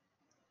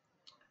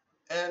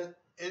 And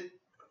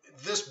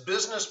this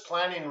business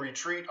planning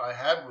retreat I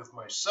had with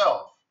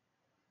myself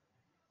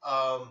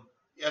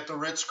at the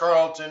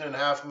Ritz-Carlton in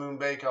Half Moon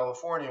Bay,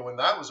 California, when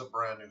that was a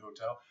brand new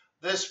hotel,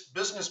 this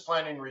business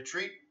planning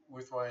retreat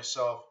with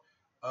myself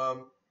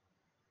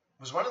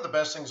was one of the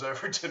best things I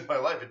ever did in my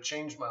life. It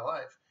changed my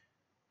life,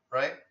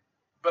 right?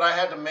 But I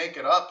had to make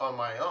it up on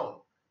my own.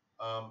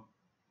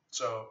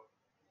 So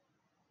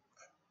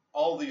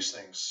all these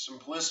things,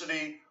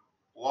 simplicity,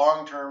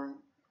 long-term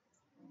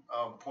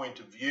point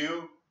of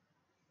view,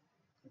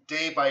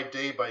 day by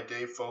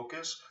day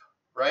focus,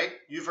 right?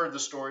 You've heard the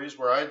stories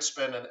where I'd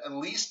spend at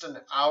least an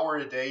hour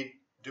a day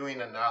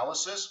doing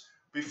analysis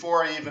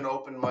before I even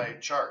opened my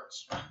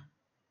charts.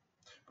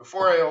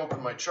 Before I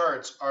opened my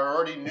charts, I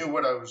already knew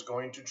what I was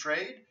going to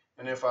trade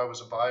and if I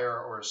was a buyer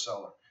or a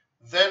seller.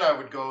 Then I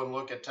would go and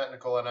look at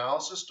technical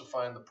analysis to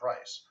find the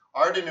price.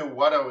 I already knew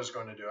what I was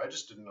going to do. I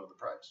just didn't know the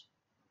price.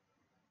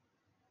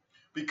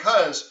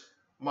 Because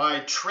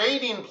my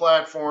trading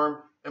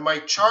platform and my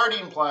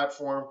charting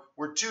platform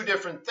were two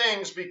different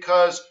things,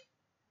 because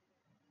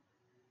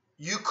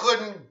you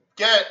couldn't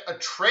get a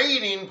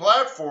trading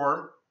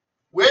platform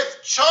with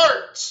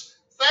charts.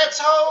 That's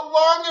how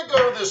long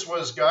ago this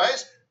was,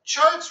 guys.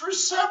 Charts were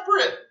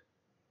separate.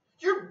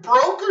 Your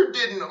broker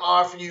didn't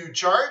offer you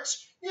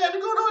charts. You had to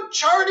go to a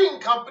charting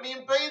company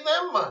and pay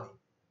them money.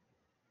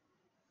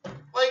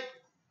 Like,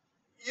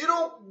 you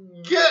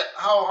don't get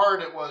how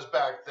hard it was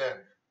back then.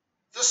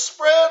 The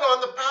spread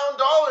on the pound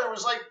dollar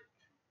was like,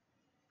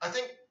 I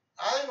think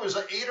it was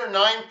 8 or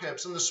 9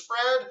 pips, and the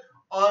spread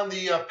on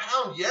the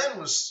pound yen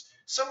was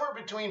somewhere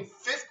between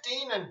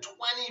 15 and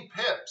 20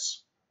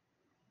 pips.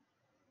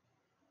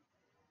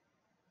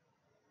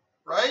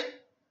 Right?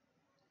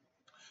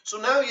 So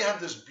now you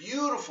have this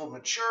beautiful,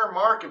 mature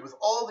market with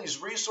all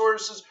these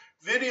resources,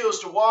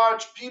 videos to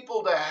watch,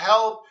 people to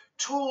help,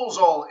 tools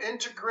all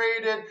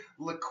integrated.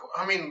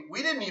 I mean,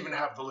 we didn't even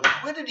have the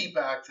liquidity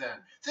back then.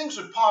 Things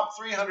would pop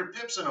 300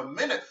 pips in a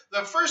minute.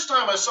 The first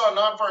time I saw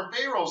non-farm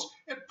payrolls,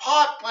 it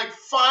popped like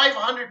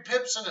 500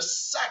 pips in a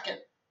second.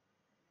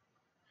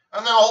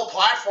 And then the whole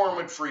platform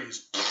would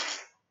freeze.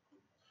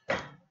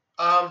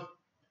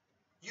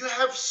 You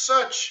have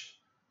such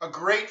a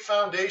great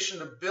foundation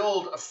to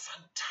build a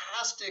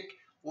fantastic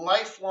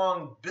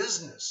lifelong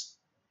business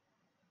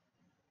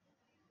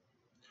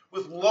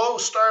with low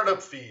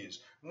startup fees,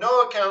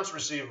 no accounts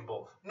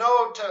receivable,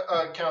 no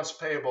accounts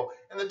payable.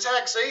 And the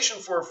taxation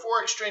for a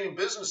Forex trading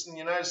business in the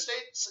United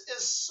States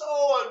is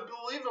so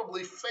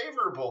unbelievably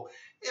favorable.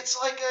 It's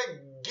like a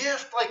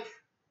gift. Like,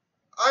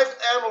 I've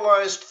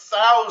analyzed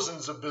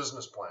thousands of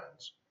business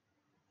plans.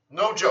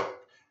 No joke.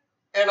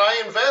 And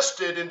I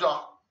invested into,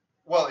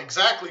 well,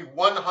 exactly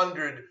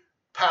 100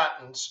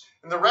 patents.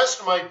 And the rest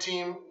of my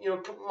team,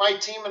 my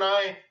team and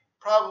I,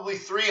 probably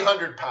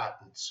 300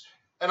 patents.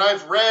 And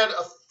I've read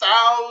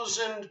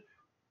 1,000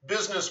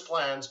 business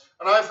plans,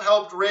 and I've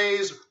helped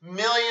raise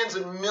millions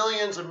and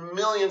millions and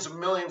millions and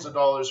millions of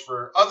dollars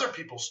for other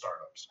people's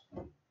startups.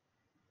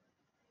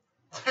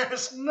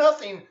 There's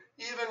nothing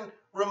even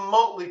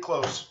remotely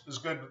close as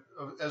good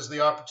as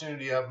the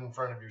opportunity you have in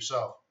front of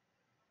yourself.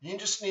 You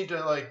just need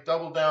to like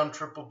double down,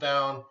 triple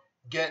down,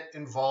 get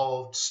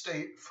involved,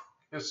 stay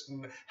focused,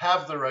 and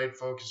have the right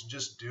focus, and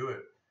just do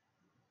it.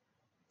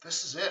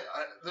 This is it.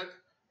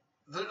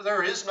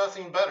 There is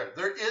nothing better.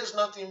 There is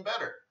nothing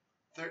better.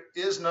 There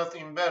is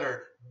nothing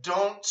better.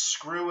 Don't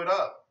screw it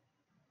up.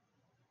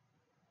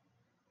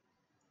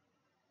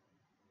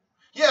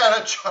 Yeah,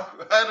 I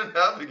had an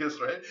abacus,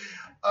 right?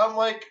 I'm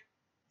like,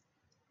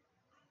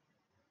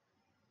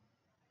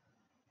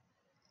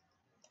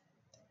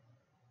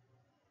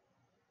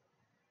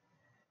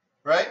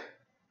 right?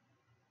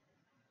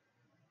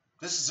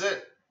 This is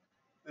it.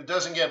 It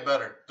doesn't get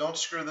better. Don't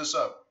screw this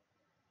up.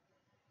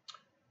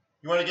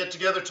 You want to get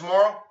together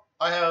tomorrow?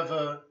 I have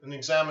an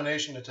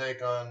examination to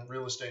take on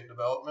real estate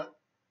development.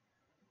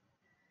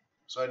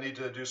 So I need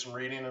to do some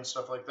reading and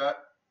stuff like that.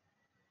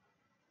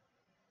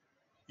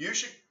 You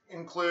should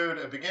include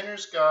a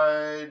beginner's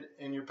guide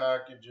in your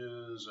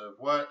packages of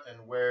what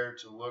and where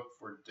to look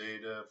for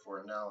data for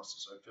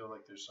analysis. I feel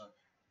like there's some,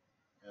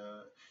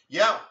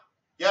 yeah.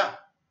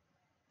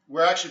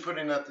 We're actually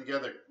putting that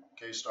together,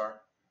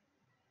 K-Star.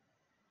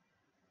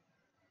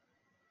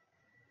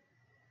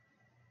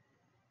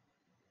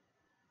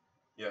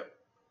 Yeah.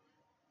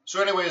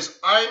 So anyways,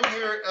 I'm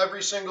here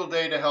every single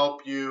day to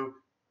help you.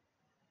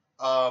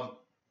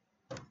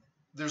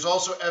 There's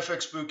also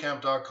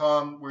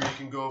fxbootcamp.com where you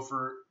can go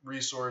for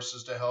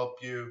resources to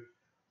help you.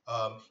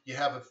 You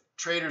have a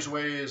Trader's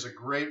Way is a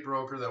great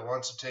broker that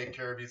wants to take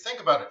care of you.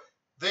 Think about it.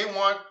 They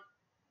want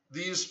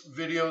these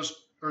videos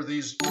or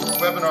these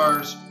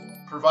webinars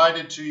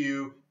provided to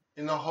you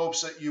in the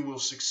hopes that you will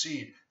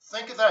succeed.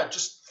 Think of that.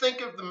 Just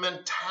think of the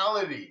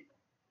mentality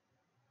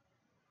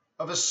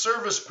of a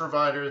service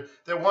provider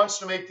that wants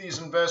to make these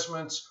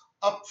investments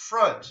up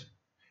front,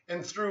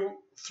 and through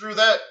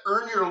that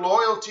earn your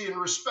loyalty and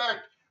respect,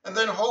 and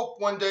then hope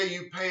one day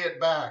you pay it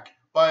back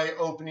by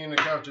opening an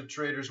account at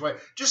Trader's Way.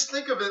 Just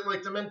think of it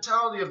like the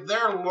mentality of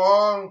their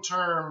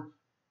long-term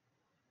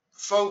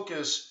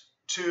focus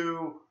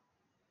to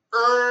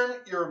earn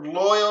your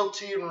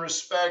loyalty and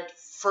respect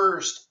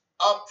first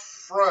up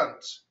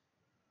front,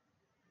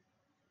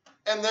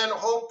 and then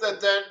hope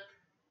that that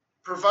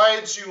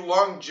provides you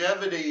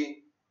longevity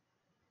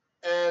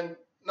and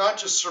not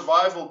just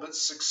survival but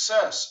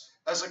success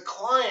as a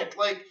client.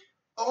 Like,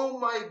 oh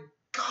my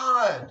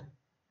God,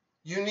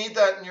 you need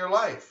that in your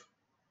life.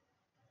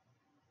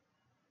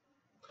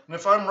 And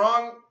if I'm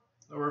wrong,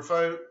 or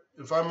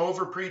if I'm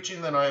over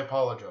preaching, then I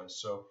apologize.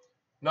 So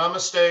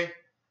namaste,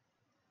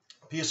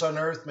 peace on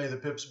earth, may the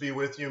pips be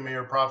with you, may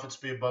your profits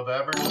be above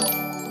average.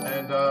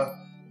 And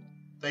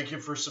thank you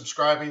for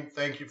subscribing,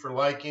 thank you for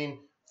liking,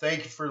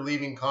 thank you for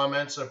leaving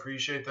comments. I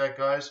appreciate that,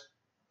 guys.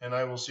 And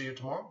I will see you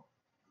tomorrow.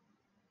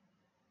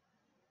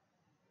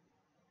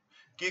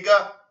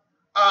 Giga,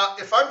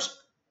 if I'm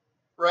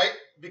right,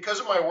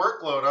 because of my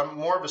workload, I'm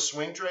more of a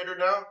swing trader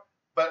now.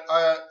 But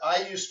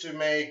I used to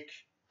make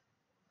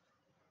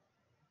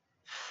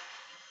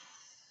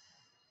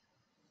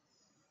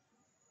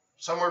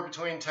somewhere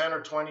between 10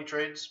 or 20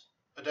 trades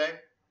a day.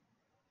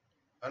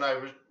 And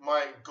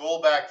my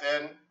goal back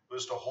then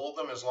was to hold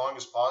them as long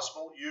as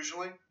possible,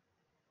 usually.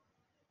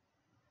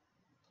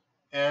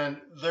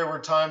 And there were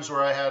times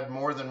where I had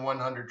more than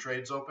 100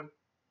 trades open.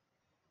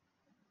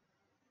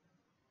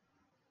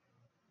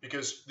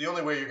 Because the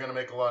only way you're going to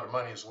make a lot of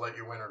money is to let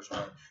your winners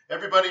run.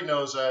 Everybody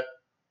knows that,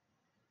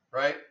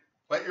 right?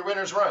 Let your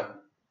winners run.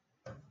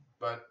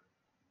 But,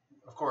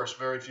 of course,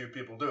 very few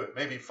people do it.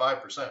 Maybe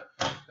 5%.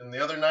 And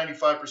the other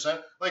 95%,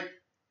 like,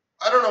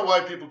 I don't know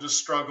why people just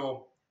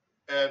struggle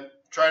and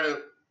try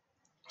to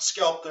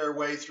scalp their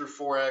way through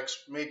Forex,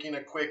 making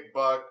a quick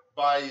buck,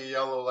 buy a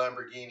yellow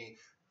Lamborghini.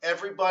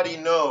 Everybody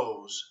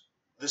knows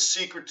the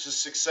secret to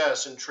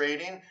success in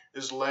trading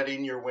is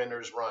letting your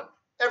winners run.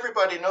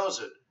 Everybody knows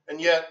it. And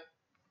yet,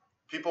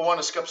 people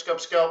want to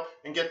scalp,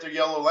 and get their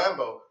yellow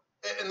Lambo.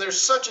 And there's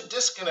such a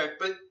disconnect,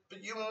 but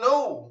you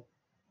know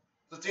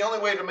that the only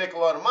way to make a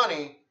lot of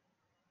money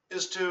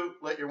is to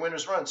let your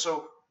winners run.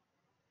 So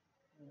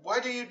why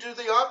do you do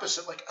the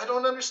opposite? Like, I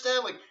don't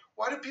understand. Like,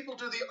 why do people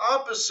do the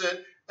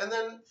opposite and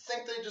then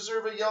think they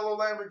deserve a yellow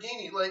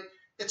Lamborghini? Like,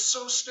 it's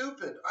so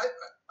stupid.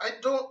 I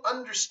don't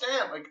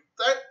understand. Like,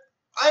 that,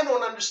 I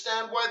don't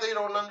understand why they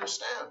don't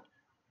understand.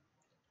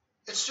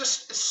 It's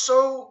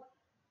so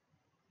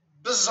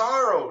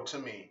bizarro to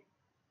me,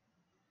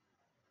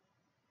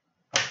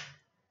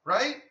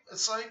 right?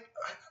 It's like,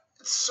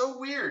 it's so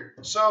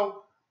weird.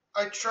 So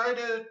I try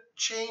to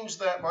change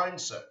that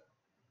mindset.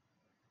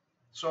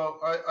 So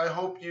I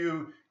hope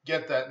you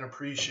get that and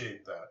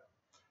appreciate that.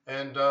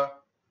 And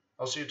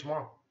I'll see you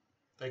tomorrow.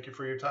 Thank you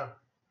for your time.